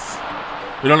House.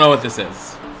 We don't know what this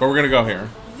is, but we're gonna go here.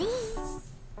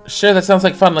 Sure, that sounds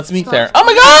like fun. Let's meet there. Oh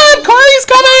my god! Corey's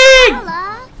coming! Hola.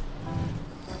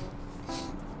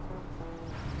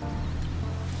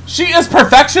 She is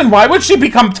perfection! Why would she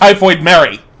become Typhoid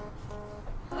Mary?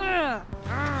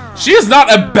 She is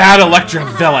not a bad Electra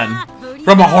villain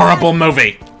from a horrible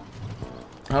movie.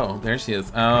 Oh, there she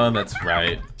is. Oh, that's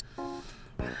right.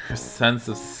 Her sense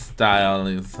of style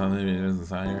is something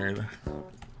desired.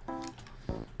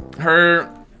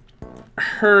 Her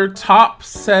top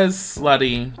says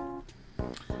slutty.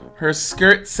 Her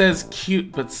skirt says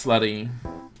cute but slutty.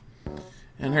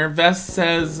 And her vest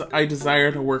says, I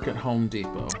desire to work at Home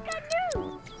Depot.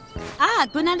 Ah,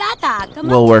 kunadata.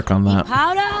 We'll work on that.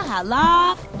 Powder,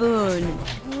 hala, boon.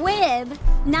 Wib,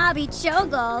 nabi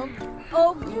chogo.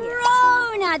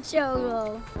 Obrona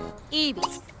chogo. Ibi.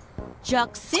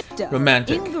 Juxipto.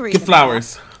 Romantic. Give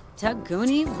flowers.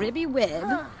 Taguni ribby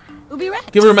wib. Ubi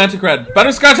red. Give a romantic red.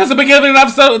 Butterscotch hasn't been giving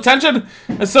enough attention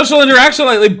and social interaction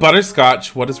lately.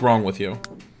 Butterscotch, what is wrong with you?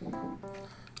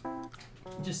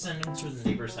 Just send him to the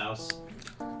neighbor's house.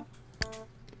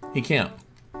 He can't.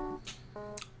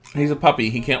 He's a puppy.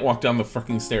 He can't walk down the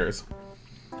fucking stairs.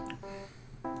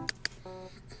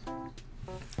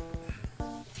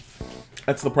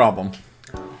 That's the problem.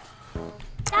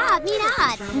 Stop, me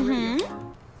not.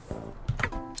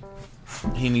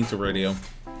 He needs a radio.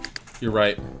 You're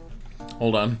right.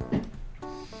 Hold on.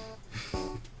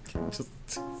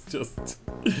 just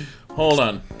hold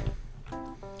on.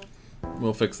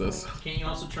 We'll fix this. Can't you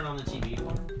also turn on the TV for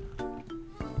him?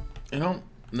 I don't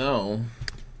know.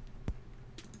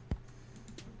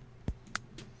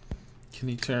 Can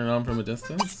you turn it on from a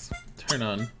distance? Turn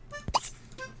on.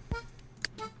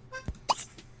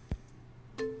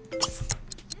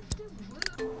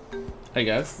 I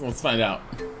guess. Let's find out.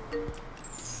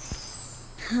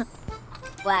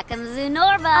 Welcome to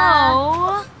Norva.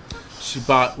 Oh. She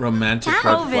bought romantic red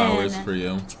Calvin. flowers for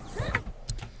you.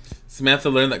 Samantha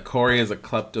learned that Corey is a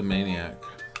kleptomaniac.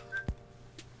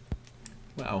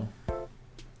 Well,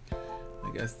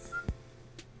 I guess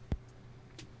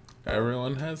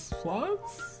everyone has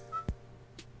flaws?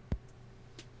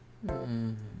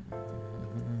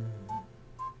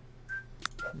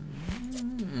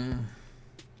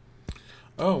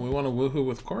 Oh, we want to woohoo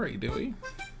with Corey, do we?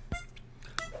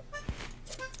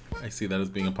 I see that as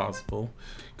being impossible.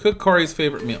 Cook Corey's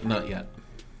favorite meal. Not yet.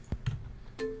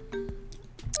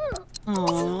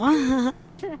 Aww.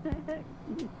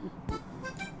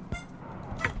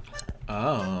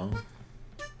 Oh.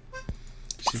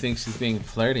 She thinks she's being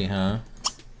flirty, huh?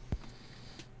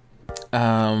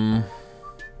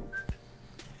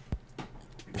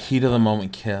 Heat of the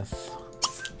moment kiss.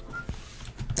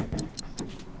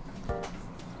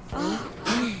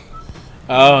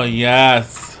 Oh,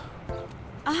 yes.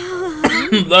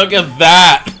 Look at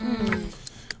that.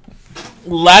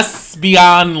 Less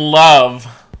beyond love.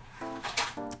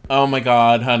 Oh my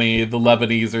god, honey. The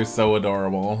Lebanese are so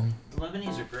adorable. The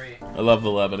Lebanese are great. I love the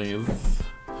Lebanese.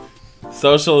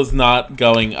 Social is not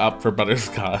going up for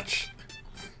butterscotch.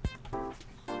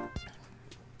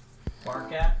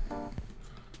 Bark at?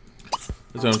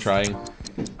 That's what I'm trying.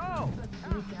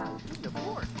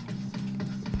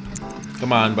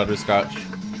 Come on, butterscotch.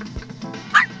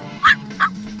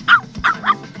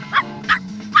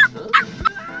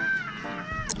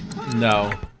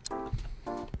 No.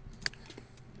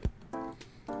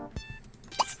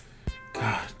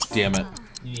 God damn it.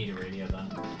 You need a radio then.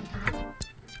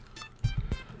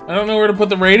 I don't know where to put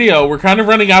the radio. We're kind of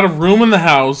running out of room in the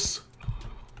house.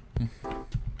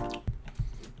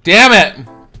 Damn it!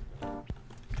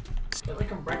 Get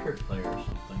like a record player or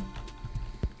something.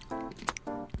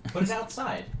 Put it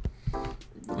outside. On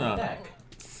the deck.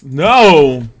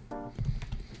 No!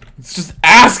 It's just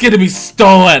ask it to be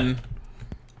stolen!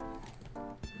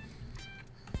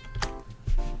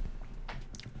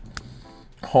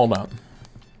 Hold on.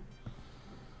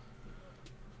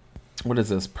 What is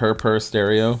this? Per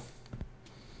stereo?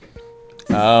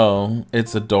 Oh,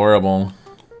 it's adorable.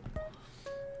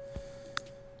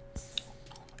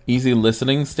 Easy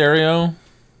listening stereo?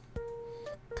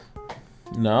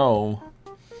 No.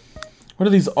 What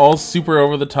are these all super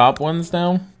over the top ones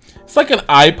now? It's like an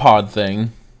iPod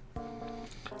thing.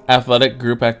 Athletic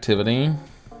group activity.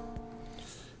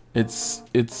 It's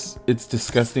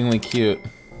disgustingly cute.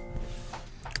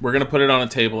 We're gonna put it on a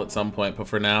table at some point, but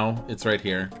for now, it's right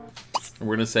here. And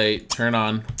we're gonna say, turn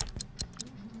on.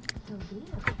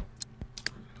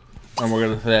 And we're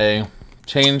gonna say,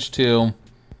 change to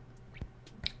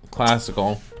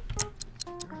classical.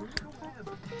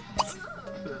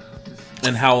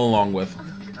 And howl along with.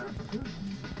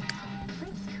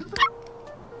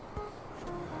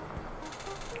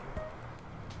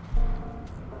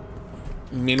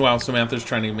 Meanwhile, Samantha's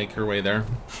trying to make her way there.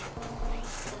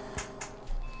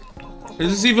 Is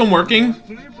this even working?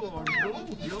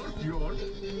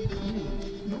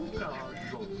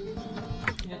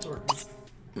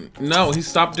 No, he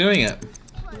stopped doing it.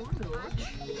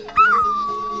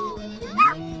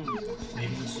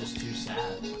 Maybe he's just too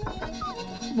sad.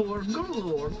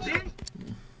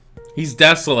 He's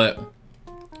desolate.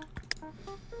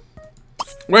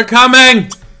 We're coming!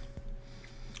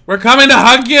 We're coming to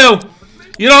hug you!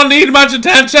 You don't need much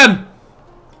attention!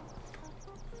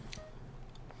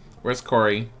 Where's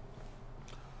Corey?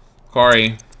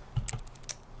 Corey.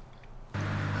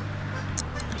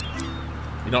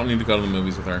 You don't need to go to the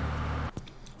movies with her.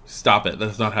 Stop it.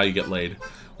 That's not how you get laid.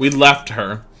 We left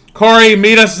her. Corey,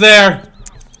 meet us there!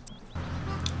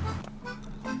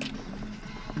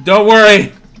 Don't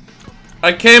worry.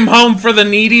 I came home for the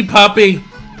needy puppy.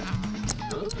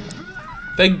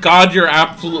 Thank God you're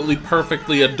absolutely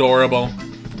perfectly adorable.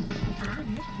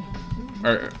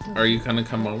 Are you gonna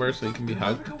come over so you can be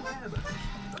hugged?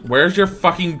 Where's your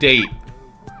fucking date?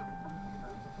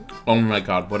 Oh my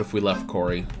God, what if we left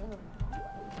Corey?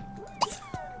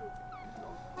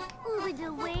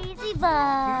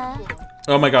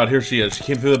 Oh my God, here she is. She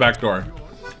came through the back door.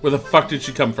 Where the fuck did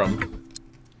she come from?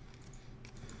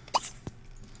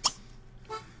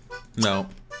 No.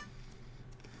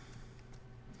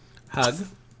 Hug.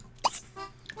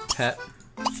 Pet.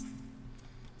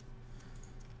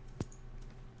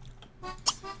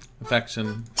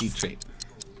 Affection. Feed trait.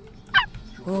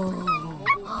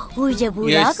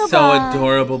 You're so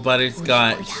adorable,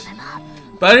 Butterscotch.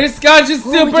 Butterscotch is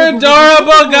super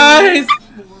adorable, guys!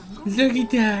 Look at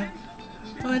that.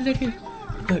 Oh, look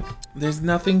at... Look, there's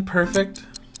nothing perfect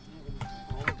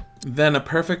than a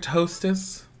perfect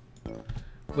hostess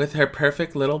with her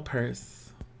perfect little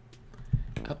purse.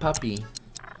 A puppy.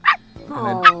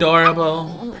 An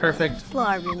adorable, perfect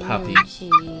puppy.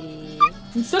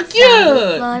 It's so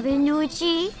cute!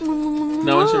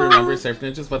 No one should remember surf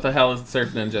ninjas. What the hell is surf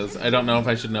ninjas? I don't know if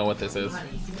I should know what this is.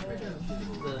 Honey, get rid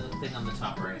of the thing on the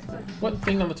top right. What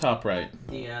thing on the top right?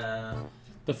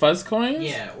 The fuzz coins?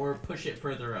 Yeah, or push it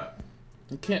further up.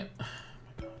 I can't. Oh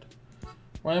my God.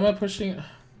 Why am I pushing?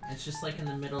 It's just like in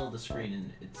the middle of the screen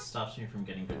and it stops me from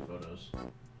getting good photos.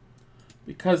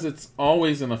 Because it's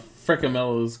always in the frickin'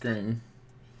 middle of the screen.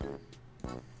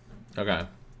 Okay.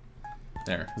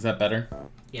 There. Is that better?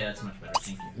 Yeah, that's much better.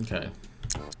 Thank you. Okay.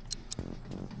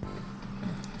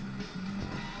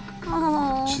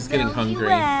 Oh, she's getting hungry.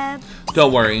 Web.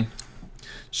 Don't worry.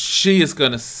 She is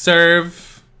gonna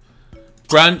serve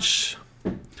brunch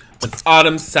with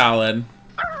autumn salad.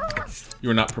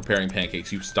 You are not preparing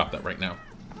pancakes. You stop that right now.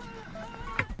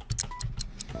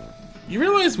 You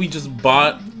realize we just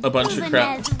bought a bunch of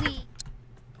crap?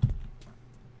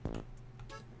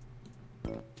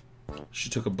 She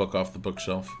took a book off the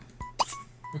bookshelf.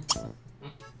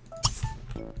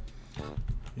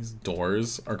 These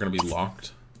doors are going to be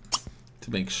locked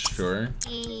to make sure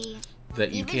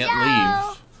that you can't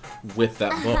leave with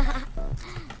that book.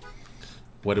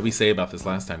 What did we say about this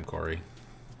last time, Corey?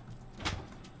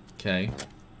 Okay.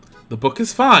 The book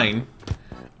is fine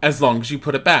as long as you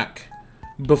put it back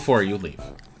before you leave.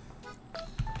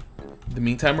 In the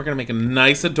meantime, we're going to make a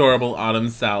nice, adorable autumn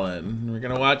salad. We're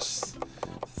going to watch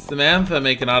Samantha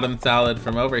make an autumn salad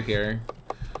from over here.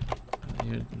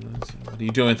 What are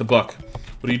you doing with the book?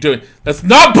 What are you doing? That's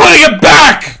not putting it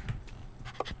back!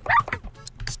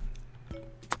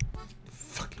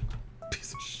 Fucking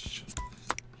piece of shit.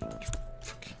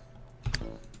 Fucking.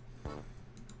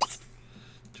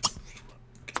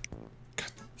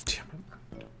 God damn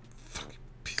it. Fucking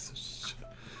piece of shit.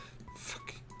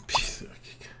 Fucking piece of...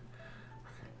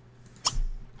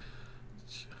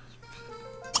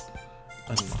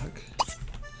 Unlock.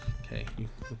 Okay,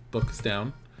 the book is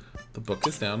down. The book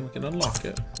is down. We can unlock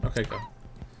it. Okay, go.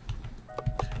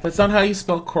 That's not how you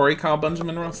spell Corey, Kyle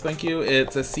Benjamin Ross. Thank you.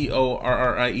 It's a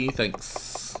C-O-R-R-I-E.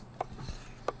 Thanks.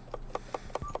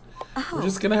 We're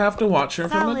just gonna have to watch her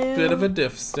from a bit of a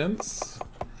distance.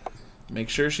 Make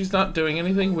sure she's not doing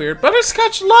anything weird.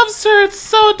 Butterscotch loves her. It's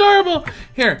so adorable.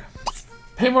 Here,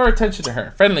 pay more attention to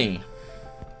her. Friendly.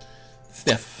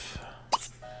 Sniff.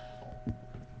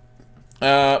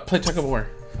 Play tug of war.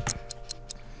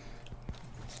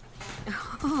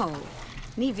 Oh,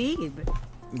 ni vib.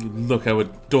 Look how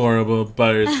adorable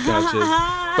Butterscotch is.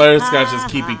 Butterscotch is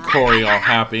keeping Corey all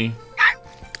happy.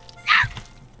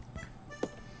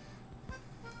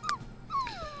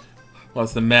 While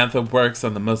Samantha works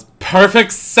on the most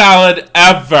perfect salad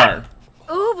ever.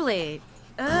 Oobly.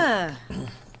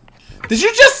 Did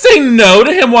you just say no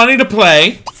to him wanting to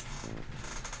play?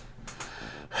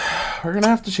 We're gonna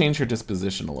have to change her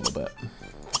disposition a little bit.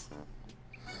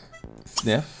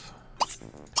 Sniff.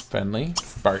 Friendly.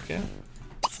 Bark it.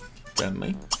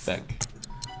 Friendly. Beck.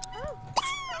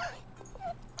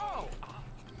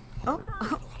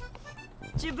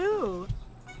 Jaboo.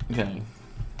 Okay.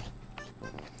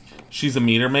 She's a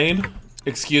meter maid?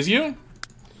 Excuse you?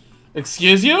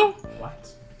 Excuse you?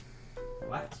 What?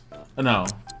 What? No.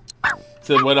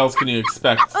 So what else can you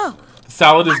expect? Oh. The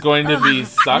salad is going to be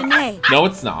sucked. Renee. No,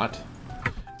 it's not.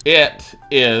 It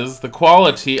is the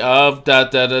quality of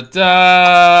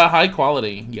high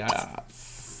quality.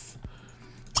 Yes.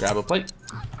 Grab a plate.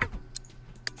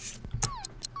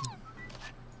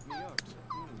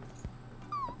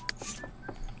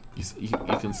 You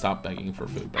can stop begging for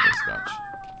food, Butterscotch.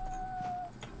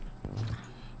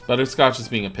 Butterscotch is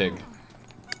being a pig.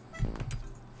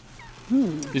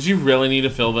 Did you really need to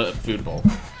fill the food bowl?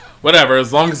 Whatever,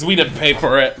 as long as we didn't pay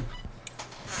for it.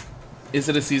 Is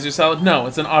it a Caesar salad? No,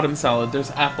 it's an autumn salad.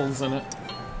 There's apples in it.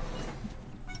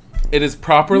 It is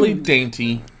properly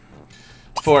dainty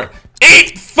for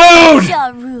eat food!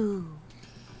 Jaru.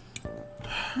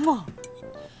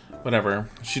 Whatever.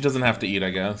 She doesn't have to eat,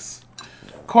 I guess.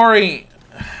 Corey,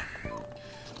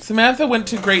 Samantha went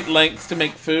to great lengths to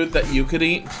make food that you could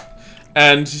eat.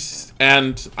 And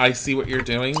I see what you're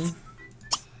doing.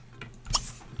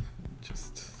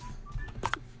 Just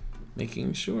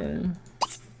making sure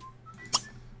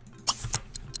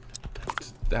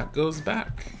that goes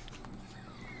back.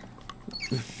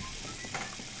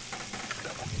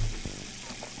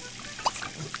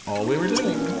 All we were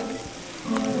doing.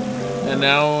 And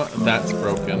now that's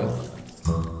broken.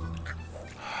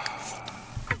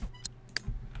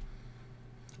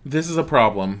 This is a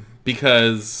problem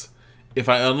because if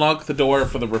I unlock the door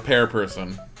for the repair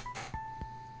person,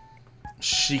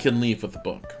 she can leave with the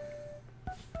book.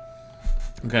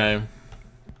 Okay.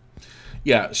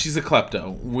 Yeah, she's a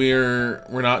klepto. We're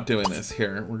not doing this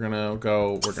here. We're gonna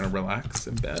relax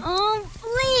in bed. Oh,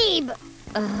 Leeb.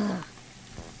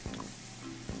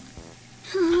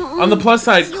 On the plus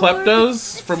side,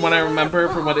 kleptos, from what I remember,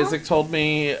 from what Isaac told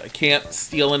me, can't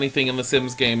steal anything in the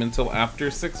Sims game until after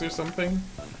 6 or something.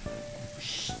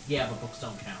 Yeah, but books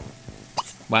don't count.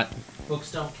 What?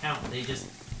 Books don't count. They just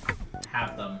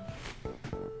have them.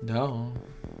 No.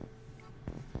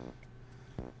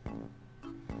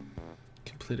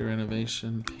 Complete a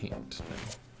renovation, paint.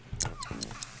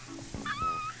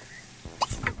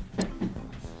 No.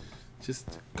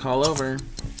 Just call over.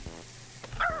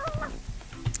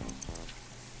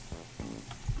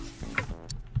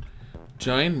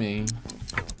 Join me.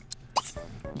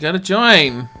 You gotta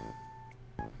join.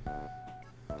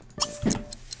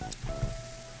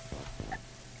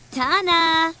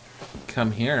 Tana.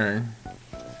 Come here.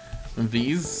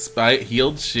 These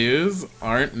heeled shoes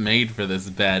aren't made for this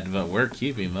bed, but we're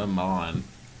keeping them on.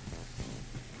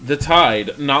 The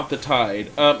Tide, not the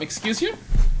Tide. Excuse you?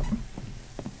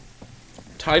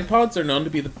 Tide Pods are known to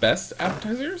be the best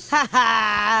appetizers? Ha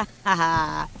ha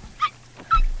ha.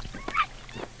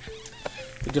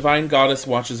 The Divine Goddess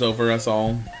watches over us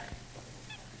all.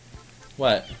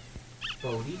 What?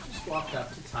 Bodhi just walked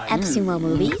up to Tiger. Epsumo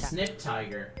movies. Sniffed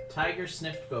Tiger. Tiger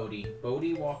sniffed Bodhi.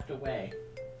 Bodhi walked away.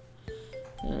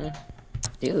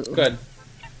 Dude. Good.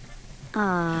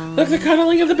 Aww. Look, they're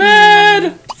cuddling in the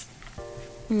bed!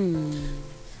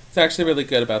 It's actually really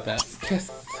good about that. Kiss.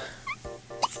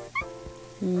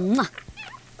 Mwah.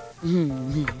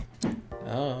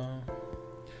 Oh.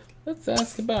 Let's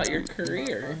ask about your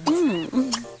career.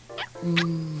 Oh.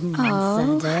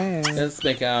 Let's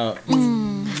make out.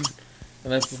 And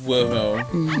that's whoa.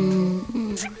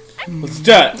 Let's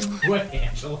do it! What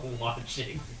Angela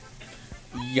watching?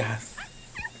 Yes.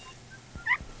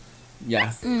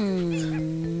 Yes. Oh,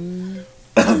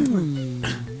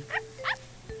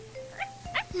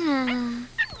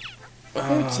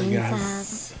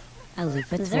 yes.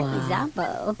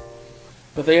 Zambo.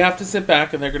 But they have to sit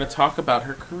back and they're going to talk about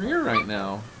her career right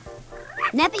now.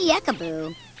 Nepi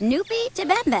Yekaboo. Nupi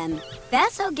Tibembem.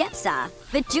 Beso Gepsa.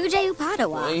 Vituje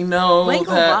Upadawa. I know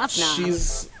Winkle that Bosna.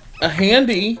 she's a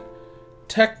handy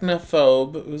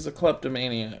technophobe who's a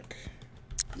kleptomaniac.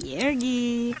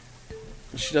 Yergi.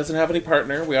 She doesn't have any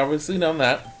partner. We obviously know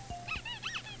that.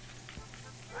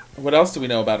 What else do we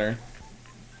know about her?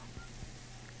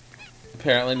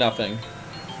 Apparently nothing.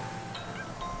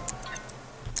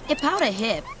 Ipauda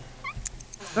hip.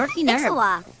 Berkey nerve.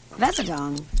 Ixawa.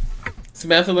 Vesadong.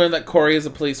 Samantha learned that Corey is a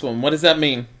policewoman. What does that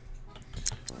mean?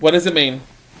 What does it mean?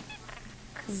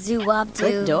 Good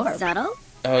Zuwabdu. door. Subtle.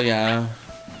 Oh yeah.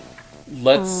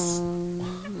 Let's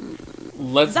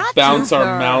That's bounce our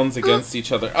her. mounds against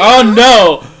each other. Oh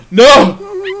no! No!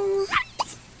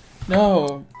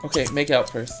 No. Okay, make out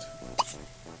first.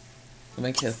 And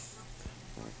then kiss.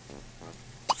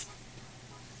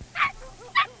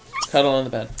 Cuddle on the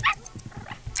bed.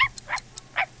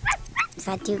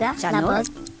 Satuga. Chanor.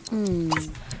 Labos.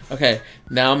 Okay,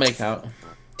 now make out.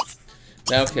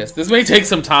 Now kiss. This may take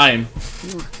some time.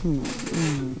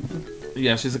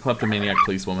 Yeah, she's a kleptomaniac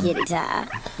policewoman.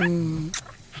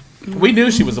 We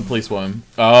knew she was a policewoman.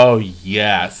 Oh,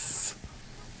 yes.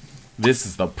 This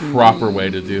is the proper way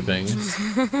to do things.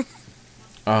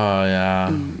 Oh, yeah.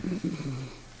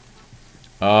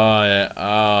 Oh, yeah.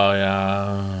 Oh,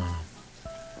 yeah.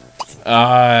 Oh,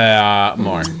 yeah.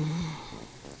 More.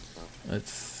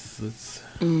 Let's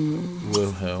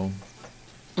woohoo.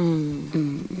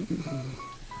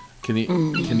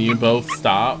 Can you both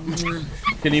stop?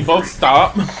 Can you both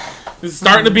stop? This is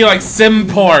starting to be like sim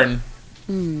porn.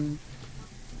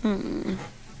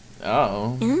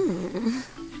 Oh.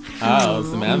 Oh,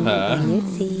 Samantha.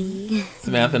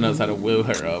 Samantha knows how to woo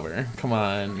her over. Come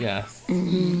on, yes.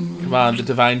 Come on, the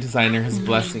divine designer is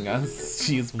blessing us.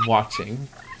 She's watching.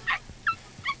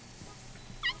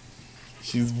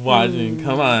 She's watching.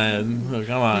 Come on. Oh,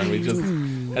 come on. We just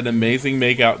had an amazing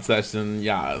makeout session.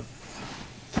 Yes.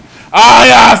 Ah,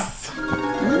 yes!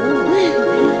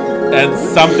 And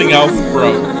something else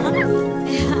broke.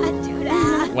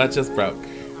 What just broke?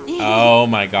 Oh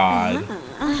my god.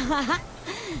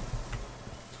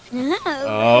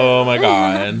 Oh my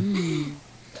god. You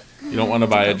don't want to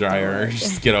buy a dryer.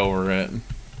 Just get over it.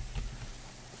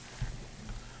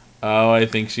 Oh, I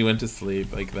think she went to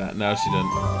sleep like that. No, she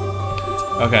didn't.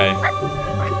 Okay.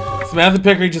 Samantha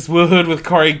Pickery just woohooed with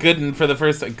Corey Gooden for the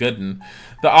first... Gooden.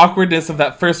 The awkwardness of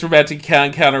that first romantic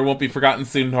encounter won't be forgotten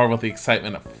soon, nor will the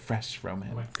excitement of fresh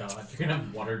romance. Oh my god, you're gonna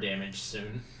have water damage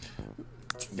soon.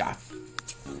 Yes.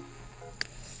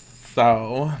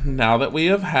 So, now that we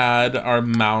have had our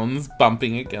mounds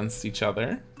bumping against each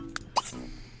other,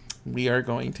 we are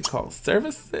going to call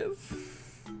services.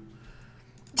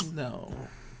 No.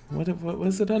 What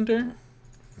was it under?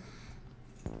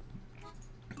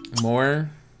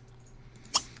 More.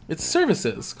 It's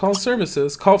services. Call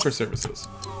services. Call for services.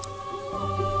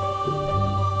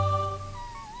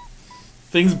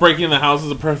 Things breaking in the house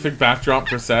is a perfect backdrop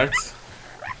for sex.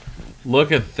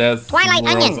 Look at this. Twilight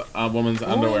Onion. Woman's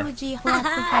underwear. Look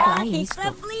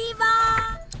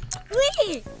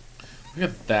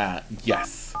at that.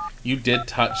 Yes. You did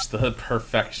touch the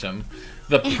perfection.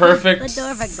 The perfect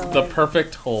the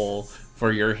perfect hole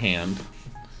for your hand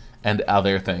and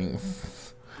other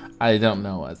things. I don't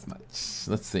know as much.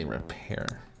 Let's see,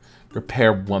 repair.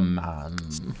 Repair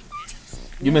woman.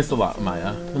 You missed a lot,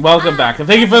 Maya. Welcome back, and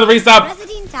thank you for the resub!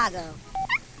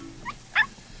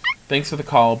 Thanks for the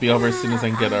call. I'll be over as soon as I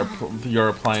can get your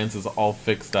appliances all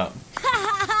fixed up.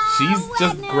 She's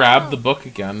just grabbed the book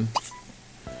again.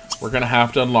 We're gonna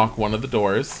have to unlock one of the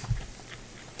doors.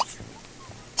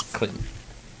 Clean.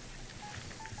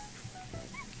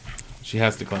 She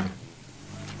has to clean.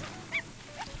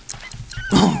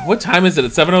 What time is it?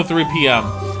 It's 7:03 p.m.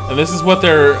 And this is what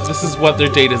their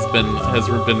date has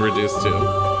been reduced to.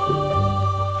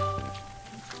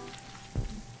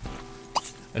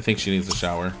 I think she needs a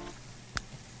shower.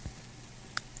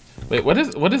 Wait, what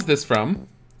is this from?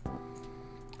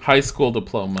 High school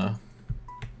diploma.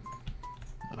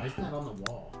 Why isn't that on the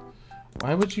wall?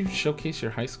 Why would you showcase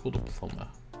your high school diploma?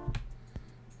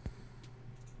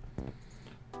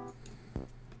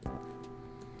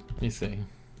 Let me see.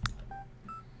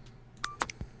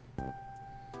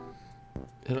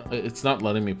 It's not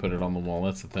letting me put it on the wall,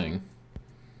 that's the thing.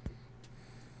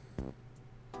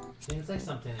 Seems like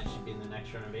something that should be in the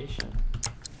next renovation.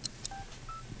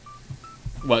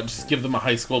 What, just give them a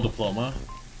high school diploma?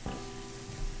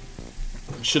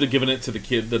 Should have given it to the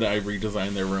kid that I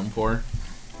redesigned their room for.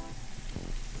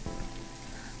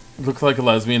 Looks like a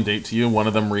lesbian date to you. One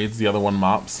of them reads, the other one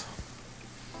mops.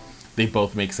 They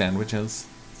both make sandwiches.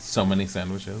 So many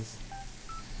sandwiches.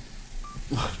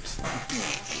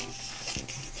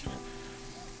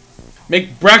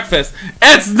 Make breakfast.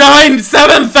 It's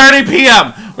 7:30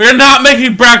 p.m. We're not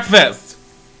making breakfast.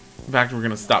 In fact, we're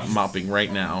gonna stop mopping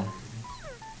right now.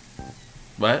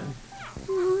 What?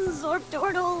 Zorp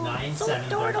Dordle.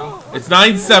 7:30. It's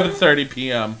 7:30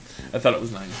 p.m. I thought it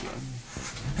was 9 p.m.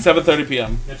 7:30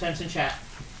 p.m. No temps in chat.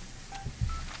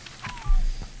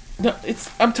 No,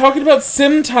 I'm talking about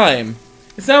sim time.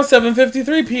 It's now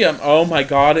 7:53 p.m. Oh my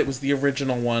god, it was the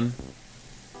original one.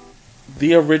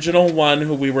 The original one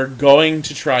who we were going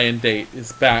to try and date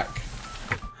is back.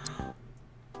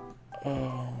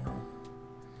 Oh.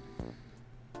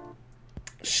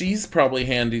 She's probably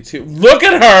handy too. Look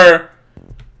at her!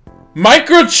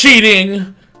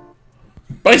 Micro-cheating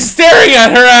by staring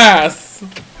at her ass!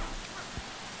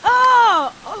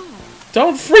 Oh!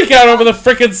 Don't freak out over the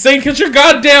frickin' sink, it's your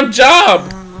goddamn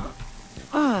job!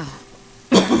 Oh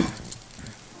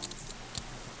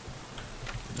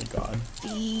my god.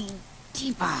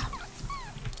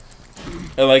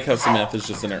 I like how Samantha's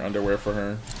just in her underwear for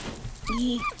her.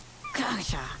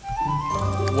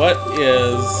 What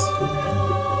is...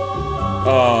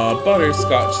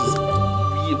 Butterscotch is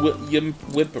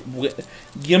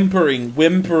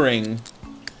whimpering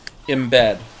in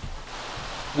bed.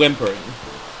 Whimpering.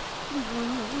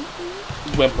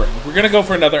 We're gonna go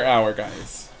for another hour,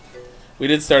 guys. We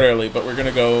did start early, but we're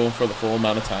gonna go for the full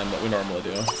amount of time that we normally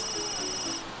do.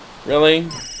 Really?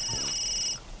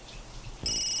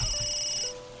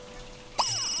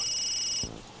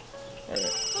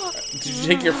 Alright. Did you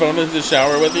take your phone into the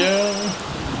shower with you?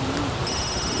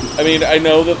 I mean, I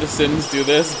know that The Sims do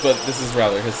this, but this is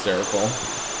rather hysterical.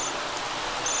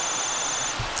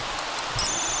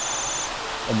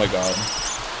 Oh my god.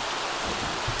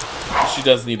 She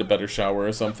does need a better shower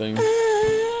or something.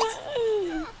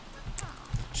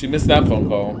 She missed that phone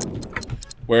call.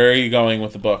 Where are you going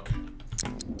with the book?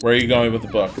 Where are you going with the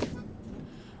book?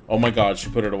 Oh my god, she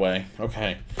put it away.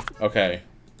 Okay. Okay.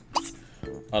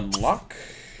 Unlock.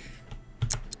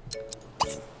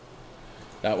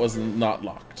 That was not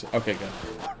locked. Okay, good.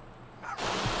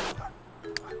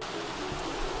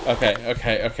 Okay,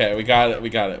 okay, okay. We got it, we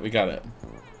got it, we got it.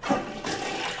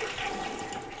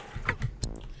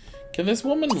 Can this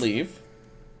woman leave?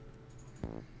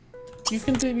 You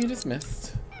can be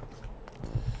dismissed.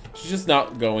 She's just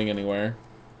not going anywhere.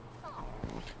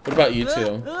 What about you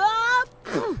two?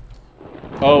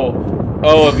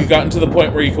 Oh, have you gotten to the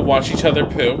point where you can watch each other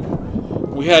poop?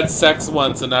 We had sex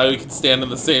once and now we can stand in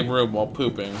the same room while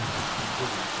pooping.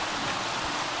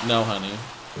 No, honey.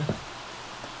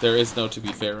 There is no to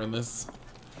be fair in this.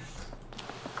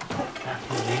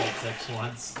 After we had sex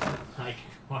once,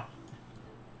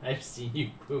 I've seen you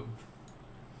poop.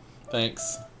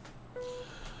 Thanks.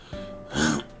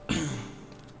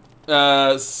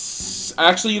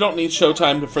 Actually, you don't need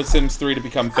Showtime for Sims 3 to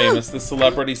become famous. The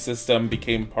celebrity system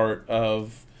became part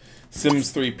of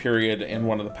Sims 3 period in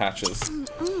one of the patches.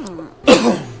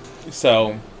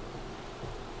 So,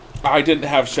 I didn't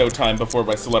have Showtime before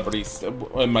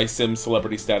my Sims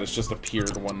celebrity status just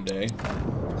appeared one day.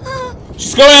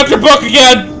 She's going after Book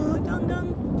again!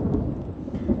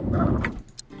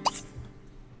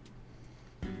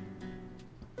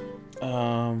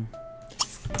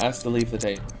 Asked to leave the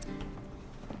date.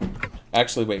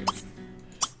 Actually, wait.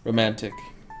 Romantic.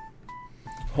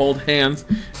 Hold hands.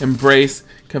 Embrace.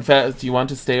 Confess. Do you want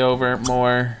to stay over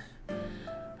more?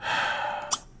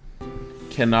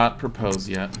 Cannot propose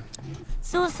yet.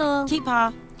 So.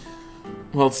 Keeper.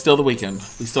 Well, it's still the weekend.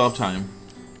 We still have time.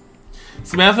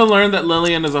 Samantha learned that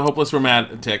Lillian is a hopeless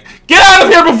romantic. Get out of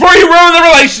here before you ruin the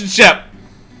relationship!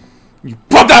 You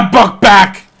put that book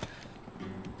back!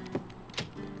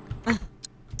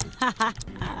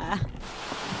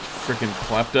 Freaking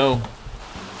klepto.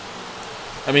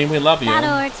 I mean, we love you.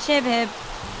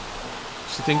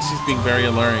 She thinks she's being very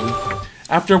alluring.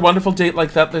 After a wonderful date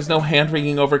like that, there's no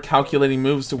hand-wringing over calculating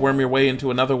moves to worm your way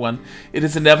into another one. It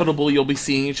is inevitable you'll be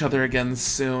seeing each other again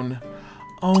soon.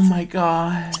 Oh my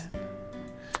god.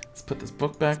 Let's put this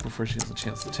book back before she has a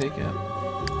chance to take it.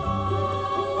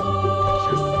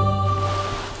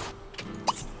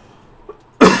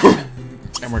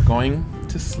 And we're going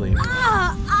to sleep.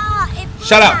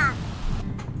 Shut up!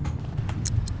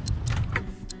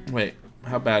 Wait,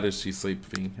 how bad is she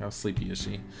sleepy? How sleepy is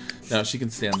she? No, she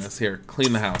can stand this. Here,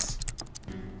 clean the house.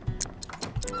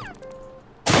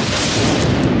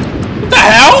 What the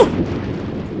hell?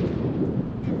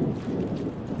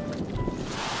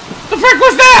 The frick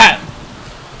was that?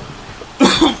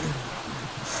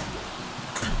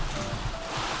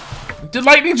 Did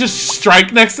lightning just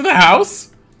strike next to the house?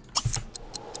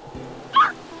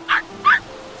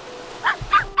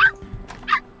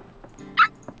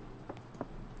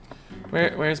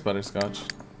 Where's Butterscotch?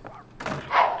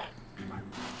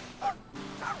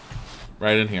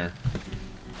 Right in here.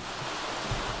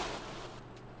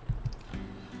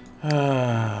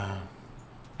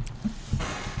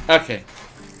 Okay.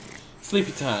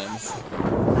 Sleepy times.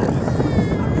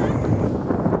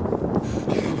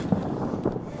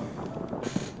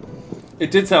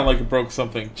 It did sound like it broke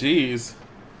something. Jeez.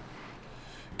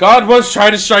 God was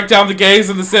trying to strike down the gays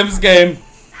in the Sims game.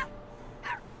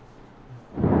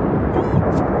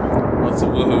 What's a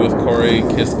woohoo with Corey?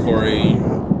 Kiss Corey.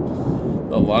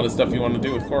 A lot of stuff you want to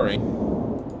do with Corey.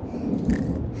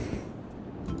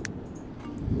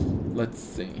 Let's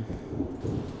see.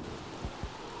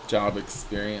 Job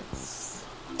experience.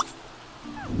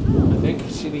 I think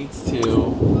she needs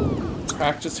to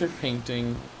practice her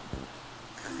painting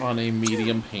on a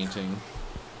medium painting.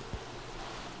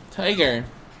 Tiger.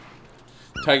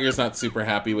 Tiger's not super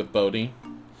happy with Bodhi.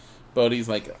 Bodhi's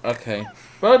like, okay.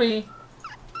 Bodhi!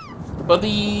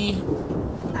 Bodhi!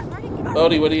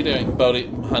 Bodhi, what are you doing? Bodhi,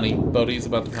 honey, Bodhi's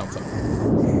about to pounce on.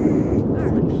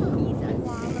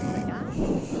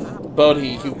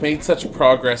 Bodhi, you've made such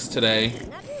progress today.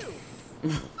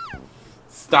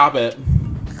 Stop it.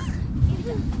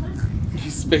 You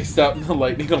spaced out and the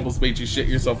lightning almost made you shit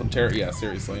yourself in terror. Yeah,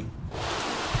 seriously.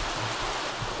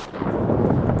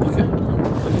 Look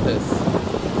at this.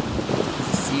 There's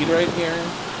a seed right here.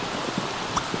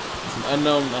 It's an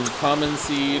unknown, uncommon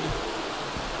seed.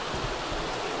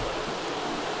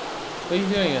 What are you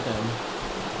doing at him?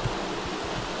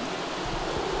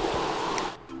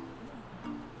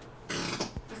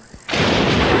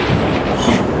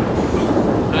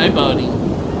 Hi, buddy.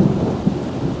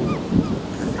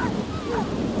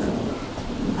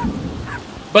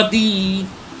 Buddy!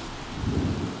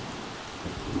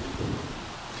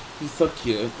 He's so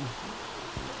cute.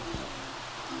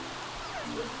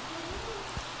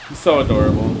 He's so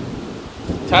adorable.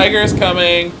 Tiger's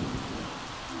coming!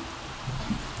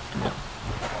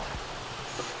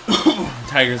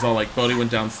 Tiger's all like, Bodhi went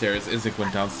downstairs, Isaac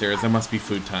went downstairs, it must be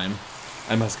food time.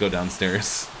 I must go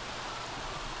downstairs.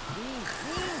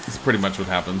 That's pretty much what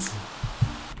happens.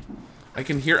 I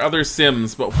can hear other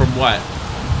Sims, but from what?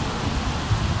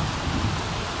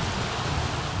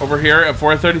 Over here at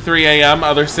 4:33 a.m.,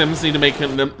 other Sims need to make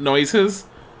noises?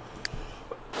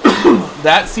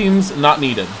 That seems not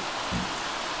needed.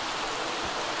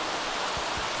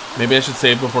 Maybe I should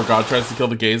save before God tries to kill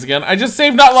the gays again. I just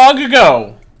saved not long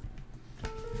ago!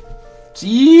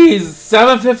 Jeez,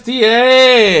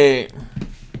 7:58.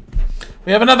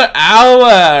 We have another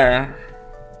hour.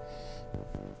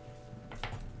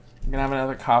 I'm gonna have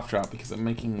another cough drop because I'm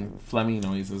making phlegmy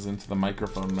noises into the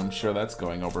microphone, and I'm sure that's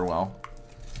going over well.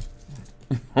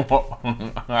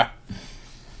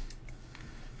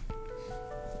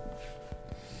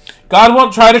 God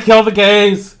won't try to kill the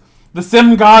gays. The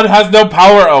Sim God has no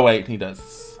power. Oh wait, he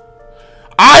does.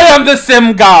 I am the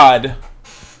Sim God.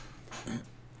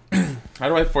 How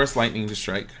do I force lightning to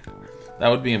strike? That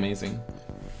would be amazing.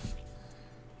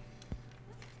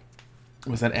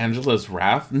 Was that Angela's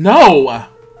wrath? No!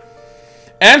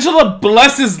 Angela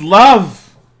blesses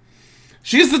love.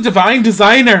 She's the divine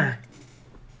designer.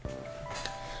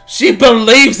 She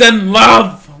believes in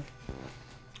love.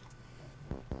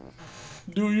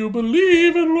 Do you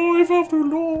believe in life after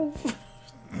love?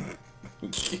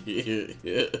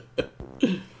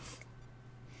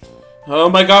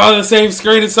 Oh my god, the save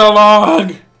screen is so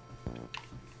long!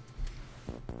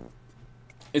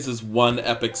 This is one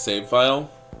epic save file.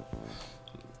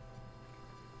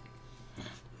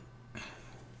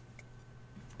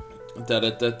 Da da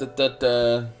da da da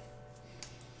da.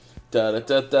 Da da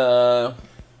da da.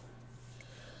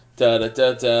 Da da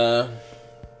da da.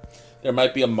 There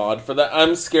might be a mod for that.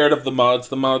 I'm scared of the mods.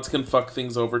 The mods can fuck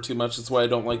things over too much. That's why I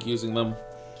don't like using them.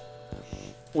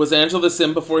 Was Angela the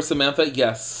Sim before Samantha?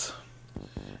 Yes.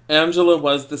 Angela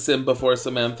was the Sim before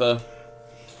Samantha.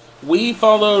 We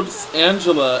followed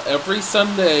Angela every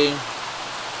Sunday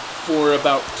for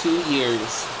about 2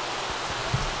 years.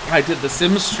 I did the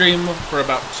Sim stream for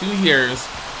about 2 years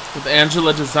with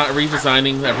Angela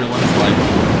redesigning everyone's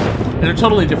life in a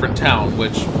totally different town,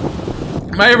 which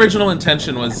my original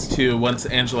intention was to, once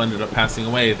Angela ended up passing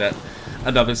away, that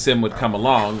another Sim would come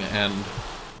along, and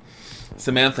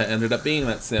Samantha ended up being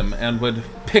that Sim and would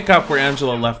pick up where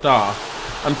Angela left off.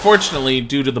 Unfortunately,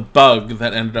 due to the bug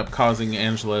that ended up causing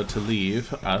Angela to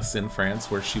leave us in France,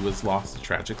 where she was lost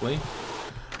tragically,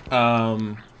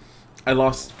 I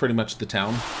lost pretty much the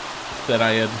town that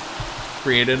I had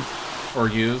created or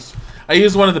used. I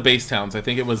used one of the base towns. I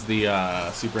think it was the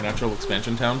Supernatural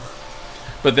expansion town.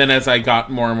 But then as I got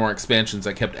more and more expansions,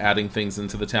 I kept adding things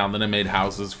into the town. Then I made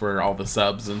houses for all the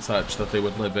subs and such that they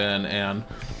would live in. And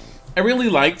I really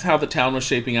liked how the town was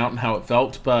shaping out and how it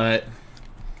felt, but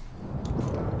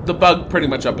the bug pretty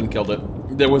much up and killed it.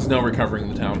 There was no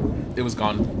recovering the town. It was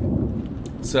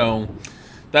gone. So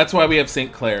that's why we have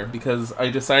St. Clair, because I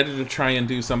decided to try and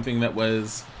do something that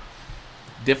was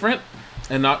different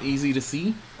and not easy to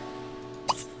see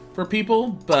for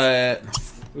people, but...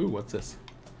 Ooh, what's this?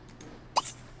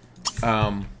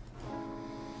 I'm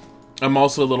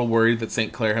also a little worried that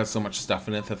St. Clair has so much stuff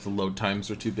in it that the load times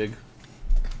are too big.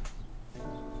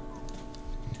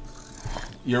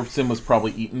 Your Sim was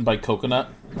probably eaten by coconut.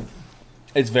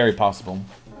 It's very possible.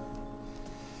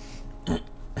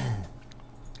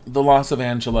 The loss of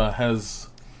Angela has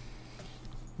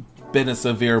been a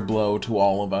severe blow to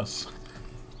all of us.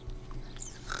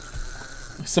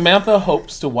 Samantha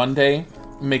hopes to one day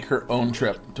make her own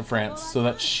trip to France so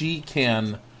that she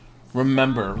can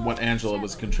remember what Angela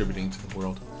was contributing to the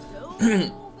world.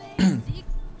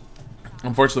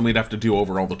 Unfortunately, we'd have to do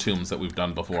over all the tombs that we've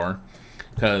done before.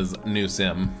 Because new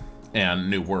sim and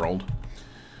new world.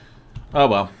 Oh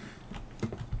well.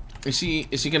 Is she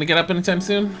gonna get up anytime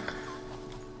soon?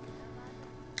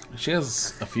 She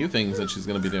has a few things that she's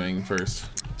gonna be doing first.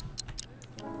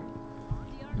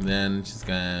 And then she's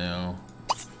gonna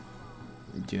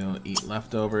eat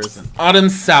leftovers and autumn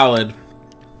salad.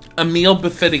 A meal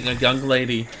befitting a young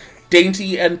lady.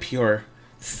 Dainty and pure.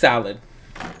 Salad.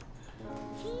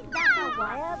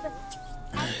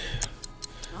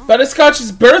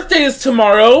 Butterscotch's birthday is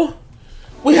tomorrow.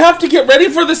 We have to get ready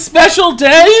for the special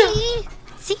day.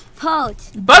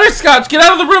 Butterscotch, get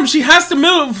out of the room. She has to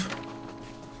move.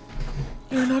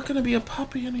 You're not going to be a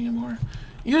puppy anymore.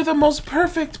 You're the most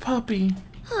perfect puppy.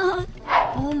 Oh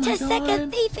my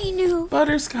god.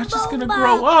 Butterscotch is going to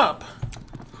grow up.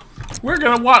 We're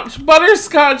going to watch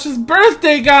Butterscotch's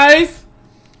birthday, guys.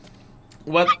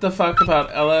 What the fuck about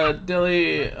Ella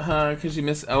Dilly? Cause you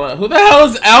miss Ella. Who the hell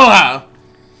is Ella?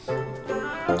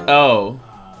 Oh.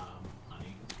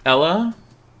 Ella?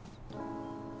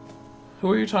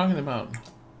 Who are you talking about?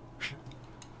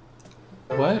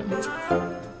 What?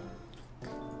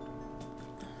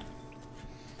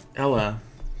 Ella.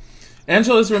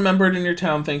 Angela is remembered in your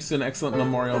town thanks to an excellent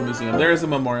memorial museum. There is a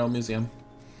memorial museum.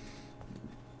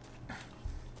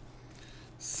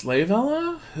 Slave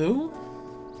Ella? Who?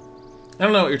 I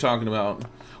don't know what you're talking about.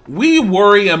 We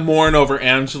worry and mourn over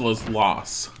Angela's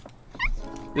loss.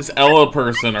 This Ella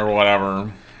person or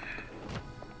whatever.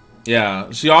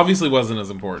 Yeah, she obviously wasn't as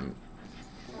important.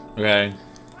 Okay?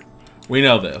 We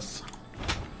know this.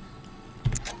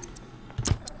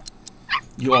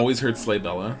 You always heard Slay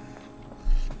Bella.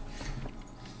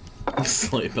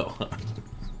 Slay Bella.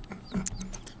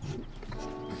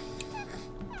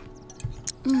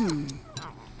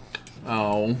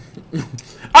 Oh.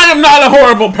 I am not a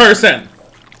horrible person!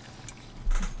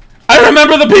 I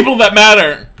remember the people that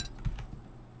matter!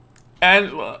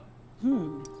 Angela.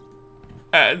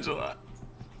 Angela.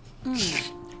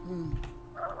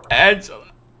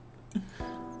 Angela.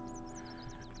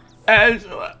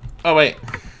 Angela. Oh, wait.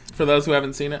 For those who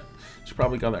haven't seen it, should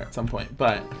probably go there at some point,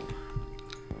 but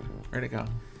where'd it go?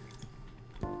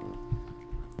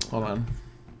 Hold on.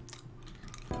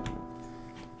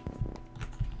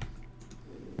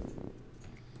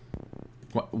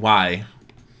 Why?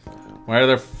 Why are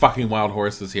there fucking wild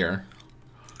horses here?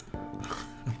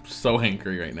 I'm so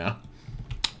angry right now.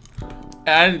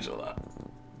 Angela.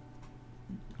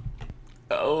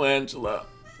 Oh, Angela.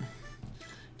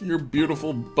 Your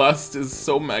beautiful bust is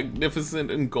so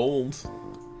magnificent in gold.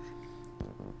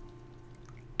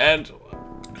 Angela.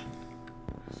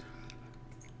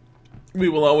 We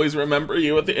will always remember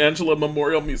you at the Angela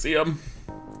Memorial Museum.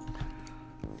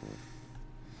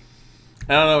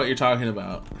 I don't know what you're talking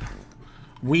about.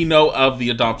 We know of the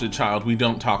adopted child. We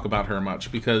don't talk about her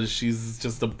much because she's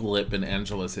just a blip in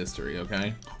Angela's history,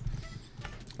 okay?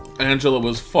 Angela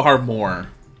was far more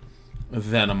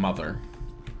than a mother.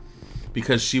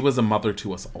 Because she was a mother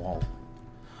to us all.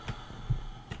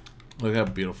 Look how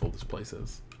beautiful this place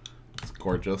is. It's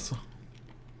gorgeous.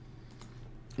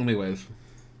 Anyways.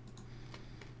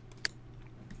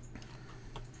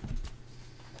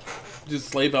 Did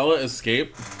Slave Ella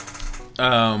escape?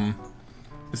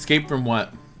 Escape from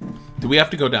what? Do we have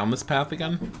to go down this path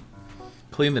again?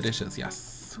 Clean the dishes,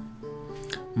 yes.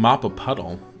 Mop a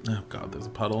puddle. Oh god, there's a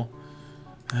puddle.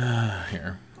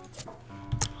 Here.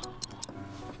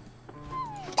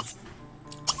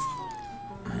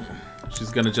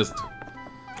 She's gonna just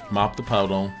mop the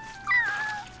puddle.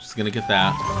 She's gonna get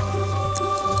that.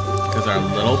 Because our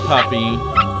little puppy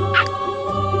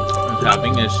is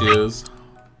having issues.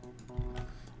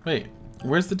 Wait,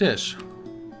 where's the dish?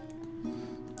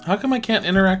 How come I can't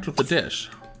interact with the dish?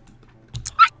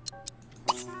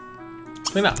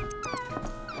 Clean up.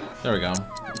 There we go.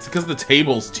 It's because the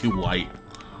table's too light.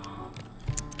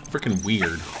 Freaking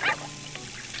weird.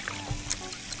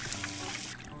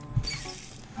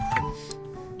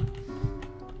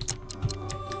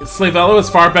 Slavella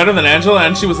is far better than Angela,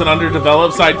 and she was an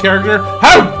underdeveloped side character.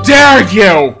 How dare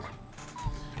you!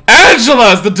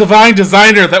 Angela is the divine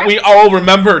designer that we all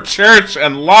remember, cherish,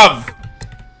 and love.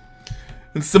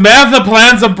 And Samantha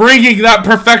plans on bringing that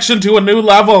perfection to a new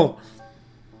level.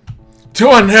 To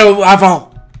a new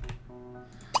level.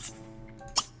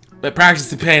 But practice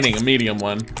the painting, a medium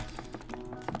one.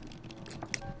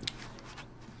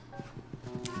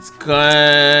 It's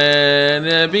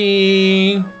gonna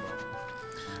be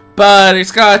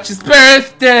Butterscotch's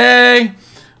birthday.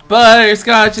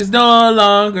 Butterscotch is no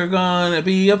longer gonna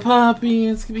be a puppy.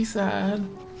 It's gonna be sad.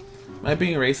 Am I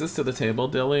being racist to the table,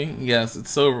 Dilly? Yes,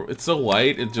 it's so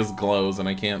white, it just glows and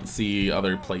I can't see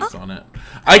other plates on it.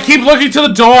 I keep looking to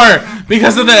the door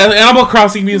because of the Animal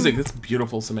Crossing music. It's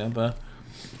beautiful, Samantha.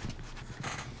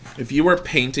 If you were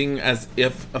painting as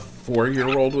if a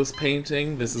 4-year-old was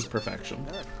painting, this is perfection.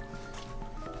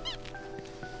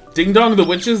 Ding dong, the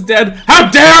witch is dead. How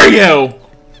dare you!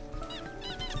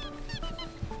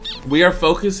 We are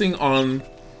focusing on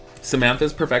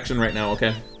Samantha's perfection right now,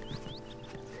 okay?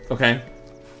 Okay.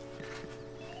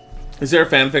 Is there a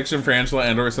fanfiction for Angela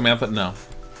and or Samantha? No.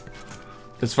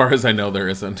 As far as I know, there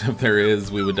isn't. If there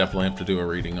is, we would definitely have to do a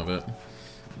reading of it.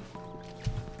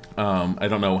 I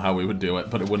don't know how we would do it,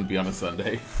 but it wouldn't be on a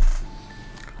Sunday.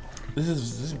 This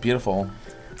is beautiful.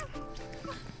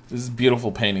 This is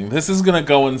beautiful painting. This is gonna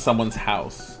go in someone's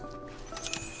house.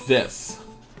 This.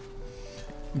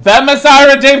 Ben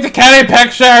Messiah redeemed the Kenny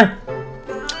picture!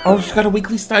 Oh, she got a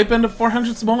weekly stipend of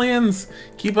 400 simoleons.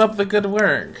 Keep up the good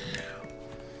work.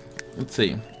 Let's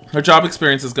see. Her job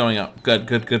experience is going up. Good,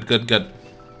 good, good, good, good.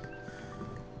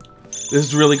 This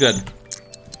is really good.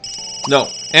 No,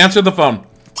 answer the phone.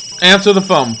 Answer the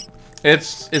phone.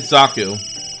 It's Zaku.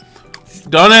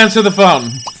 Don't answer the phone.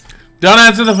 Don't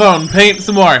answer the phone. Paint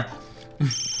some more.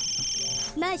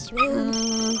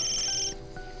 Mushroom.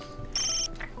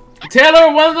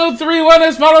 Taylor1031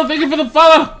 is follow. Thank you for the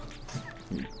follow.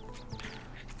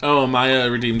 Oh, Maya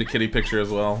redeemed a kitty picture as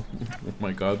well. Oh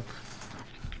my god.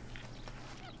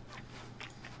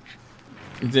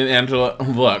 Did Angela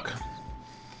look?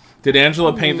 Did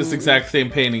Angela paint this exact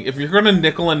same painting? If you're gonna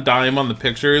nickel and dime on the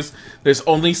pictures, there's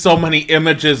only so many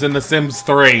images in The Sims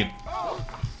 3.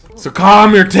 So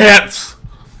calm your tits!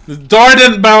 The door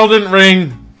bell didn't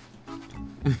ring!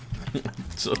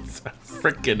 Just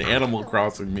freaking Animal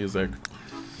Crossing music.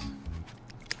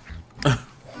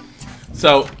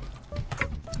 So...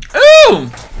 Ooh!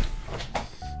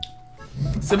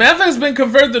 Samantha has been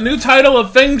conferred the new title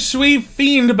of Feng Shui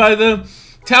Fiend by the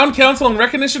Town Council in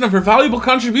recognition of her valuable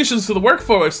contributions to the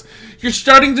workforce. You're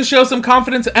starting to show some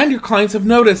confidence and your clients have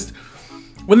noticed.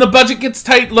 When the budget gets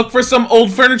tight, look for some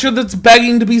old furniture that's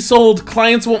begging to be sold.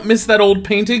 Clients won't miss that old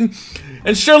painting.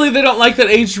 And surely they don't like that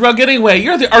aged rug anyway.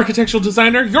 You're the architectural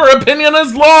designer. Your opinion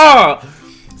is law!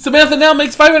 Samantha now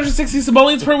makes 560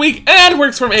 simoleons per week and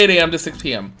works from 8 AM to 6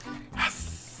 PM. Yes!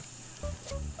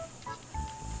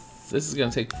 This is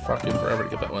gonna take fucking forever to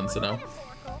get that one, so no.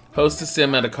 Host a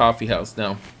sim at a coffee house,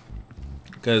 no.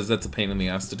 Because that's a pain in the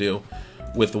ass to do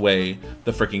with the way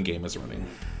the freaking game is running.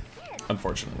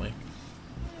 Unfortunately.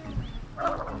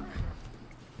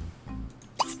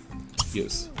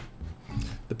 Use.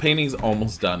 The painting's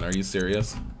almost done. Are you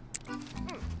serious?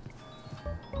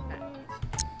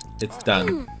 It's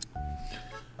done.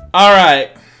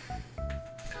 Alright.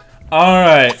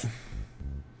 Alright.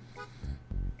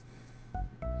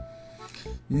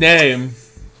 Name.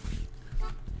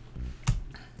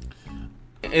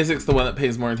 Isaac's the one that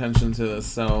pays more attention to this,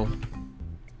 so...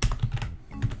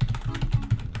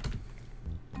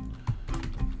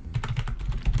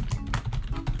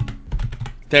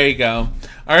 There you go.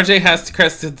 RJ has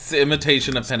Crested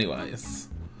imitation of Pennywise.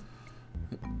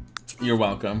 You're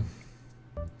welcome.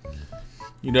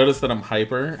 You notice that I'm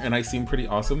hyper and I seem pretty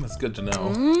awesome? That's good to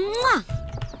know.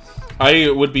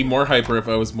 I would be more hyper if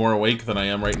I was more awake than I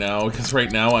am right now, because right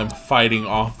now I'm fighting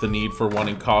off the need for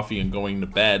wanting coffee and going to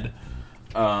bed.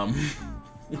 But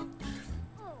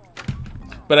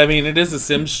I mean, it is a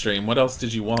Sim stream. What else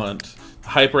did you want?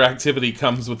 Hyperactivity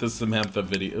comes with the Samantha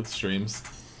video streams.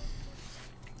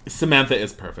 Samantha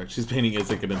is perfect. She's painting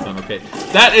Isaac and it's not okay.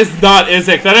 That is not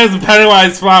Isaac. That is a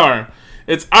Pennywise flower.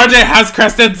 It's RJ has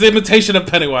Crescent's imitation of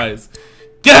Pennywise.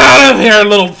 Get out of here,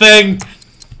 little thing!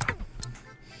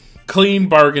 Clean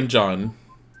bargain, John.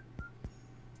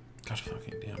 God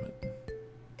fucking damn it.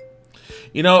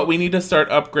 You know what? We need to start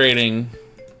upgrading.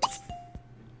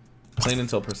 Clean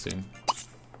until pristine.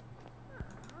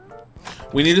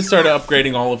 We need to start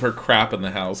upgrading all of her crap in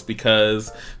the house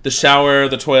because the shower,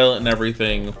 the toilet, and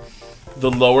everything,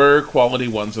 the lower quality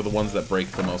ones are the ones that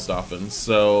break the most often.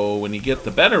 So when you get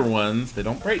the better ones, they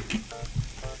don't break.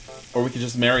 Or we could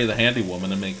just marry the handy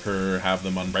woman and make her have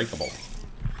them unbreakable.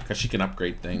 Because she can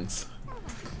upgrade things.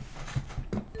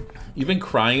 You've been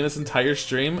crying this entire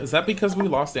stream? Is that because we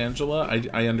lost Angela?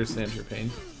 I understand your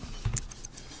pain.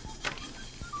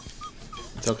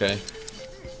 It's okay.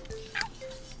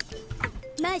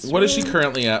 What is she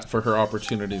currently at for her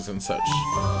opportunities and such?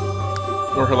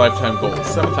 Or her lifetime goals?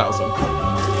 7,000. Not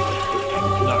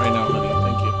right now, honey.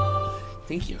 Thank you.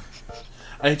 Thank you.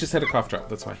 I just had a cough drop,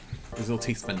 that's why. Because it'll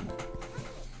taste funny.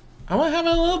 I want to have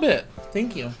it a little bit.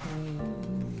 Thank you.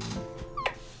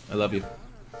 I love you.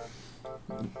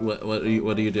 What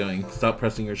are you doing? Stop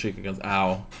pressing your cheek against.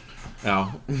 Ow.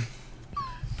 Ow.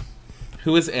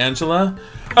 Who is Angela?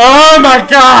 Oh my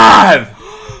god!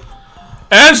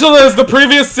 Angela is the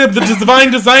previous Sim, the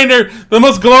divine designer, the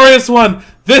most glorious one.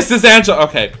 This is Angela.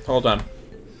 Okay, hold on.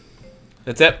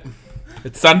 That's it.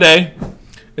 It's Sunday.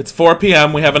 It's 4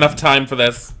 p.m. We have enough time for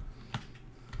this.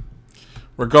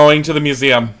 We're going to the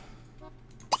museum.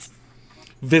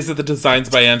 Visit the Designs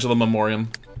by Angela Memoriam.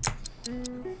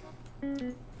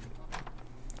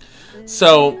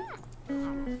 So,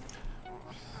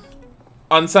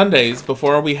 on Sundays,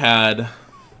 before we had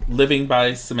Living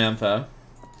by Samantha,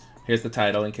 here's the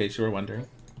title in case you were wondering.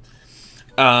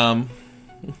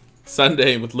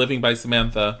 Sunday with Living by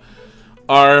Samantha,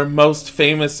 our most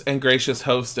famous and gracious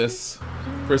hostess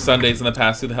for Sundays in the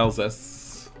past. Who the hell's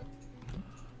this?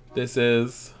 This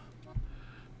is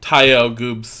Tayo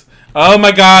Goobs. Oh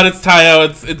my god, it's Tayo.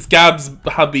 It's Gab's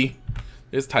hubby.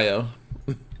 There's Tayo.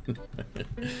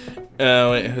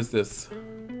 Wait, who's this?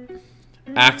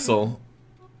 Axel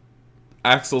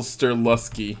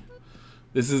Sterlusky.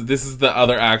 This is the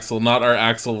other Axel, not our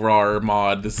Axel Rar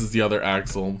mod. This is the other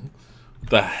Axel. What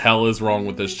the hell is wrong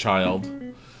with this child?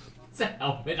 It's a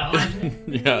helmet on.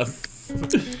 Yes.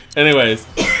 Anyways,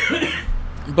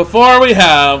 before we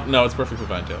have... No, it's perfectly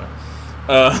fine,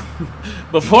 Taylor.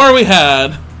 Before we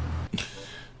had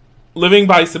Living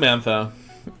by Samantha,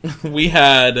 we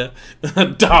had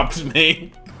Adopt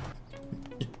Me.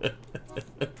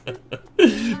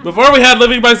 Before we had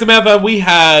Living by Samantha, we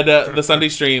had the Sunday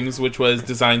streams, which was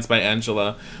Designs by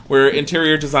Angela, where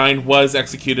interior design was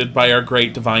executed by our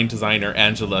great divine designer,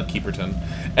 Angela Keeperton.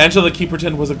 Angela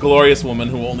Keeperton was a glorious woman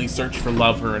who only searched for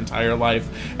love her entire life,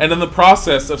 and in the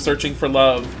process of searching for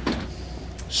love,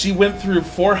 she went through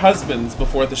 4 husbands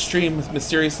before the stream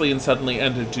mysteriously and suddenly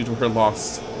ended due to her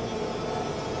loss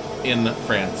in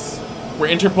France,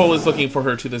 where Interpol is looking for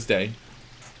her to this day.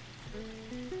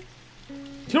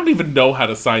 You don't even know how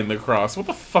to sign the cross. What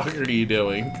the fuck are you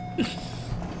doing?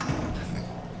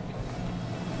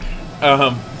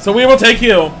 So we will take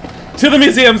you to the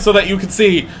museum so that you can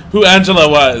see who Angela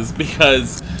was,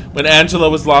 because when Angela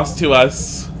was lost to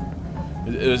us,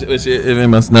 which you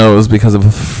must know, it was because of a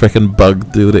freaking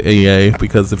bug due to EA.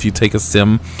 Because if you take a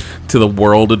sim to the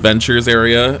World Adventures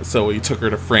area, so we took her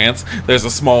to France, there's a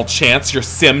small chance your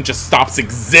sim just stops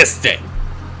existing.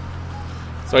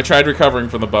 So I tried recovering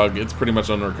from the bug. It's pretty much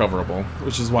unrecoverable,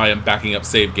 which is why I'm backing up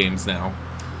save games now.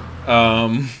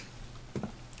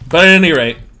 But at any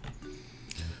rate,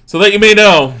 so that you may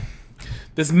know,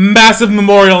 this massive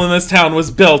memorial in this town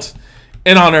was built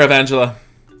in honor of Angela,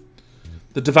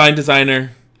 the divine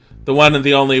designer, the one and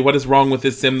the only. What is wrong with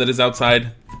this sim that is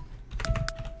outside?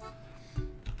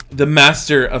 The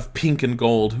master of pink and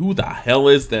gold. Who the hell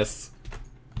is this?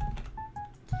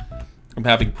 I'm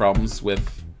having problems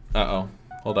with... Uh-oh.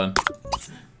 Hold on.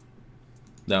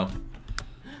 No.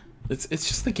 It's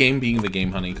just the game being the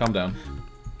game, honey. Calm down.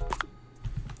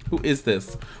 Who is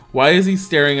this? Why is he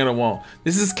staring at a wall?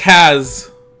 This is Kaz.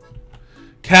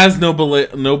 Kaz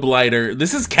Noblighter.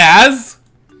 This is Kaz?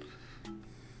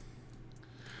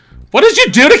 What did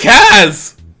you do to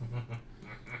Kaz?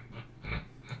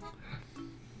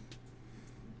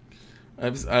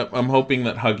 I'm hoping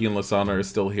that Huggy and Lasana are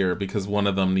still here, because one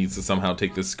of them needs to somehow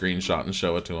take this screenshot and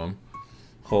show it to him.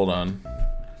 Hold on,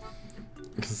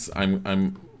 because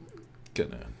I'm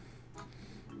gonna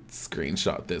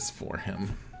screenshot this for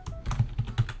him.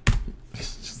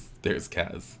 There's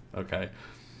Kaz. Okay.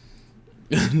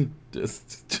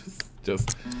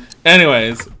 just.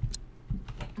 Anyways,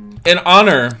 in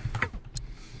honor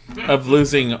of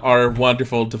losing our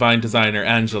wonderful divine designer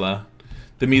Angela,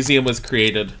 the museum was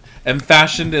created and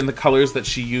fashioned in the colors that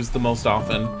she used the most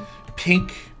often,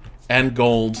 pink and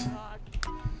gold,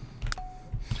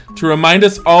 to remind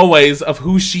us always of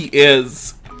who she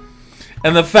is,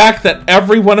 and the fact that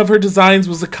every one of her designs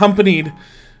was accompanied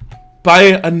by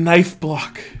a knife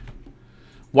block.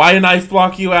 Why a knife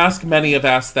block, you ask? Many have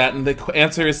asked that, and the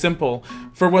answer is simple.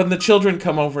 For when the children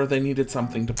come over, they needed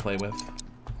something to play with.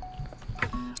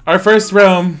 Our first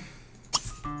room,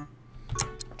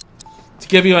 to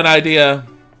give you an idea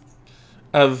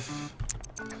of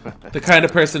the kind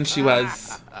of person she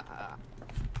was.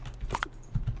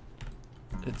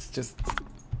 It's just...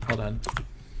 Hold on.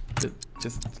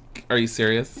 Just... Are you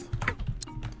serious?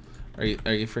 Are you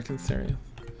freaking serious?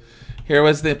 Here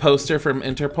was the poster from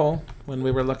Interpol when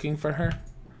we were looking for her.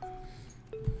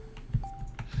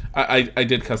 I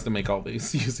did custom make all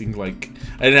these using, like...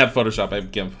 I didn't have Photoshop, I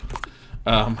have GIMP.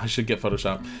 I should get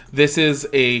Photoshop. This is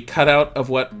a cutout of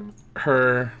what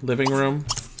her living room...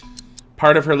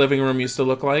 Part of her living room used to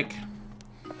look like.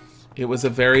 It was a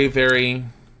very, very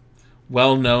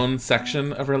well-known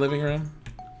section of her living room.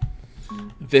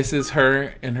 This is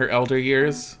her in her elder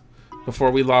years, before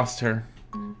we lost her.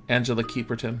 Angela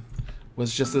Keeperton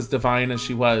was just as divine as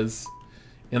she was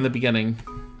in the beginning.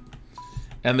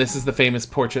 And this is the famous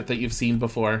portrait that you've seen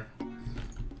before.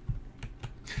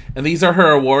 And these are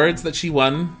her awards that she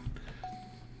won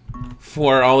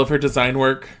for all of her design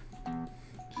work.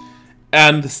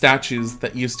 And the statues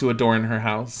that used to adorn her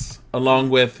house, along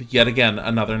with, yet again,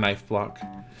 another knife block.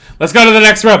 Let's go to the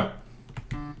next room!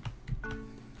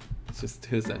 It's just,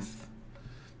 who's this?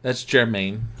 That's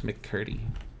Jermaine McCurdy.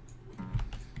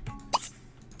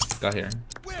 Got here.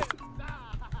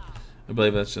 I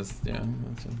believe that's just, yeah,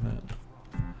 that's just that.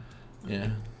 Yeah.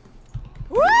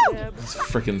 This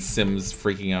freaking Sims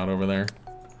freaking out over there.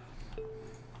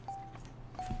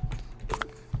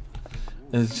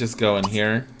 Let's just go in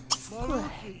here.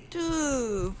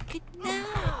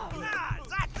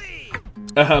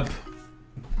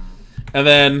 And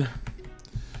then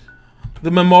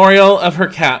the memorial of her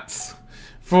cats.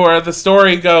 For the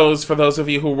story goes, for those of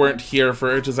you who weren't here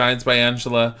for Designs by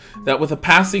Angela, that with the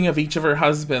passing of each of her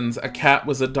husbands, a cat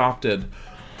was adopted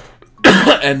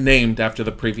and named after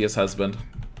the previous husband.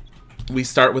 We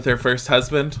start with her first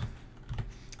husband,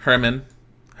 Herman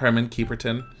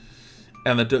Keeperton,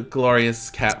 and the glorious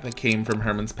cat that came from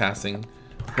Herman's passing,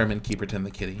 Herman Keeperton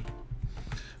the kitty.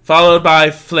 Followed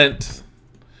by Flint,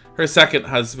 her second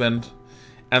husband,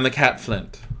 and the cat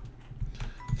Flint.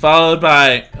 Followed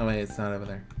by... oh wait, it's not over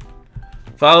there.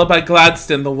 Followed by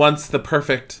Gladstone, the once the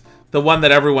perfect, the one that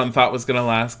everyone thought was going to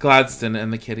last. Gladstone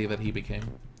and the kitty that he became.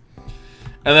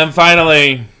 And then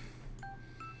finally...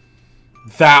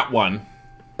 that one.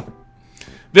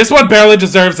 This one barely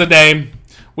deserves a name.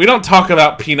 We don't talk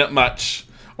about Peanut much.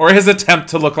 Or his attempt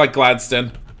to look like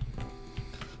Gladstone.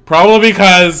 Probably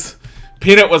because...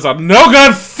 Peanut was a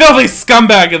no-good, filthy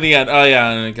scumbag in the end. Oh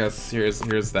yeah, and I guess here's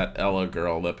that Ella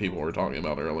girl that people were talking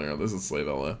about earlier. This is Slave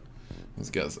Ella.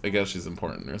 I guess she's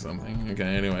important or something. Okay,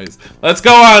 anyways, let's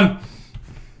go on.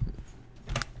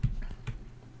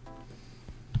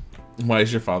 Why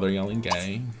is your father yelling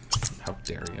gay? How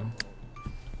dare you?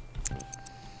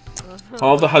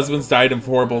 All the husbands died in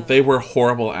they were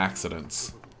horrible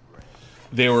accidents.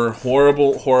 They were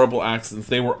horrible, horrible accidents.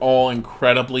 They were all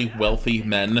incredibly wealthy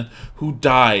men who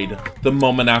died the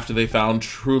moment after they found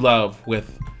true love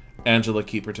with Angela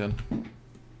Keeperton,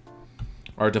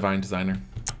 our divine designer.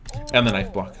 And the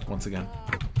knife block, once again.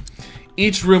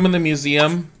 Each room in the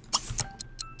museum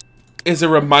is a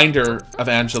reminder of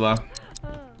Angela.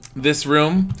 This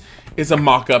room is a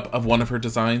mock-up of one of her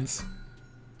designs.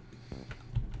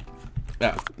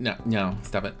 No,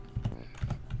 stop it.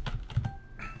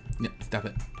 Yeah, stop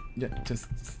it. Yeah, just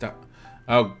stop.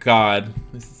 Oh God,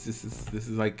 this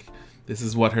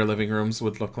is what her living rooms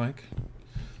would look like.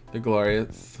 They're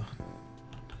glorious.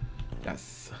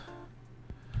 Yes.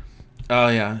 Oh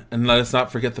yeah, and let us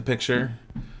not forget the picture,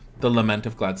 the lament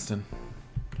of Gladstone.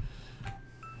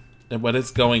 And what is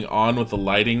going on with the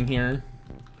lighting here?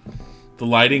 The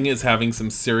lighting is having some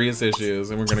serious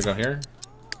issues, and we're gonna go here.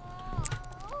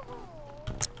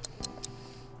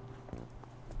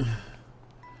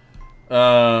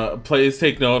 Please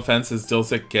take no offense, is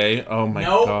Dilsick gay? Oh my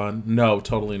god. No,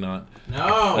 totally not. No.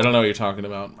 I don't know what you're talking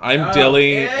about. I'm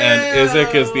Dilly, and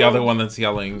Izzik is the other one that's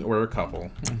yelling. We're a couple.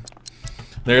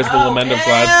 There's the lament of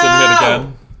Gladstone hit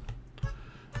again.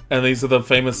 And these are the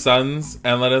famous sons.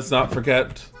 And let us not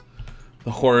forget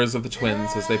the horrors of the twins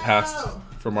as they passed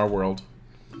from our world.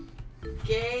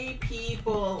 Gay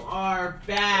people are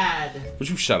bad. Would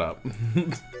you shut up?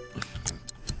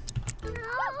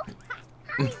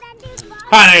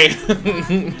 Hi!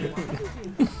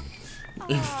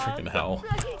 Freaking hell.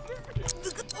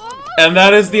 And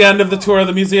that is the end of the tour of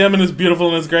the museum, and it's beautiful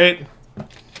and it's great.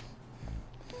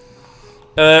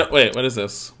 Wait, what is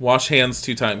this? Wash hands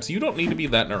 2 times. You don't need to be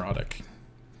that neurotic.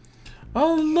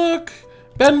 Oh, look!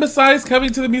 Ben Masai's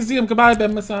coming to the museum. Goodbye,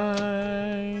 Ben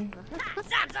Masai.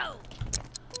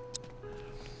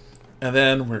 And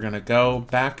then we're gonna go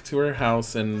back to her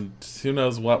house, and who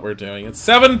knows what we're doing. It's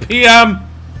 7 p.m.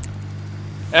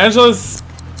 Angela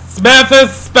spent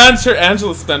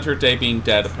her day being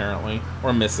dead, apparently.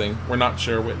 Or missing. We're not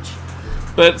sure which.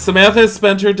 But Samantha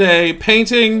spent her day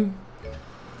painting,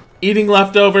 eating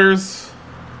leftovers,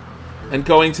 and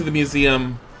going to the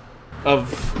museum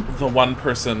of the one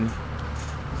person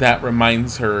that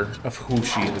reminds her of who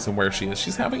she is and where she is.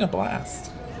 She's having a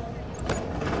blast.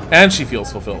 And she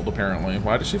feels fulfilled, apparently.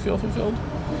 Why does she feel fulfilled?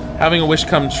 Having a wish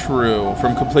come true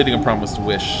from completing a promised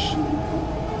wish.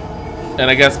 And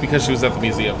I guess because she was at the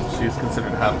museum, she was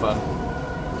considered to have fun.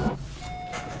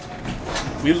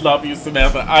 We love you,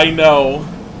 Samantha. I know.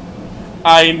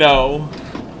 I know.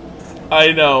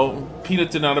 I know.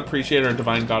 Peanut did not appreciate our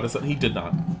divine goddess. He did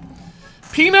not.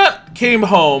 Peanut came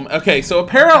home. Okay, so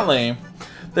apparently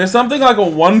there's something like a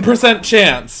 1%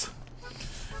 chance.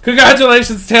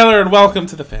 Congratulations, Taylor, and welcome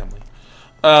to the family.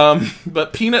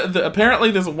 But Peanut,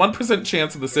 apparently there's a 1%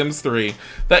 chance in The Sims 3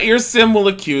 that your sim will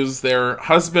accuse their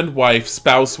husband, wife,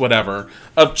 spouse, whatever,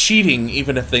 of cheating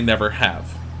even if they never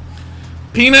have.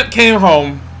 Peanut came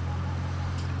home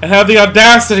and had the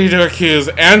audacity to accuse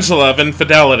Angela of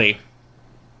infidelity.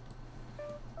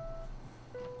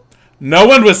 No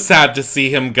one was sad to see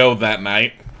him go that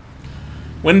night.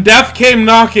 When death came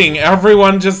knocking,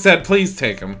 everyone just said, please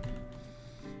take him.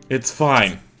 It's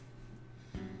fine.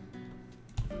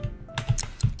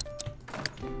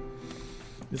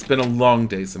 It's been a long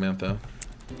day, Samantha.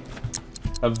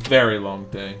 A very long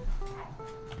day.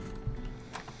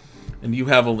 And you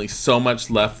have only so much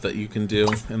left that you can do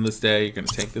in this day. You're going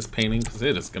to take this painting because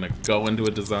it is going to go into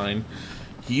a design.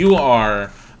 You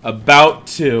are about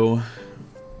to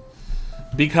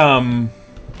become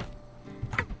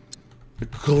a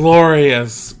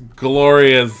glorious,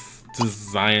 glorious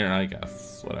designer, I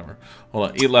guess. Whatever. Hold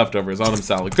on. Eat leftovers. Autumn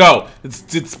salad. Go!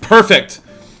 It's perfect!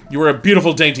 You were a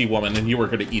beautiful, dainty woman, and you were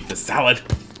going to eat the salad.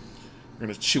 You're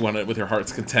going to chew on it with your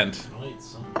heart's content.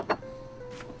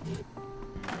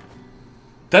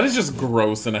 That is just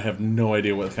gross, and I have no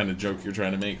idea what kind of joke you're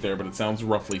trying to make there, but it sounds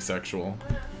roughly sexual.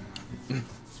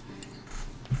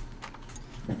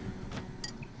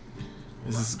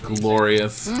 This is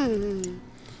glorious.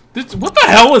 What the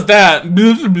hell was that?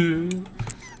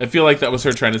 I feel like that was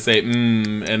her trying to say,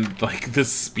 and like the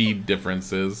speed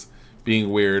differences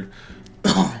being weird.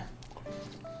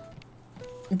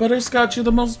 Butterscotch, you're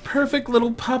the most perfect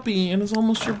little puppy, and it's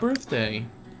almost your birthday.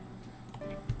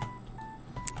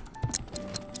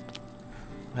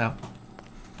 Wow.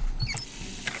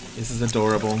 This is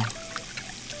adorable.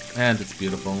 And it's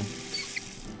beautiful.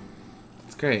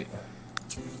 It's great.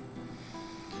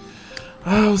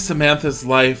 Oh, Samantha's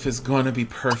life is going to be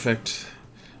perfect.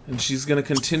 And she's going to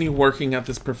continue working at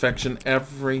this perfection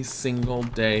every single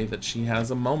day that she has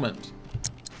a moment.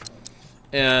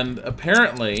 And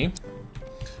apparently,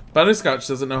 Butterscotch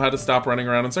doesn't know how to stop running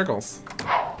around in circles.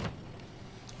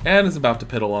 And is about to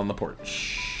piddle on the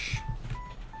porch.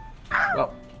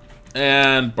 Well,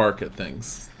 and bark at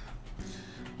things.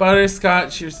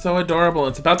 Butterscotch, you're so adorable.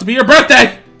 It's about to be your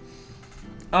birthday!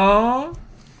 Aww.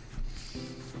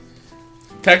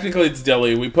 Technically, it's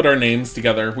Dilly. We put our names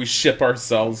together. We ship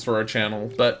ourselves for our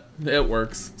channel, but it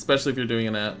works, especially if you're doing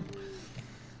an ad.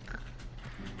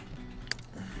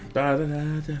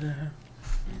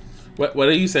 What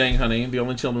are you saying, honey? The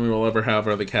only children we will ever have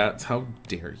are the cats. How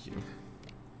dare you?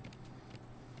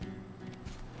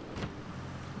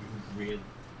 Really?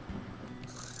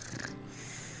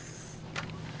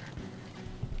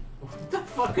 What the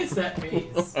fuck is that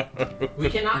mean? We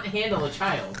cannot handle a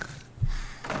child.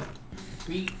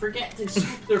 We forget to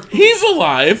scoop their poop. He's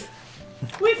alive!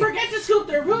 We forget to scoop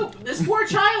their poop! This poor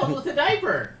child with a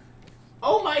diaper!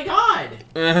 Oh my god!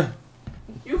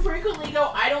 You frequently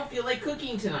go, I don't feel like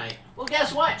cooking tonight. Well,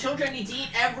 guess what? Children need to eat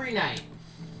every night.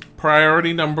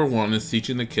 Priority number 1 is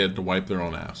teaching the kid to wipe their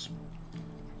own ass.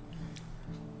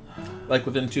 Like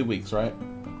within 2 weeks, right?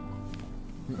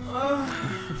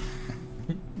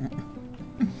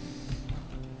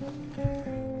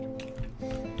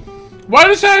 Why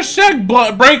does hashtag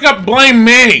break up blame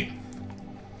me?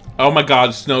 Oh my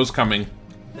god, snow's coming.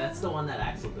 That's the one that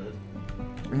Axel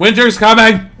did. Winter's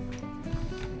coming!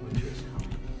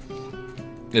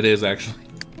 It is, actually.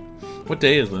 What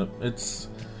day is it? It's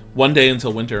 1 day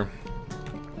until winter.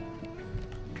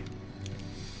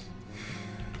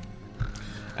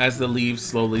 As the leaves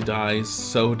slowly die,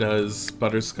 so does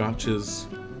Butterscotch's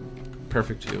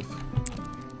perfect youth.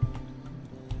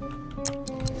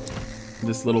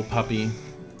 This little puppy,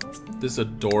 this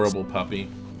adorable puppy,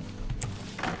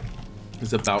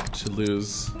 is about to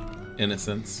lose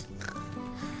innocence.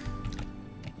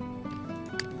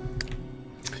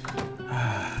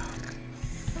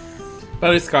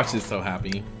 Butterscotch is so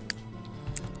happy.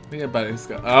 Look at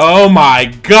Butterscotch. Oh my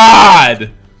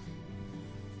god!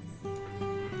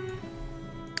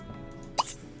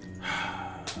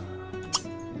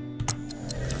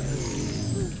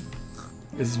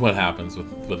 This is what happens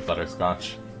with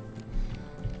Butterscotch.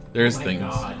 There's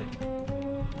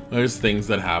There's things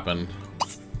that happen.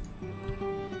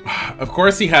 Of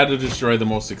course he had to destroy the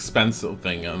most expensive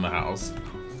thing in the house,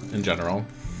 in general.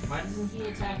 Why doesn't he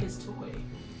attack his toy?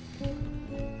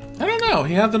 I don't know.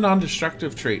 He had the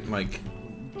non-destructive trait, like,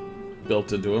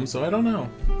 built into him, so I don't know.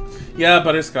 Yeah,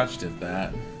 Butterscotch did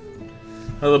that.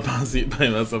 Oh, the posse by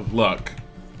myself. Look.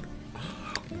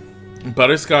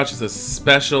 Butterscotch is a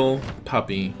special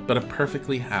puppy, but a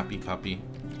perfectly happy puppy.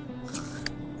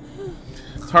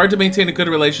 It's hard to maintain a good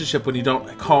relationship when you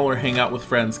don't call or hang out with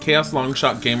friends. Chaos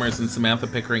Longshot Gamers and Samantha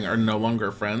Pickering are no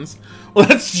longer friends. Well,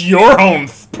 that's your own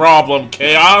problem,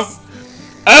 Chaos!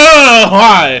 Oh,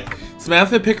 why?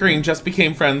 Samantha Pickering just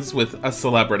became friends with a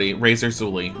celebrity, Razor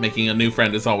Zully. Making a new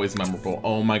friend is always memorable.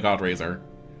 Oh my god, Razor.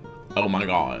 Oh my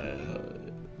god.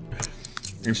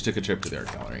 And she took a trip to the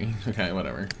art gallery. Okay,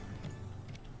 whatever.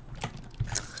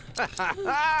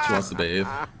 She wants to bathe.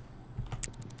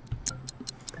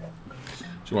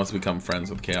 She wants to become friends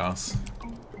with Chaos.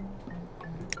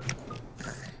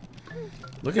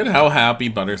 Look at how happy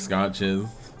Butterscotch is.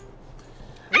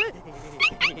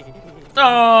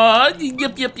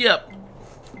 Aww, yep.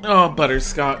 Oh,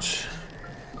 Butterscotch.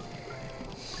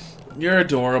 You're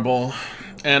adorable.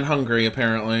 And hungry,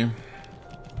 apparently.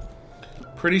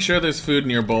 Pretty sure there's food in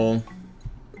your bowl.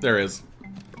 There is.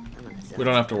 We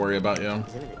don't have to worry about you.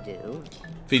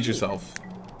 Feed yourself.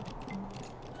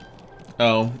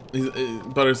 Oh,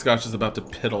 Butterscotch is about to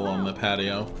piddle on the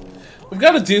patio. We've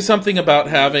got to do something about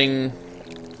having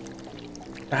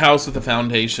a house with a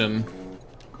foundation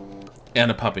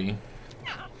and a puppy.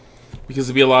 Because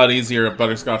it'd be a lot easier if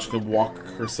Butterscotch could walk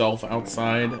herself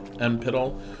outside and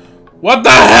piddle. What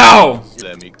the hell?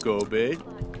 Let me go, babe.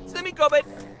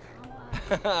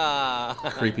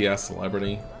 Creepy ass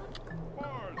celebrity.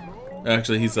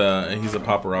 Actually, he's a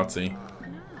paparazzi.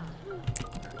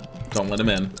 Don't let him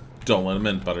in. Don't let him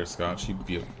in, Butterscotch. He'd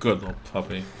be a good little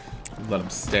puppy. Let him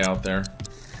stay out there.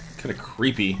 Kind of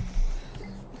creepy.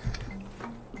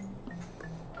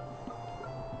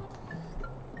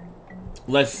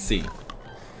 Let's see.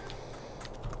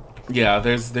 Yeah,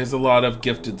 there's a lot of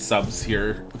gifted subs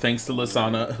here, thanks to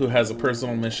Lisana, who has a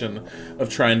personal mission of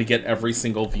trying to get every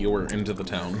single viewer into the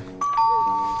town.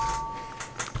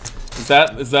 Is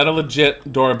that a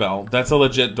legit doorbell? That's a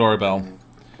legit doorbell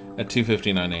at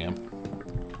 2:59 a.m.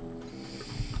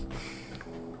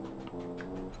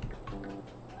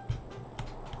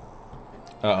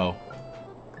 Uh-oh.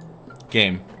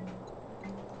 Game.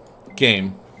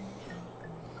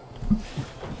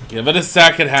 Give it a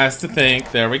sec, it has to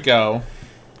think. There we go.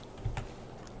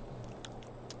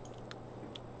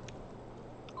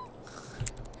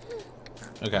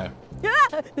 Okay.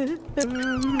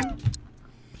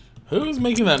 Who's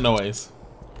making that noise?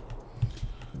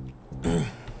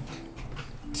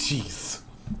 Jeez.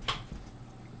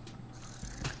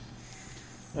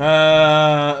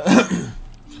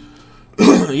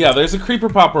 Yeah, there's a creeper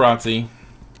paparazzi.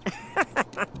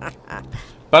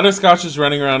 Butterscotch is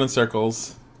running around in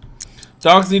circles.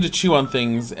 Dogs need to chew on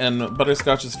things, and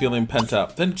Butterscotch is feeling pent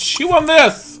up. Then chew on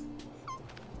this!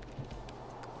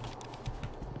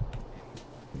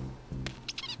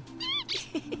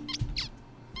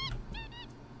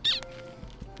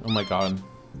 Oh my god.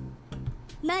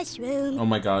 Mushroom. Oh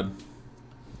my god.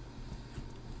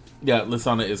 Yeah,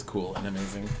 Lisana is cool and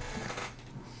amazing.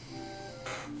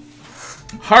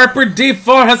 Harper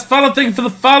D4 has followed. Thank you for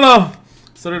the follow!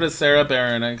 So did Sarah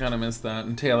Barron. I kind of missed that.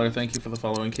 And Taylor, thank you for the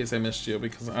follow in case I missed you,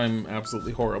 because I'm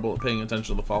absolutely horrible at paying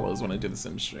attention to the follows when I do the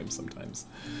Sims stream sometimes.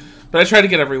 But I try to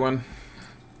get everyone.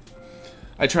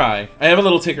 I try. I have a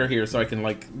little ticker here so I can,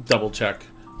 like, double check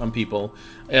on people.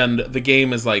 And the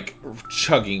game is, like,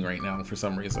 chugging right now for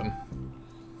some reason.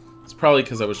 It's probably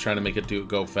because I was trying to make it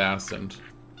go fast and...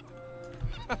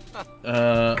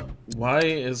 why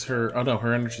is her... Oh no,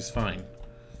 her energy's fine.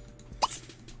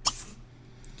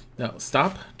 No,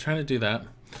 stop trying to do that.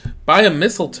 Buy a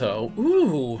mistletoe.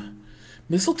 Ooh.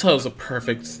 Mistletoe's a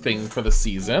perfect thing for the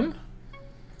season.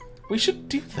 We should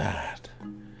do that.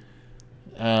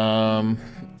 No.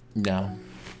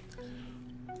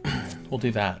 We'll do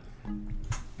that.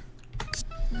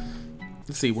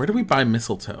 Let's see, where do we buy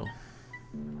mistletoe?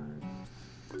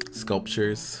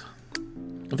 Sculptures.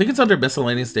 I think it's under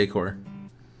miscellaneous decor.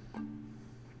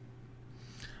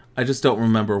 I just don't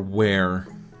remember where.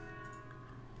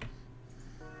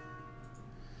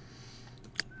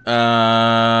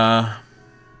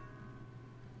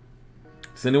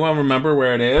 Does anyone remember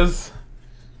where it is?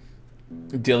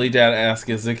 Dilly Dad asks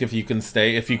Isaac if you can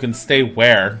stay. If you can stay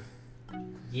where?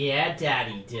 Yeah,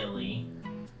 Daddy Dilly.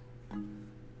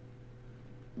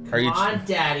 Come on,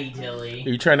 Daddy Dilly. Are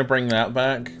you trying to bring that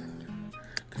back?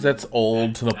 Because that's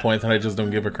old to the point that I just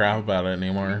don't give a crap about it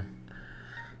anymore.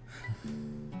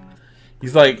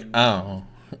 He's like, oh.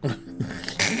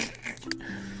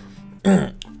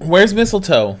 Where's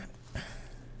mistletoe?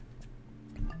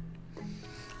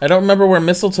 I don't remember where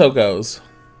mistletoe goes.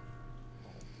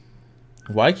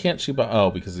 Why can't she buy...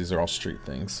 Oh, because these are all street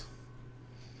things.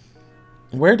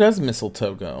 Where does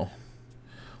mistletoe go?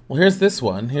 Well, here's this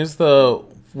one. Here's the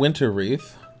winter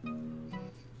wreath.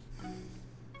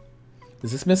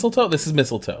 Is this mistletoe? This is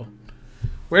mistletoe.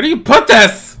 Where do you put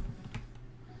this?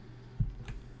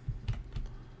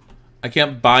 I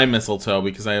can't buy mistletoe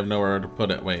because I have nowhere to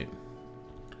put it. Wait.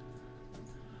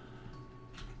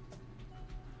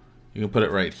 You can put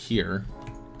it right here.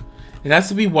 It has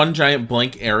to be one giant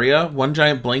blank area. One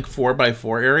giant blank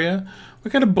 4x4 area.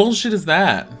 What kind of bullshit is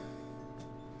that?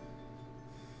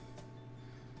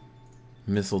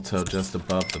 Mistletoe just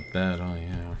above the bed. Oh,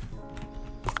 yeah.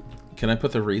 Can I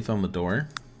put the wreath on the door?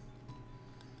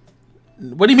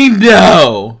 What do you mean,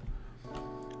 no?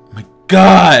 My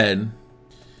God.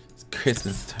 It's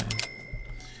Christmas time.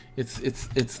 It's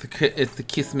the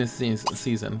Christmas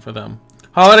season for them.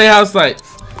 Holiday house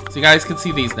lights. So you guys can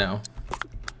see these now.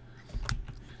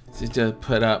 So just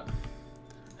put up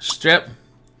a strip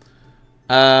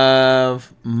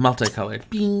of multicolored.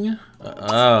 Bing.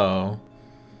 Oh.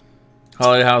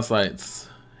 Holiday house lights.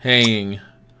 Hanging.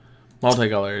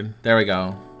 Multicolored. There we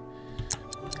go.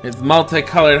 It's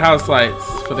multicolored house lights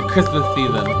for the Christmas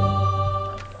season.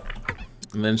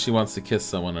 And then she wants to kiss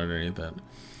someone underneath it.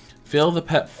 Fill the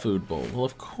pet food bowl. Well,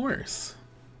 of course.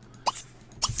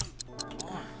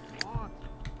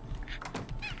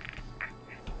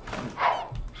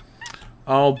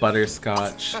 Oh,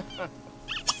 butterscotch.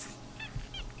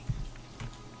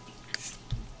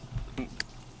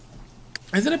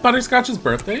 Isn't it Butterscotch's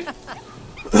birthday?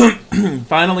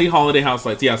 Finally, holiday house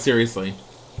lights. Yeah, seriously.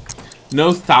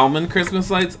 No Thalman Christmas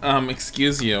lights?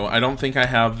 Excuse you. I don't think I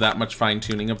have that much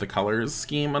fine-tuning of the colors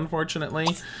scheme,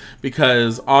 unfortunately.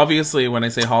 Because, obviously, when I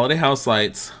say holiday house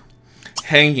lights,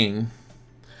 hanging,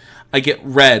 I get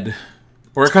red.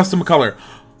 Or a custom color.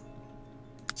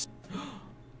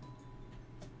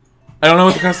 I don't know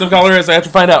what the custom color is. I have to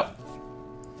find out.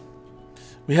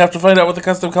 We have to find out what the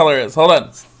custom color is. Hold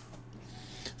on.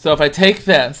 So if I take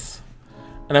this,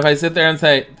 and if I sit there and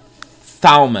say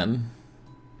Thalman,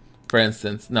 for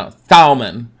instance, no,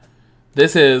 Thalman,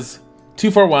 this is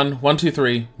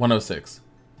 241-123-106.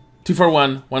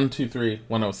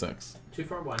 241-123-106.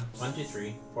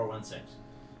 241-123-416.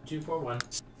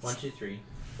 241-123-416.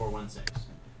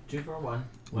 241-106.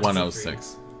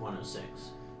 106. 106.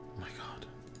 Oh my God.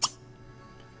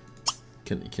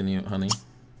 Can you, honey?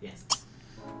 Yes.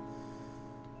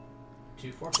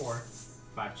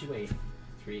 244-528-3869.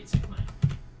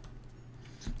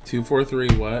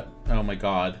 243 what? Oh my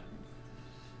God.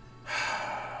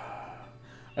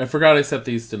 I forgot I set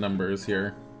these to numbers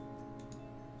here.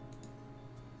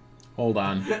 Hold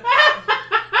on.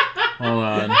 Hold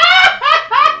on.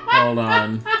 Hold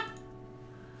on.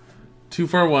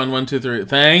 241-123.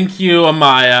 Thank you,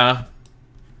 Amaya.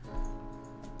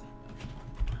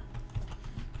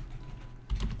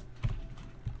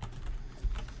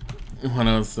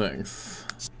 $106.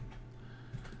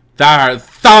 There,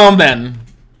 Thalman.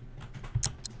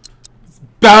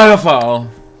 Beautiful.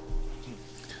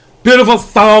 Beautiful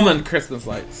Thalman Christmas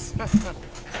lights.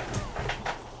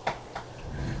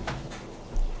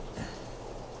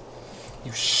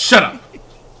 You shut up.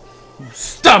 You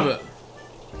stop it.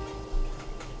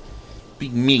 Be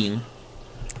mean.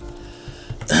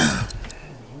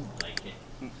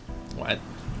 What?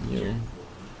 You.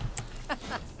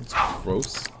 It's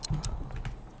gross.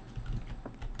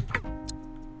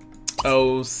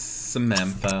 Oh,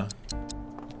 Samantha.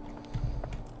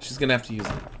 She's gonna have to use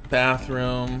the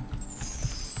bathroom.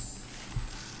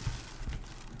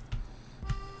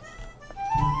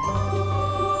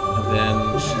 And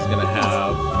then she's gonna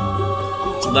have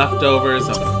leftovers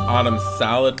of an autumn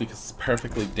salad because it's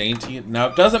perfectly dainty. Now,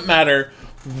 it doesn't matter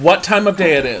what time of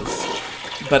day it is,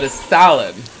 but a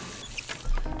salad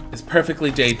is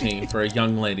perfectly dainty for a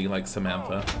young lady like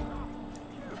Samantha.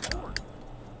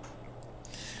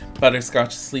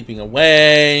 Butterscotch is sleeping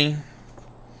away.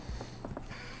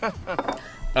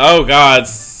 Oh God.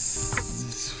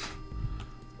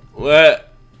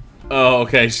 What? Oh,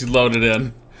 okay, she loaded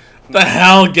in. The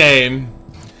hell game.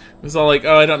 It was all like,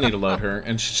 oh, I don't need to load her.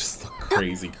 And she just looked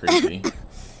crazy.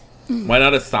 Why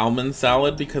not a salmon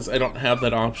salad? Because I don't have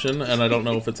that option and I don't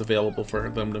know if it's available for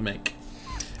them to make.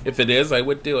 If it is, I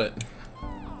would do it.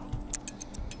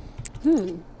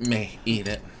 May eat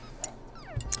it.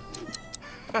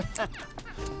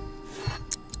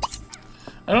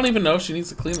 I don't even know if she needs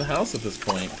to clean the house at this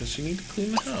point. Does she need to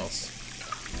clean the house?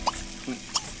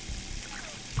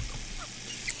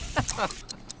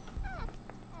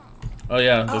 Oh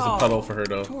yeah, there's a puddle for her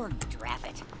to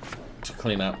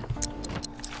clean up.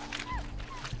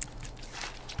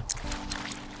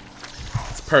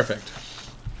 It's perfect.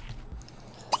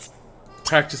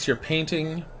 Practice your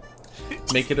painting.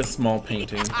 Make it a small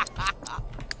painting.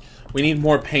 We need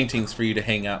more paintings for you to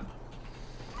hang up.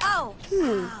 Oh,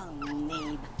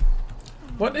 Nib.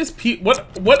 What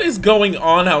is going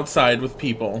on outside with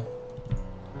people?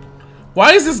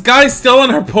 Why is this guy still on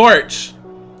her porch?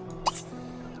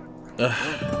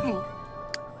 Ugh.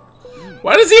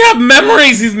 Why does he have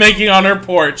memories he's making on her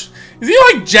porch? Is he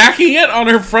like jacking it on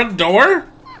her front door?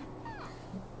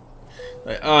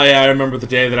 Like, oh yeah, I remember the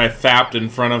day that I fapped in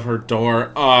front of her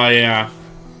door. Oh yeah.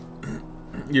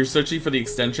 You're searching for the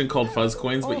extension called Fuzz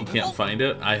Coins, but you can't find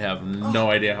it? I have no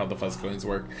idea how the Fuzz Coins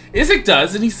work. Isaac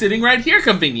does, and he's sitting right here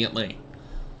conveniently.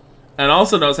 And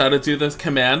also knows how to do this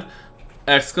command,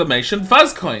 exclamation,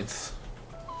 Fuzz Coins.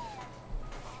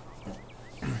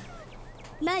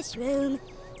 Mushroom.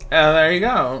 There you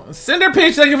go. Cinder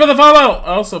Peach, thank you for the follow.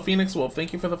 Also, Phoenix Wolf,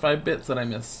 thank you for the 5 bits that I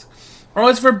missed. Oh,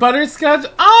 it's for Butterscotch.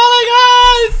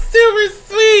 Oh my god, super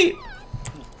sweet.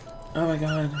 Oh my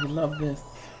god, I love this.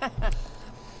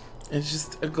 It's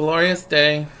just a glorious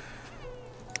day.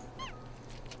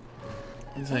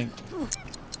 He's like,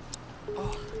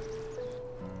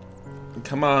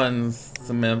 come on,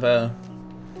 Samantha.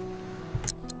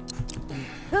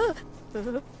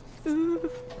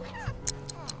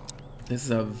 This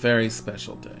is a very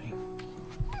special day.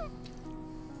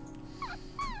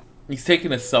 He's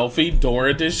taking a selfie, door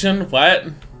edition? What?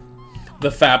 The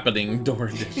fappening door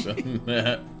edition.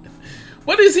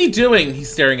 What is he doing?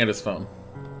 He's staring at his phone.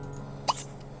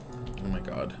 Oh my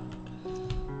god.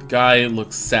 The guy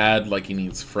looks sad, like he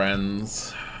needs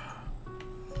friends.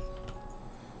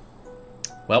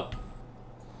 Well.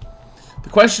 The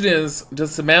question is,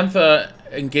 does Samantha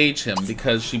engage him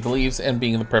because she believes in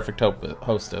being the perfect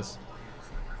hostess?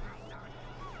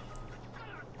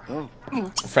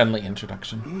 Friendly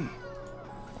introduction.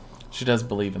 She does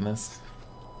believe in this.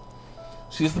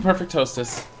 She's the perfect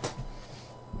hostess.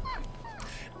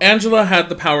 Angela had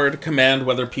the power to command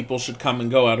whether people should come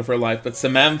and go out of her life, but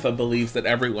Samantha believes that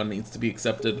everyone needs to be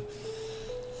accepted.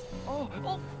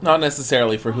 Not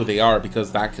necessarily for who they are,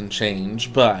 because that can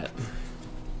change, but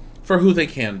for who they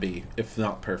can be, if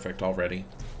not perfect already.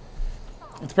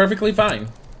 It's perfectly fine.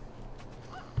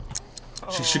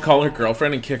 She should call her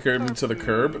girlfriend and kick her to the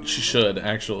curb. She should,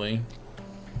 actually.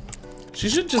 She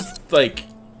should just, like,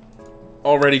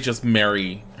 already just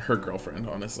marry her girlfriend,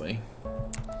 honestly.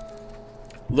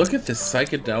 Look at the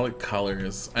psychedelic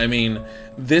colors. I mean,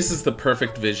 this is the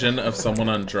perfect vision of someone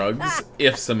on drugs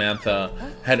if Samantha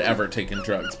had ever taken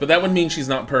drugs. But that would mean she's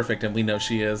not perfect, and we know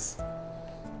she is.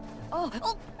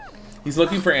 He's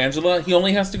looking for Angela. He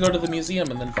only has to go to the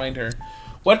museum and then find her.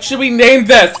 What should we name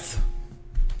this?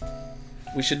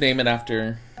 We should name it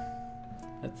after...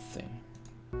 Let's see.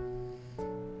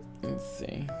 Let's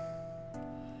see.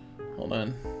 Hold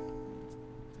on.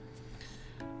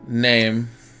 Name.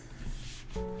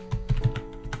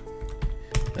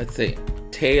 Let's see.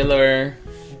 Taylor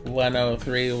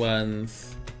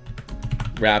 1031's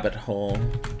rabbit hole.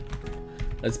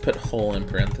 Let's put hole in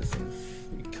parentheses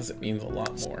because it means a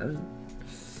lot more.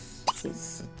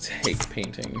 Let's take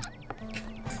painting.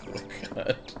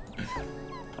 God.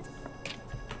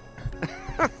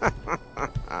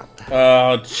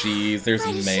 Oh jeez, there's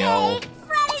mail.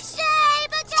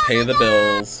 Pay the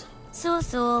bills.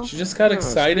 She just got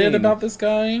excited about this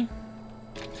guy.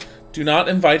 Do not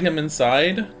invite him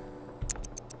inside.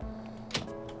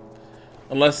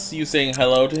 Unless you saying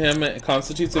hello to him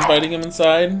constitutes inviting him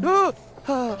inside.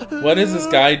 What is this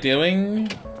guy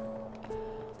doing?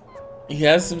 He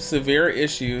has some severe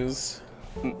issues.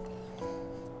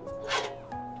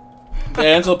 The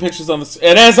Angela picture's on the...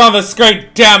 It is on the screen,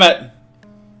 damn it!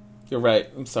 You're right,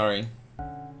 I'm sorry.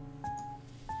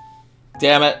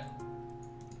 Damn it.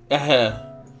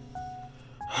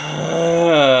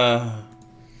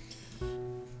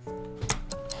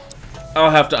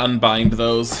 I'll have to unbind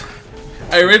those.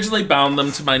 I originally bound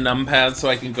them to my numpad so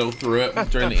I can go through it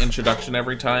during the introduction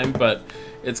every time, but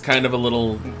it's kind of a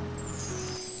little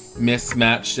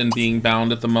mismatched in being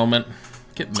bound at the moment.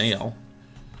 Get mail.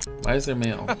 Why is there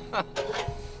mail?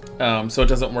 So it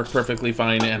doesn't work perfectly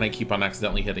fine, and I keep on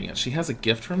accidentally hitting it. She has a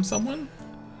gift from someone?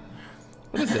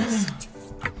 What is this?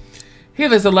 Hey,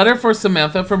 there's a letter for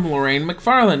Samantha from Lorraine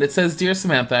McFarland. It says, Dear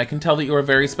Samantha, I can tell that you're a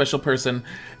very special person,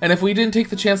 and if we didn't take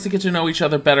the chance to get to know each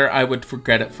other better, I would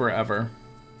regret it forever.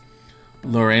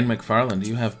 Lorraine McFarland,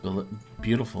 you have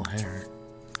beautiful hair.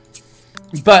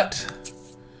 But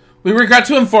we regret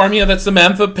to inform you that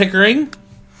Samantha Pickering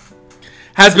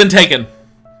has been taken.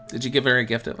 Did you give her a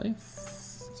gift at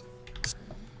least?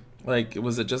 Like,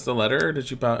 was it just a letter, or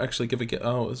did you actually give a gift?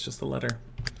 Oh, it was just a letter.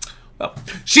 Well,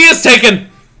 she is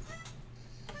taken!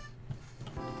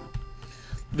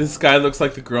 This guy looks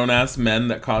like the grown-ass men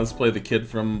that cosplay the kid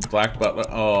from Black Butler.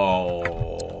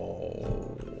 Oh.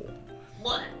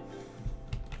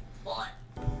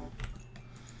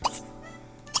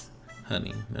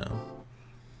 Honey, no.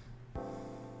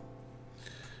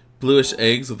 Bluish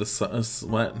eggs with a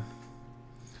sweat.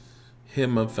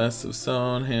 Hymn of festive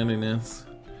song, handiness.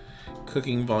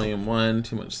 Cooking volume 1,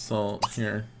 too much salt.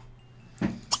 Here.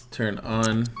 Turn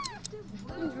on.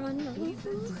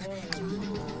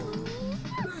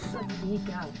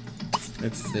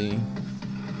 Let's see.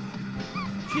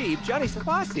 Jeep, Johnny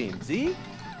Sebastian, Z?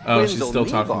 Oh, she's still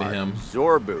talking to him.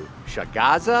 Zorbu,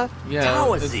 Shagaza,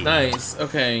 yeah, it's nice.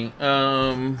 Okay,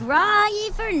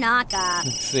 Grayi for Naka.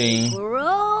 let's see.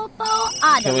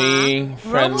 Gropo Can we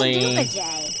friendly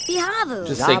Bihavu.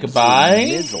 just say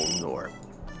goodbye?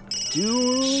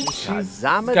 She's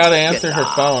Gotta answer her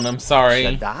phone, I'm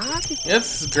sorry.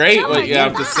 It's great what you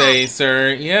have to say,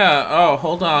 sir. Yeah, oh,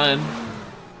 hold on.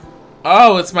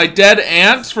 Oh, it's my dead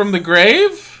aunt from the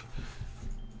grave?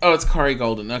 Oh, it's Kari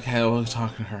Golden. Okay, we'll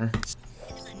talk to her.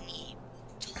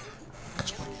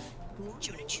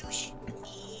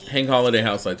 Hang holiday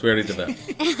house lights. We already did that.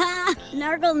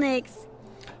 Nargle Nix.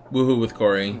 Woohoo with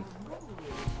Corey.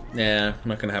 Nah,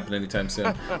 not gonna happen anytime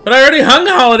soon. But I already hung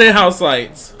holiday house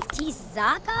lights.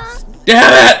 Tizaka?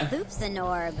 Damn it!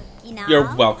 Loopsanorb.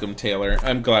 You're welcome, Taylor.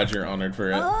 I'm glad you're honored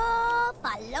for it. Oh,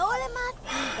 Falolema.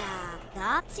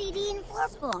 I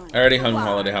already hung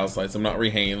holiday house lights. I'm not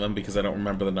rehanging them because I don't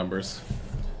remember the numbers.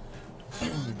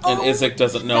 And Isaac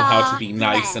doesn't know how to be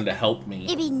nice and to help me.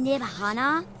 Ibi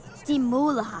Nibhana,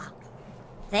 Stimula.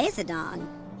 Thesadon.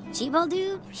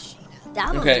 Chiboldu.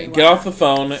 Okay, get off the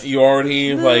phone. You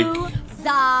already, like,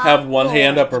 have one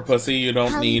hand up her pussy. You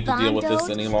don't need to deal with this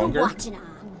any longer.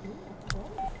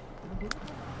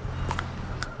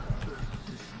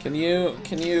 Can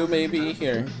you maybe,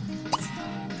 here.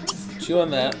 Chew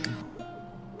on that.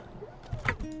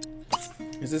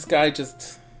 Is this guy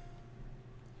just...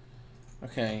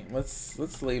 Okay,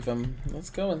 let's leave him.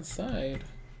 Let's go inside.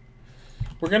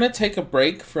 We're gonna take a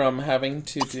break from having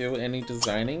to do any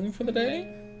designing for the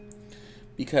day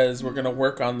because we're gonna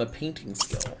work on the painting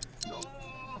skill.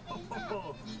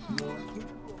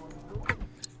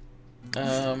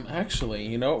 Actually,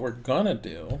 you know what we're gonna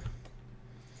do?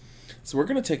 So we're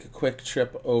gonna take a quick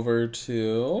trip over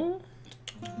to...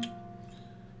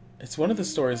 It's one of the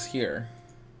stores here.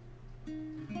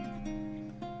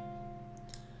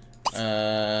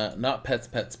 Not Pets,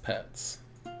 Pets, Pets.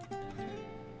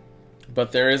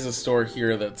 But there is a store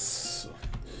here that's...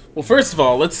 Well, first of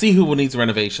all, let's see who needs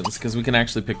renovations, because we can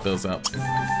actually pick those up.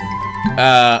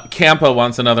 Campa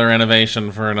wants another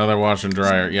renovation for another washer and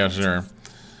dryer. Yeah, sure.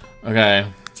 Okay.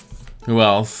 Who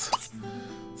else?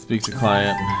 Speak to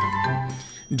client.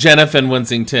 Jennifer in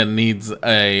Winsington needs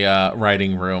a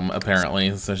writing room,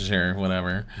 apparently. So sure,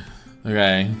 whatever.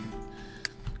 Okay.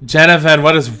 Jennifer,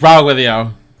 what is wrong with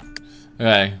you?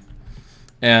 Okay.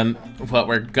 And what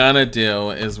we're gonna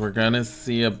do is we're gonna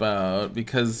see about,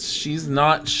 because she's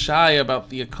not shy about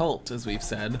the occult, as we've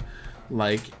said,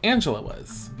 like Angela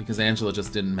was. Because Angela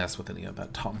just didn't mess with any of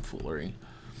that tomfoolery.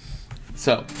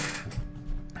 So,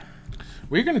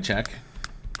 we're gonna check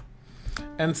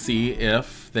and see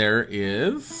if there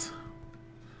is...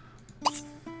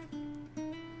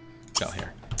 Go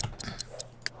here.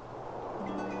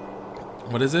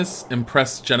 What is this?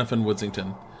 Impress Jennifer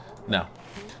Woodsington. No.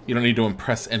 You don't need to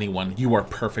impress anyone. You are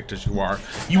perfect as you are.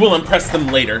 You will impress them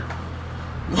later.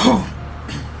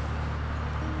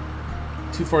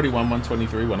 241,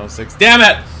 123, 106. Damn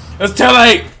it! It's too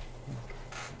late!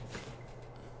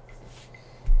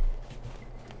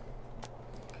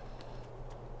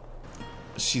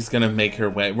 She's gonna make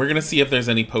her way. We're gonna see if there's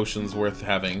any potions worth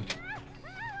having.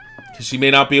 Because she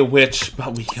may not be a witch,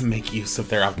 but we can make use of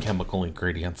their alchemical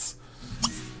ingredients.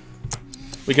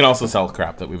 We can also sell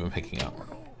crap that we've been picking up.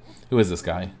 Who is this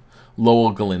guy?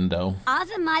 Lowell Galindo.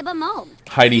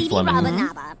 Heidi Fleming.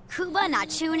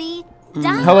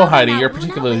 Hello, Heidi. You're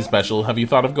particularly special. Have you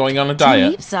thought of going on a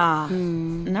diet?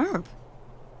 Nerp.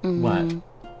 What?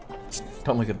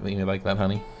 Don't look at me like that,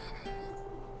 honey.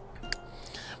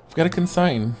 We've got a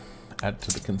consign. Add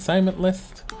to the consignment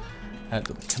list. Add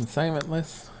to the consignment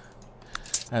list.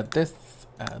 Add this.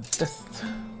 Add this.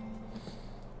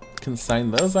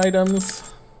 Consign those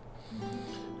items.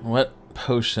 What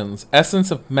potions?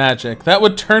 Essence of magic. That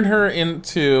would turn her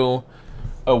into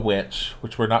a witch,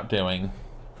 which we're not doing.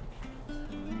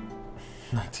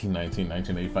 1919,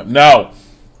 1985. No!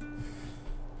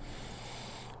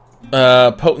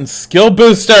 Potent skill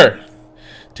booster!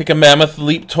 Take a mammoth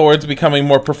leap towards becoming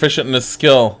more proficient in a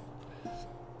skill.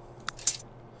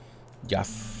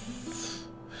 Yes.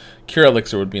 Cure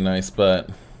elixir would be nice, but...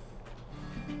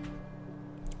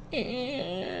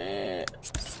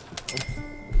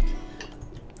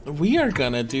 We are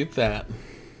gonna do that.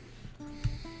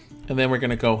 And then we're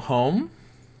gonna go home.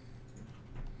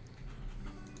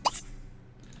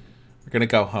 We're gonna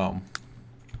go home.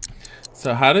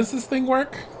 So how does this thing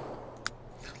work?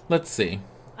 Let's see.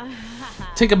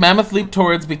 Take a mammoth leap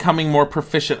towards becoming more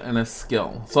proficient in a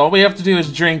skill. So all we have to do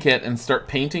is drink it and start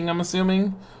painting, I'm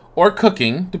assuming. Or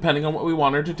cooking, depending on what we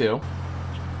want her to do.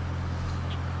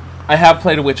 I have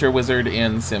played a witch or wizard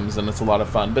in Sims, and it's a lot of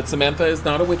fun. But Samantha is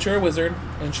not a witch or a wizard,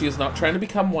 and she is not trying to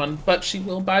become one. But she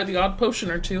will buy the odd potion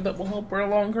or two that will help her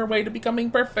along her way to becoming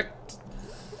perfect.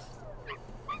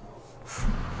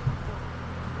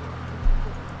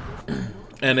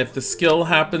 And if the skill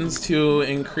happens to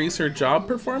increase her job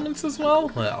performance as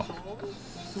well,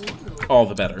 all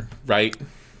the better, right?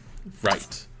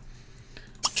 Right.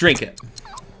 Drink it.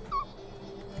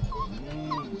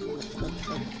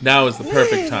 Now is the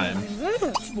perfect time.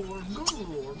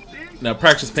 Now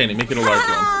practice painting, make it a large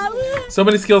one. So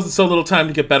many skills and so little time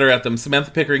to get better at them. Samantha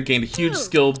Pickering gained a huge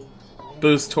skill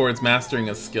boost towards mastering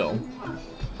a skill.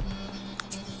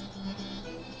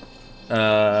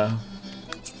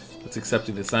 It's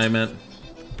accepting the assignment.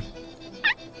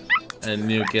 And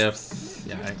new gifts.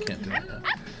 Yeah, I can't do that.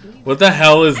 What the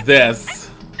hell is this?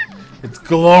 It's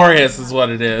glorious is what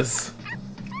it is.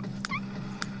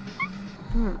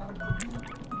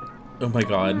 Oh my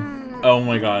god. Oh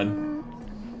my god.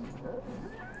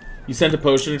 You sent a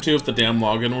potion or two if the damn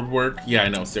login would work? Yeah, I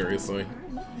know, seriously.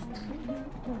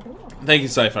 Thank you,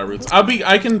 Sci-Fi Roots.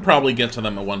 I can probably get to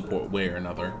them at one way or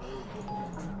another.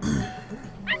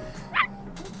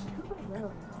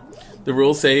 The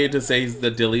rules say to say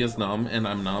that Dilly is numb, and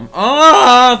I'm numb.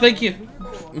 Oh, thank you!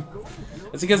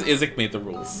 It's because Isaac made the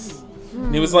rules.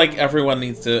 And he was like, everyone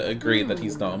needs to agree that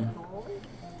he's numb.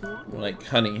 I'm like,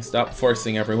 honey, stop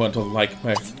forcing everyone to like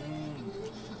my...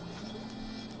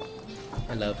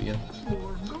 I love you.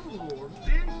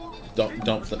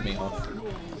 Don't flip me off.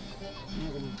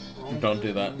 Don't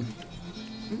do that.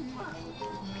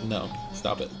 No,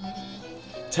 stop it.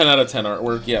 10 out of 10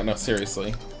 artwork. Yeah, no,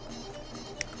 seriously.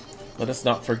 Let us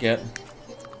not forget.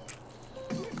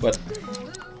 But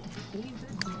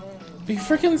be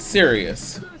freaking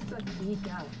serious.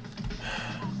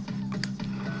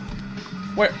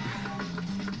 Where?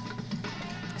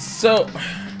 So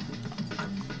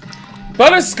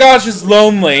Butterscotch is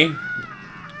lonely.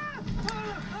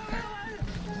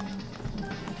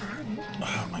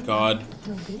 Oh my god.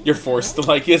 You're forced to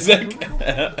like Isaac.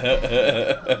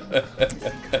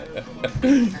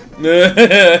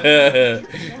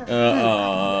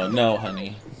 No,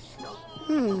 honey.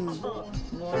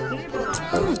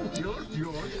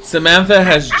 Samantha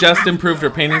has just improved her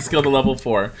painting skill to level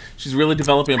 4. She's really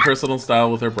developing a personal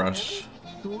style with her brush.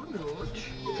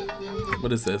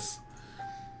 What is this?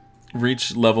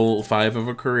 Reach level 5 of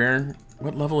a career?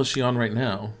 What level is she on right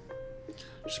now?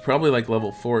 She's probably like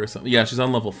level 4 or something. Yeah, she's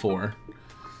on level 4.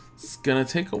 It's gonna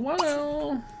take a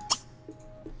while.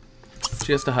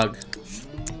 She has to hug.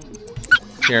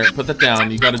 Here, put that down.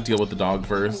 You gotta deal with the dog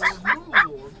first.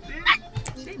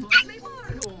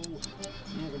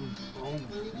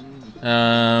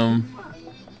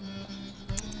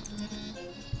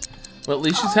 Well, at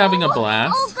least she's having a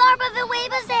blast.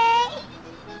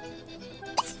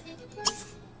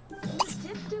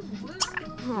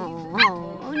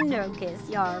 Oh, Nurkis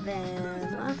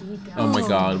Yarvin. Oh my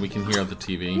god, we can hear the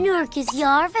TV. Nurkis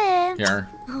Yarvin. Here.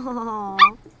 Oh.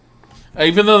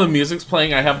 Even though the music's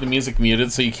playing, I have the music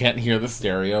muted so you can't hear the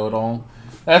stereo at all.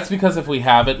 That's because if we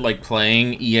have it like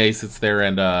playing, EA sits there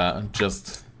and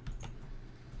just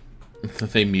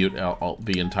they mute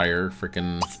the entire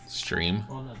freaking stream.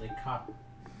 Well, no,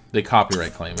 they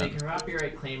copyright claim it. They can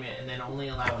copyright claim it and then only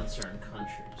allow in certain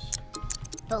countries.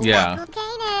 Yeah.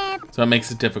 So it makes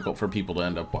it difficult for people to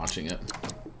end up watching it.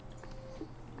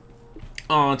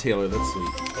 Aw, Taylor, that's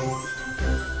sweet.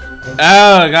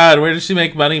 Oh god, where does she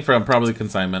make money from? Probably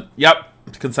consignment. Yep,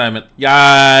 consignment.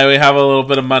 Yeah, we have a little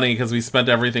bit of money because we spent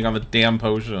everything on the damn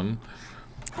potion.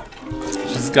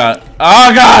 She's got...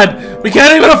 Oh god! We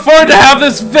can't even afford to have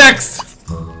this fixed!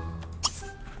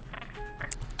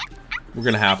 We're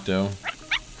gonna have to.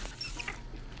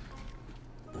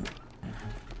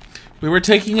 We were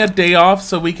taking a day off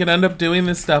so we could end up doing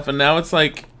this stuff, and now it's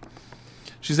like...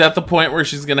 She's at the point where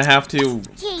she's gonna have to...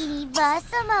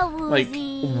 like,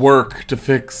 work to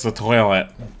fix a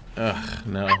toilet. Ugh,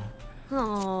 no.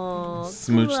 Oh,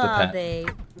 smooch the pet.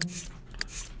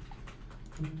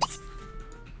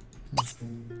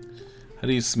 How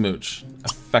do you smooch?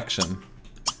 Affection.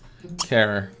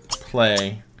 Care.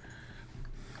 Play.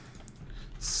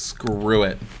 Screw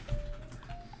it.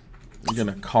 You're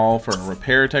gonna call for a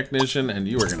repair technician, and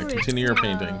you are gonna continue your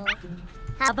painting.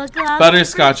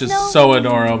 Butterscotch is so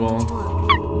adorable.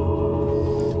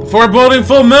 The foreboding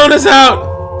full moon is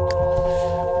out!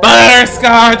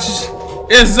 Butterscotch!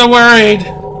 is so worried.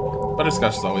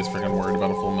 Butterscotch is always freaking worried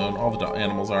about a full moon. All the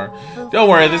animals are. Don't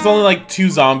worry, there's only like 2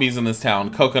 zombies in this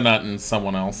town. Coconut and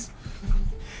someone else.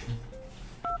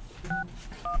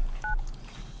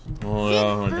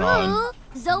 Oh my god.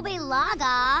 Zobe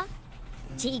Laga.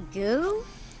 Tigu?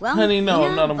 Well, Honey, no,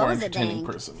 I'm yeah, not a more Boza entertaining Dang.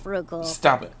 person. Frugal.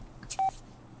 Stop it.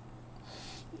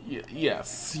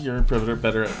 Yes, you're a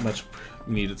better at much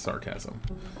needed sarcasm.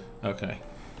 Okay.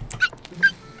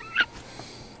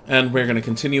 And we're going to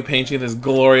continue painting this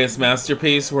glorious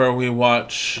masterpiece where we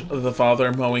watch the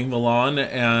father mowing the lawn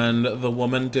and the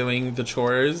woman doing the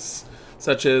chores,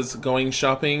 such as going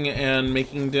shopping and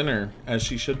making dinner, as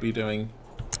she should be doing.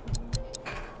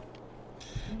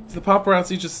 Is the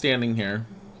paparazzi just standing here?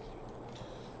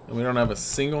 And we don't have a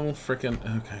single frickin'...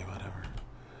 Okay, whatever.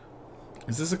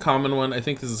 Is this a common one? I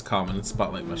think this is common. It's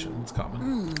spotlight mushroom. It's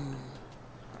common.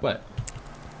 What?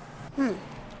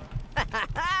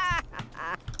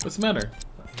 What's the matter?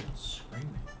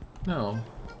 No.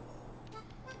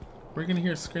 Where are you gonna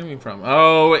hear screaming from?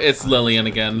 Oh, it's Lillian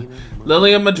again.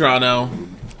 Lillian Madrano.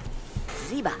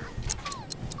 Ziba.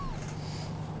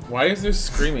 Why is there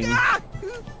screaming?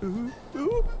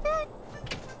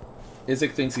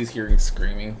 Isaac thinks he's hearing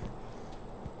screaming.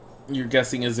 You're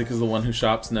guessing Isaac is the one who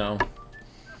shops? No.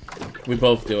 We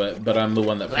both do it, but I'm the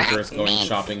one that prefers going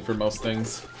shopping for most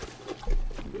things.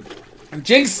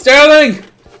 Jinx Sterling!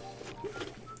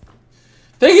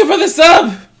 Thank you for the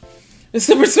sub! It's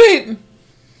super sweet!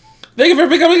 Thank you for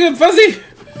becoming a fuzzy!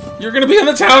 You're gonna be in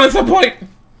the town at some point!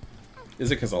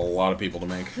 Isaac has a lot of people to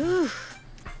make.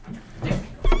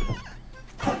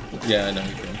 Yeah, I know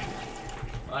you can.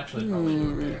 Well, actually, probably do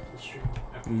it right after the stream.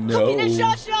 No.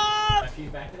 After you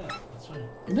back it up. That's fine.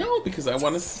 No, because I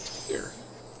want to see her.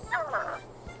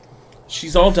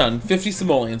 She's all done. 50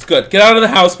 simoleons. Good. Get out of the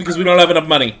house because we don't have enough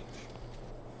money.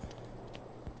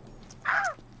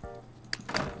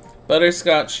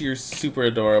 Butterscotch, you're super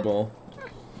adorable.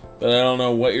 But I don't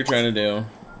know what you're trying to do.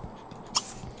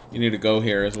 You need to go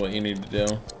here is what you need to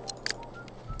do.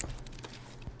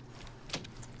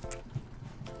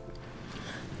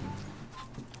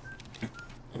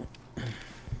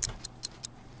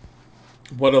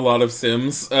 What a lot of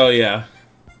Sims. Oh, yeah.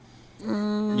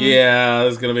 Yeah,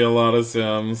 there's gonna be a lot of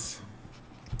Sims.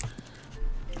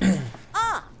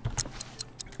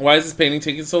 Why is this painting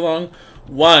taking so long?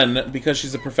 One, because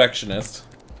she's a perfectionist.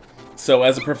 So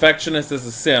as a perfectionist as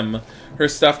a Sim, her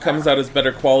stuff comes out as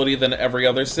better quality than every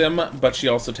other Sim, but she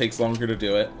also takes longer to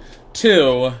do it.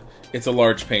 Two, it's a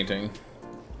large painting.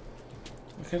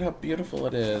 Look at how beautiful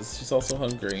it is. She's also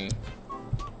hungry.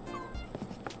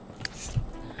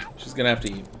 She's gonna have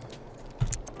to eat.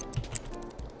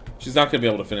 She's not gonna be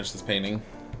able to finish this painting.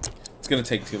 It's gonna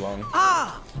take too long.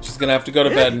 She's gonna have to go to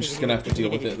bed and she's gonna have to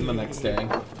deal with it in the next day.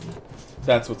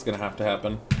 That's what's gonna have to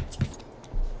happen.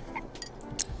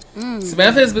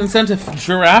 Samantha has been sent a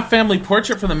giraffe family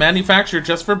portrait from the manufacturer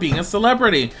just for being a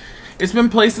celebrity. It's been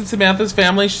placed in Samantha's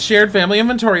shared family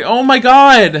inventory. Oh my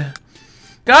god!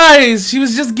 Guys, she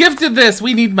was just gifted this!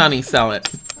 We need money, sell it.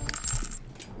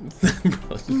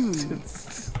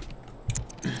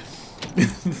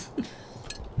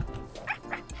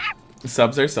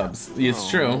 Subs are subs. It's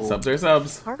true. Subs are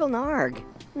subs. Hargle Narg.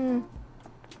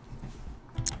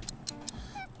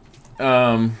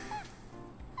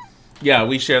 Yeah,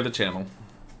 we share the channel.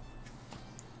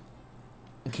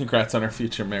 Congrats on our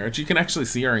future marriage. You can actually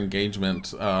see our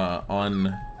engagement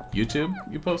on YouTube.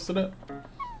 You posted it?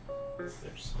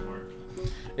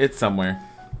 It's somewhere.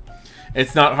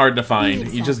 It's not hard to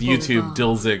find. You just YouTube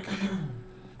Dilzik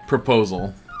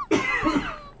proposal.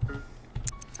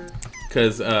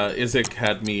 Because Isaac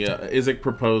had me, Isaac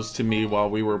proposed to me while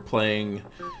we were playing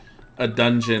a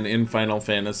dungeon in Final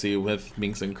Fantasy with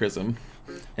Minx and Chrism.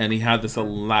 And he had this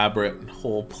elaborate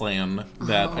whole plan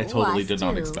that I totally did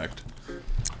not expect.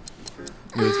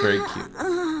 It was very cute.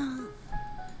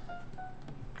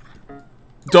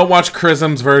 Don't watch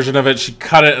Chrism's version of it. She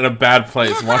cut it in a bad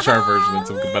place. Watch our version. It's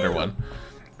a better one.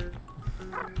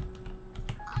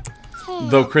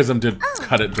 Though Chrism did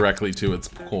cut it directly to its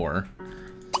core.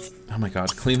 Oh my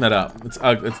god, clean that up.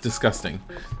 It's disgusting.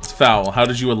 It's foul. How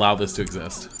did you allow this to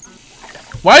exist?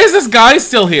 Why is this guy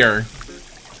still here?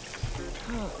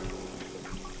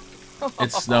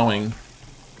 It's snowing.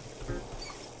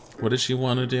 What does she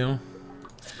want to do?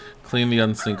 Clean the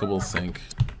unsinkable sink.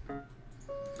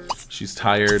 She's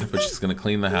tired, but she's gonna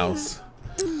clean the house.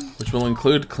 Which will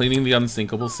include cleaning the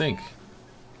unsinkable sink.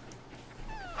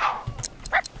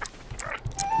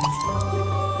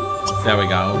 There we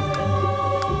go.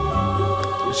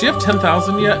 Does she have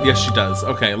 10,000 yet? Yes, she does.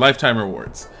 Okay, lifetime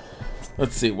rewards.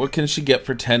 Let's see, what can she get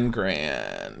for 10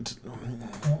 grand?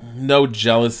 No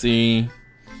jealousy.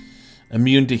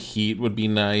 Immune to heat would be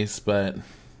nice, but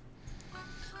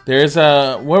there's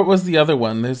a, what was the other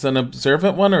one? There's an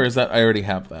observant one, or is that, I already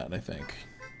have that, I think.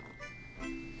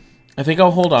 I think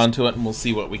I'll hold on to it and we'll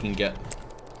see what we can get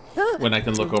when I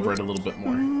can look over it a little bit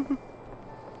more.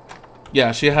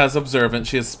 Yeah, she has observant,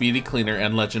 she has speedy cleaner,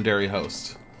 and legendary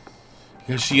host.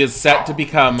 Because she is set to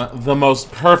become the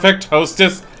most perfect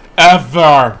hostess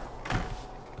ever!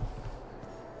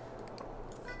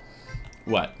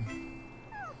 What?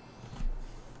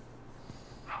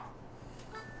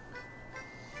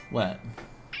 What?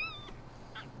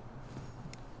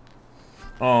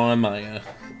 Oh, Maya.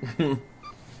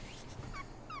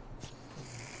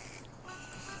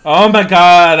 Oh my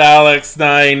god, Alex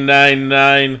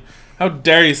 999. How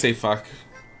dare you say fuck?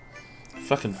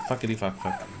 Fucking fuckity fuck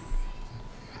fuck.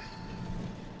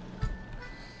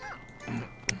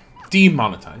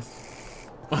 Demonetized.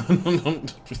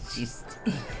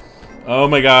 Oh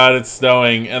my god, it's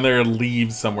snowing, and there are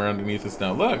leaves somewhere underneath the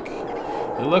snow. Look,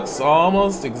 it looks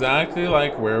almost exactly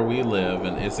like where we live,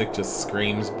 and Isaac just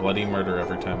screams bloody murder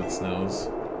every time it snows.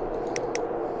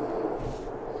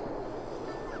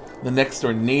 The next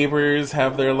door neighbors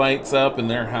have their lights up in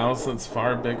their house that's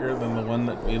far bigger than the one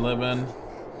that we live in.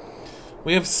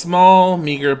 We have small,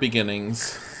 meager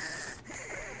beginnings.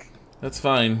 That's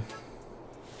fine.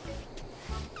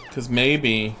 Because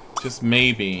maybe, just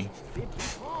maybe,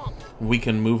 we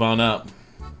can move on up.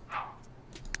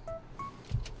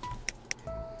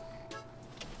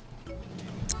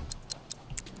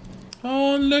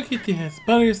 Oh, look at this.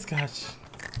 Butterscotch.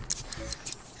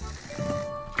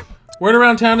 Word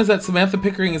around town is that Samantha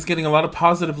Pickering is getting a lot of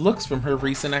positive looks from her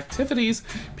recent activities.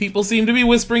 People seem to be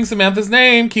whispering Samantha's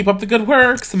name. Keep up the good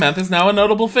work. Samantha's now a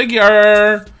notable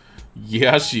figure.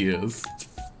 Yeah, she is.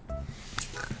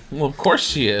 Well, of course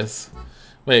she is.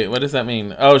 Wait, what does that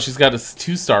mean? Oh, she's got a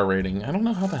 2-star rating. I don't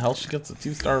know how the hell she gets a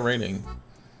 2-star rating.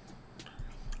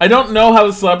 I don't know how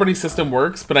the celebrity system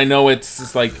works, but I know it's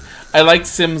just like, I like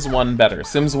Sims 1 better.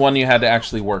 Sims 1, you had to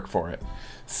actually work for it.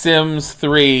 Sims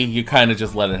 3, you kind of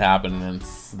just let it happen, and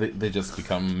they just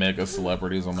become mega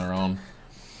celebrities on their own.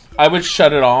 I would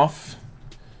shut it off,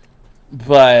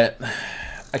 but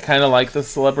I kind of like the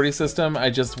celebrity system. I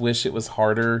just wish it was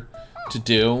harder to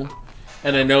do.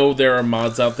 And I know there are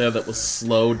mods out there that will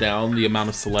slow down the amount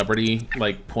of celebrity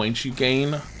points you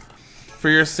gain for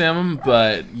your sim,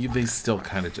 but they still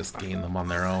kind of just gain them on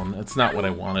their own. It's not what I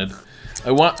wanted.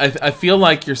 I feel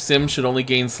like your sim should only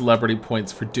gain celebrity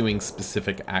points for doing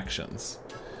specific actions.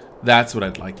 That's what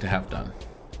I'd like to have done.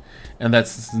 And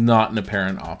that's not an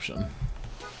apparent option.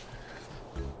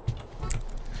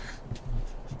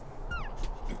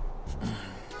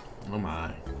 Oh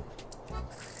my.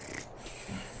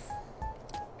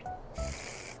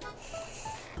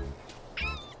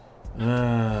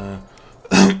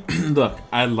 Look,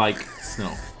 I like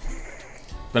snow,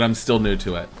 but I'm still new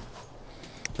to it.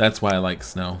 That's why I like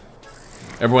snow.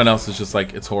 Everyone else is just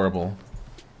like, it's horrible,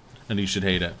 and you should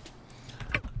hate it.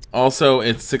 Also,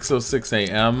 it's 6:06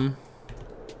 a.m.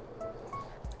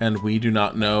 and we do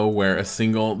not know where a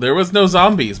single... There was no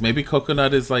zombies. Maybe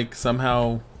Coconut is like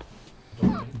somehow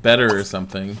better or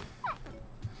something.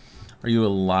 Are you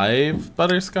alive,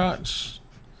 Butterscotch?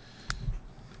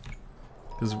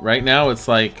 Because right now it's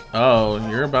like, oh,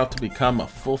 you're about to become a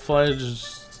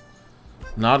full-fledged,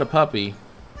 not a puppy.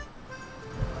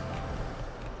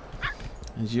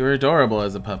 And you're adorable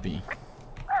as a puppy.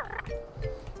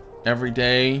 Every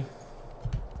day,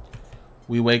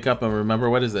 we wake up and remember,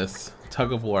 what is this?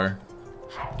 Tug of war.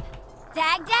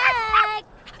 Dag dag!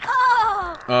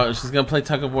 Oh! Oh, she's gonna play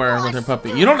tug of war with her puppy.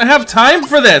 You don't have time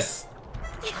for this!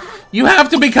 You have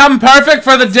to become perfect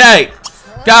for the day!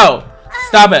 Go!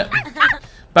 Stop it!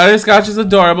 Butterscotch is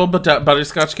adorable, but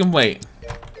Butterscotch can wait.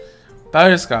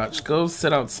 Butterscotch, go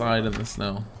sit outside in the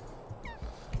snow.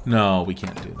 No, we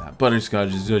can't do that.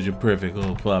 Butterscotch is such a perfect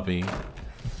little puppy.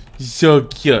 He's so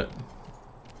cute.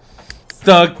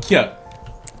 So cute.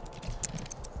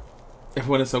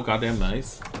 Everyone is so goddamn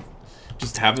nice.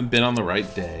 Just haven't been on the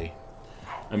right day.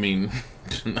 I mean,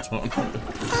 no.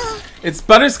 It's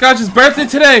Butterscotch's birthday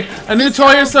today. A new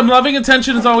toy or some loving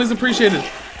attention is always appreciated.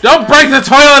 Don't break the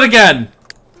toilet again!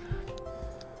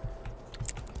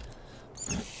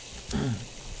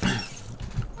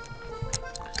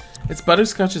 It's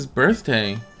Butterscotch's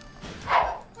birthday.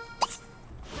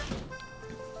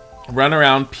 Run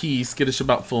around, pee, skittish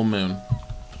about full moon.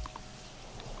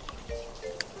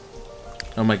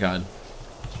 Oh my god.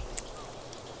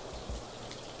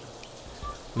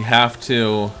 We have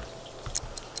to...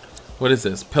 What is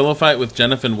this? Pillow fight with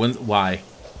Jennifer wins. Why?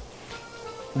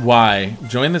 Why?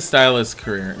 Join the stylist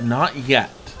career. Not yet.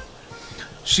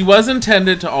 She was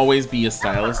intended to always be a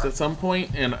stylist at some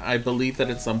point, and I believe that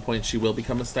at some point she will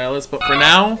become a stylist. But for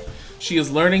now, she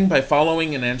is learning by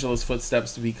following in Angela's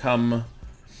footsteps to become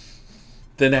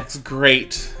the next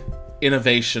great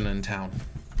innovation in town.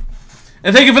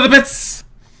 And thank you for the bits!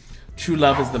 True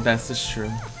love is the best, is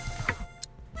true.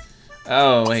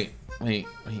 Oh, wait.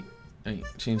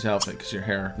 Change outfit because your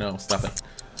hair. No, stop it.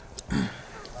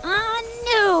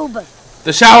 Noob!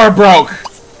 The shower broke!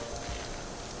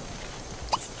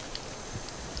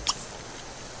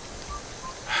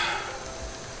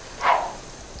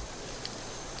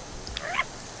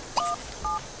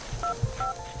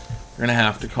 We're gonna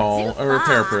have to call a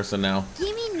repair person now.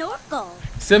 Gimme Norkel.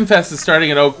 Simfest is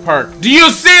starting at Oak Park. Do you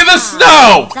see the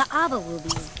snow? The Abba will be.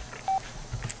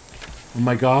 Oh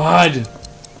my god.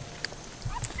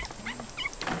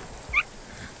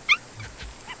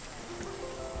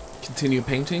 Continue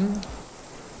painting.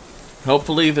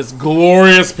 Hopefully this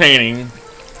glorious painting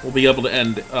will be able to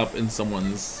end up in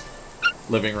someone's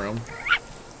living room.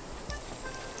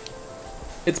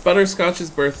 It's Butterscotch's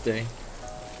birthday.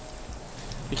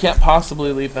 You can't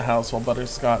possibly leave the house while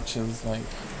Butterscotch is like...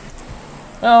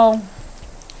 Well...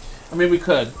 I mean, we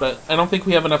could, but I don't think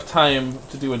we have enough time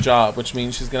to do a job, which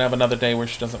means she's gonna have another day where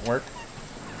she doesn't work.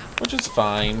 Which is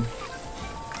fine.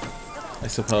 I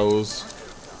suppose.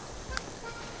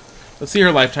 Let's see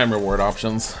her lifetime reward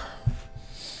options.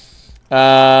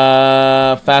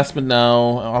 Fastman,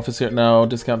 no. Office here, no.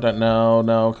 Discount, no.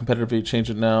 No. Competitive change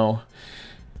it, no.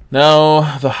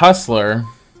 No. The Hustler.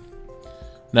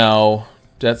 No.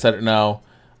 Jet Setter, no.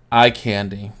 Eye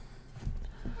Candy.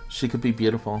 She could be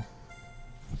beautiful.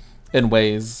 In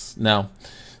ways, no.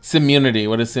 Simmunity,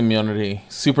 what is Simmunity?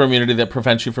 Super immunity that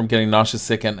prevents you from getting nauseous,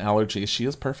 sick, and allergies. She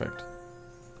is perfect.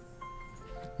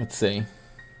 Let's see.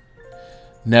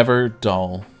 Never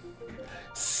dull.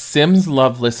 Sims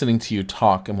love listening to you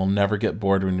talk and will never get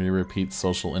bored when you repeat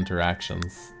social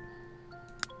interactions.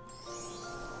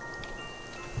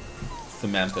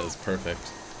 Samantha is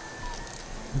perfect.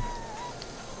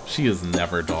 She is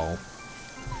never dull.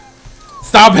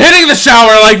 Stop hitting the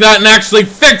shower like that and actually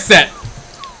fix it!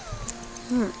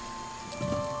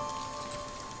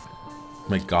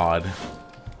 My god.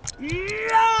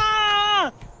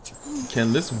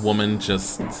 Can this woman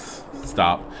just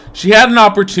stop? She had an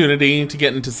opportunity to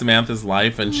get into Samantha's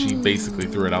life and she basically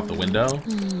threw it out the window.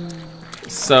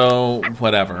 So,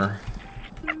 whatever.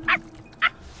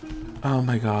 Oh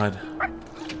my god.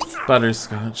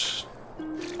 Butterscotch.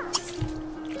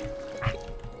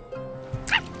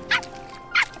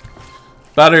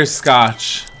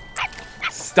 Butterscotch.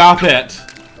 Stop it.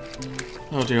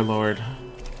 Oh dear lord.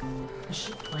 Is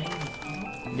she playing?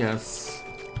 Yes.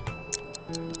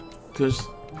 Because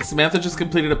Samantha just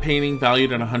completed a painting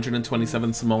valued at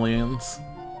 127 simoleons.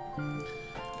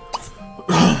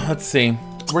 Let's see.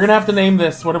 We're gonna have to name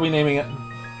this. What are we naming it?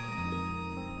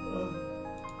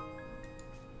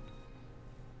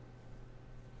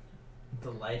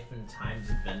 The Life and Times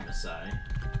of Ben Masai.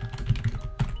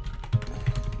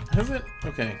 Has it?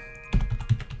 Okay.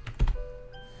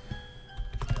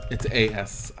 It's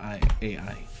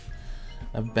A-S-I-A-I.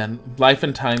 Of Ben... Life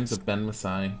and Times of Ben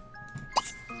Masai.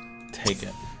 Take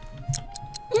it.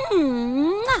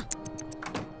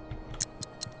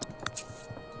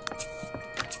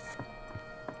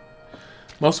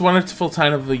 Most wonderful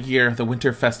time of the year, the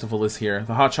winter festival is here.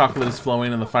 The hot chocolate is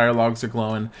flowing and the fire logs are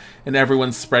glowing, and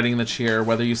everyone's spreading the cheer.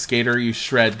 Whether you skate or you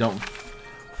shred, don't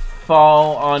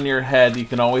fall on your head. You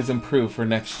can always improve for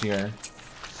next year.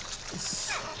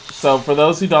 So for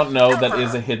those who don't know, that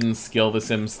is a hidden skill the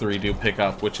Sims 3 do pick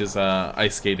up, which is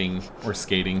ice skating or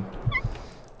skating.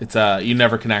 It's you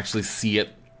never can actually see it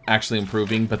actually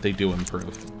improving, but they do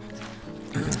improve.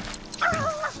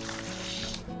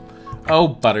 Oh,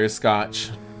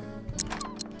 Butterscotch.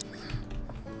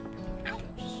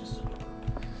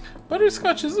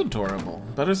 Butterscotch is adorable.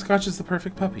 Butterscotch is the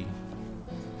perfect puppy.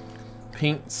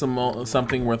 Paint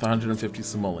something worth 150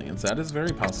 simoleons. That is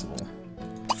very possible.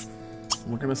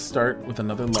 We're gonna start with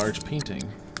another large painting.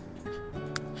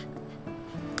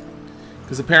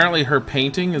 Because apparently her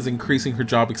painting is increasing her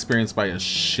job experience by a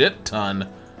shit ton.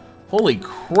 Holy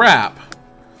crap!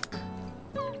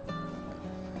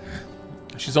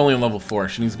 She's only on level 4.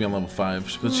 She needs to be on level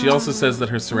 5. But she also says that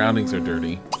her surroundings are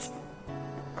dirty.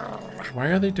 Why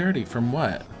are they dirty? From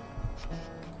what?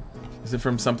 Is it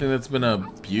from something that's been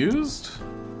abused?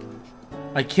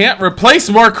 I can't replace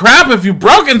more crap if you've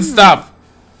broken stuff!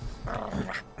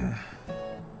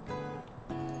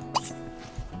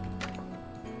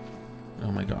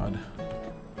 Oh my god.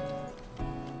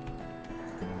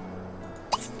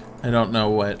 I don't know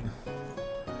what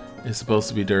is supposed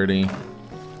to be dirty.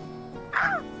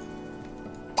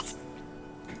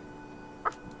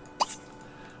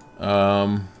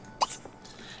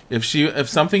 If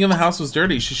something in the house was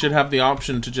dirty, she should have the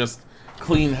option to just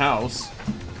clean house.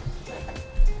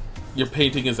 Your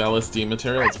painting is LSD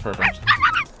material. It's perfect.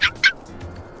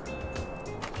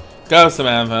 Go,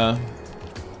 Samantha.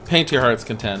 Paint to your heart's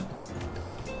content.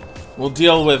 We'll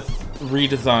deal with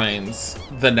redesigns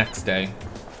the next day.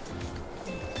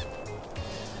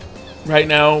 Right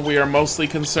now, we are mostly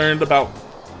concerned about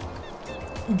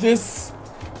this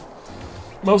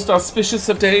most auspicious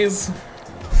of days,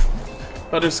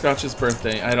 Butterscotch's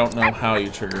birthday. I don't know how you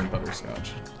triggered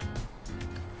Butterscotch.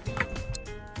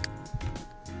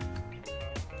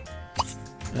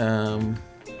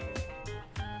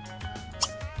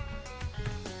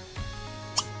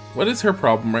 What is her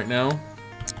problem right now?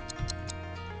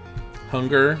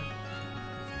 Hunger.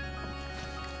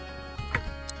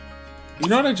 You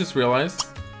know what I just realized?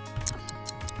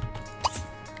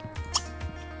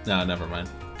 Nah, never mind.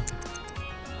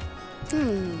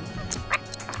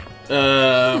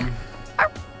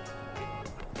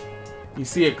 You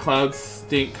see a cloud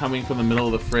stink coming from the middle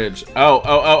of the fridge.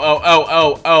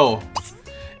 Oh.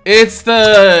 It's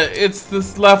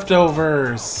the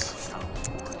leftovers.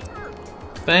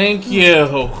 Thank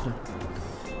you.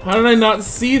 How did I not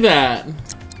see that?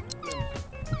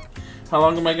 How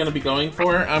long am I going to be going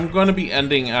for? I'm going to be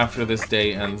ending after this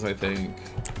day ends, I think.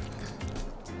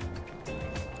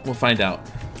 We'll find out.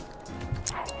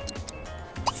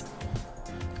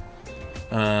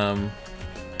 You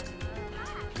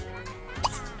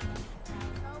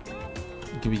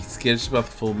can be skittish about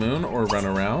the full moon, or run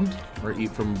around, or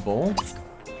eat from a bowl,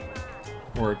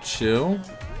 or chew.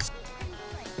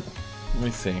 Let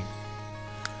me see.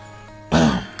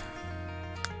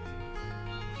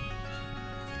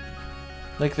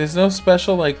 Like, there's no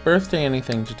special, like, birthday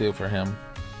anything to do for him.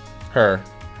 Her.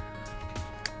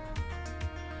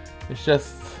 It's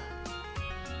just...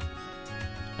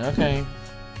 Okay.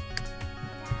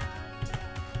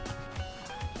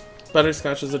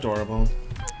 Butterscotch is adorable.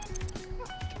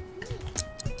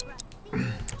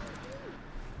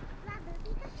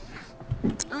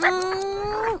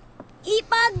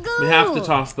 We have to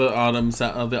toss the autumn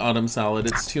salad.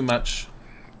 It's too much.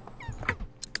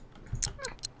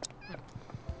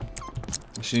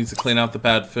 She needs to clean out the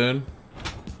bad food.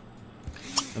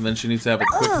 And then she needs to have a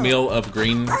quick meal of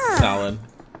green salad.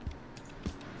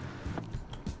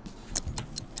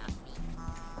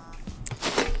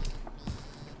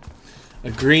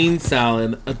 A green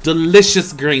salad. A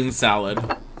delicious green salad.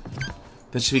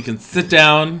 That she can sit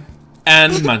down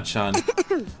and munch on.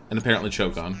 And apparently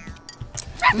choke on.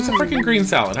 It's a freaking green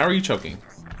salad. How are you choking?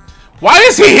 Why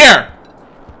is he here?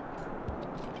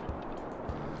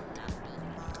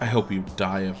 I hope you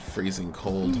die of freezing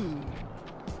cold.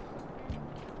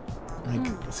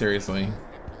 Like, seriously.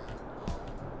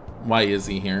 Why is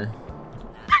he here?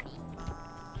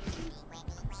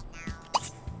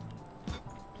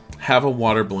 Have a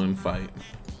water balloon fight.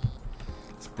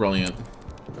 It's brilliant.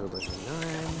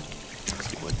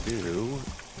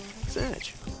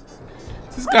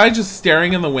 Is this guy just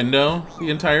staring in the window the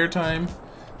entire time?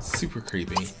 Super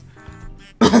creepy.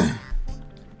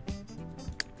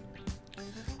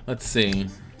 Let's see.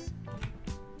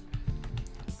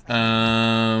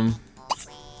 No!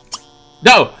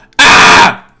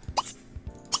 Ah!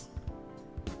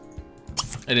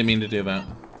 I didn't mean to do that.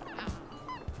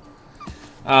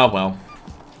 Ah, well.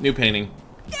 New painting.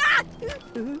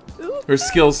 Her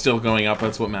skill's still going up,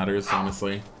 that's what matters,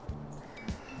 honestly.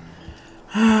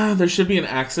 There should be an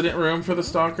accident room for the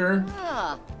stalker.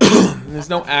 There's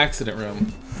no accident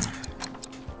room.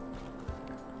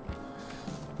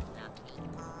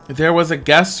 There was a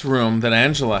guest room that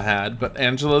Angela had, but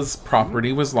Angela's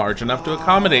property was large enough to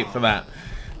accommodate for that.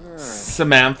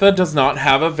 Samantha does not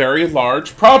have a very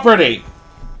large property.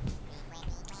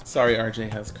 Sorry,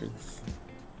 RJ has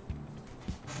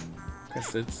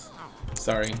crustads.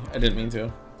 Sorry, I didn't mean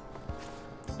to.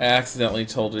 I accidentally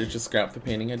told her to just scrap the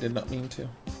painting. I did not mean to.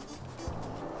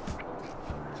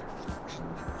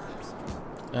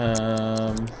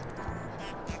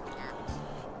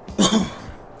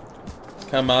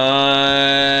 Come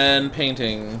on,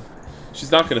 painting.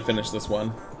 She's not gonna finish this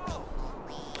one.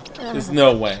 There's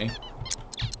no way.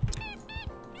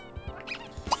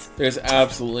 There's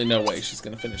absolutely no way she's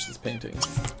gonna finish this painting.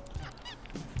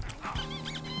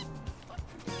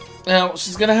 Now,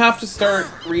 she's gonna have to start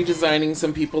redesigning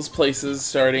some people's places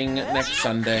starting next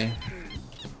Sunday.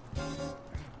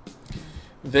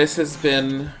 This has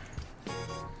been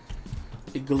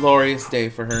a glorious day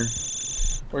for her,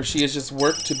 where she has just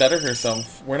worked to better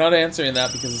herself. We're not answering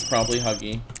that because it's probably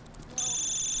Huggy.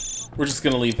 We're just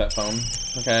gonna leave that phone,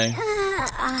 okay?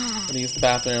 I'm gonna use the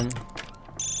bathroom.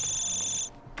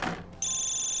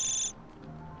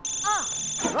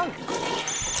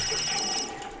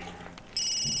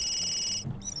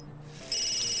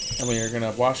 And we are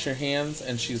gonna wash your hands,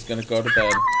 and she's gonna go to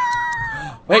bed.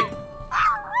 Wait!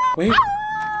 Wait!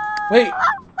 Wait!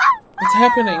 What's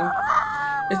happening?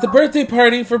 It's the birthday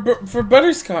party for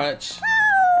Butterscotch!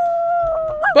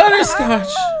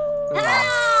 Butterscotch!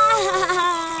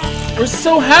 We're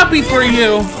so happy for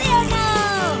you!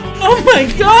 Oh my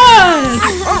god!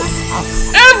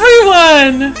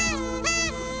 Everyone!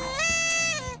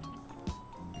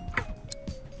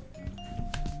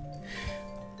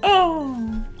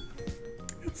 Oh,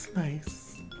 it's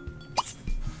nice.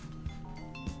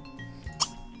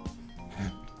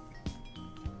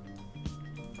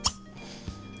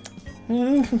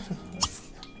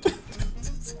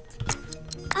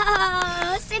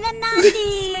 Oh, Cincinnati!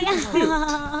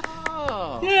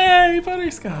 Yay,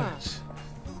 Butterscotch!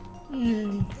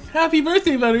 Yay. Happy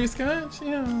birthday, Butterscotch!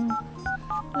 Yeah.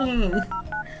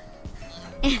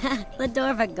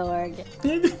 Ladorvagorg.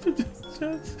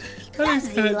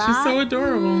 Butterscotch is so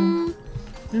adorable.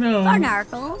 You know.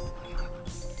 Farnarkle.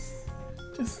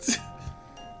 Just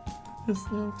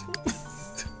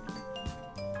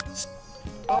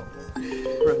Oh,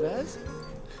 Revez?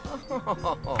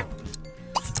 Oh.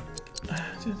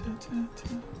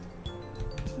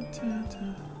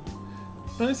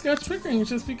 Butterscotch Pickering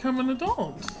just become an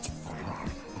adult.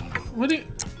 What do you...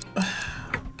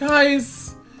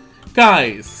 Guys,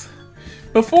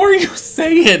 before you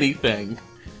say anything,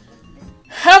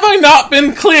 have I not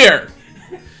been clear?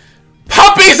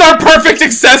 Puppies are perfect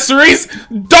accessories,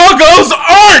 doggos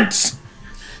aren't!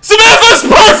 Samantha's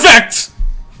perfect!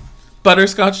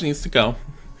 Butterscotch needs to go.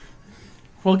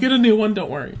 We'll get a new one, don't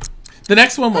worry. The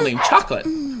next one we'll name Chocolate,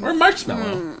 or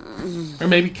Marshmallow, or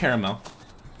maybe Caramel.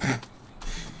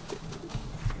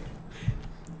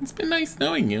 It's been nice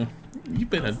knowing you. You've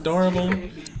been adorable.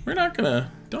 We're not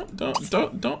gonna... Don't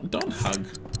hug.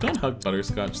 Don't hug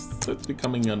Butterscotch. It's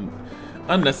becoming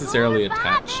unnecessarily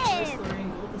attached.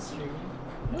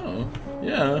 Oh,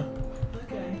 yeah.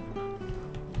 Okay.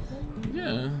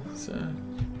 Yeah, so...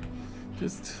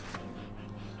 Just...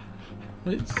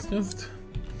 It's just...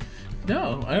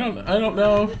 No, I don't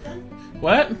know.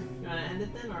 What? You wanna end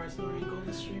it then, or is Glory and Gold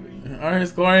is streaming?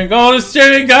 Ours Glory and Gold is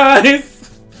streaming,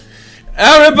 guys!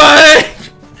 Everybody!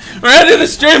 We're ending the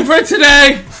stream for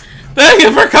today! Thank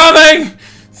you for coming!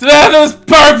 Samantha was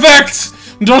perfect!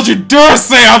 Don't you dare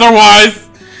say otherwise!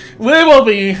 We will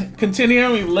be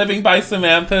continuing living by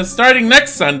Samantha starting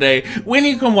next Sunday, when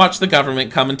you can watch the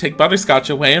government come and take Butterscotch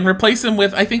away and replace him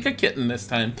with, I think, a kitten this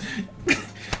time.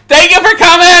 Thank you for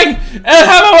coming! And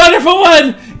have a wonderful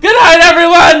one! Good night,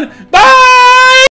 everyone!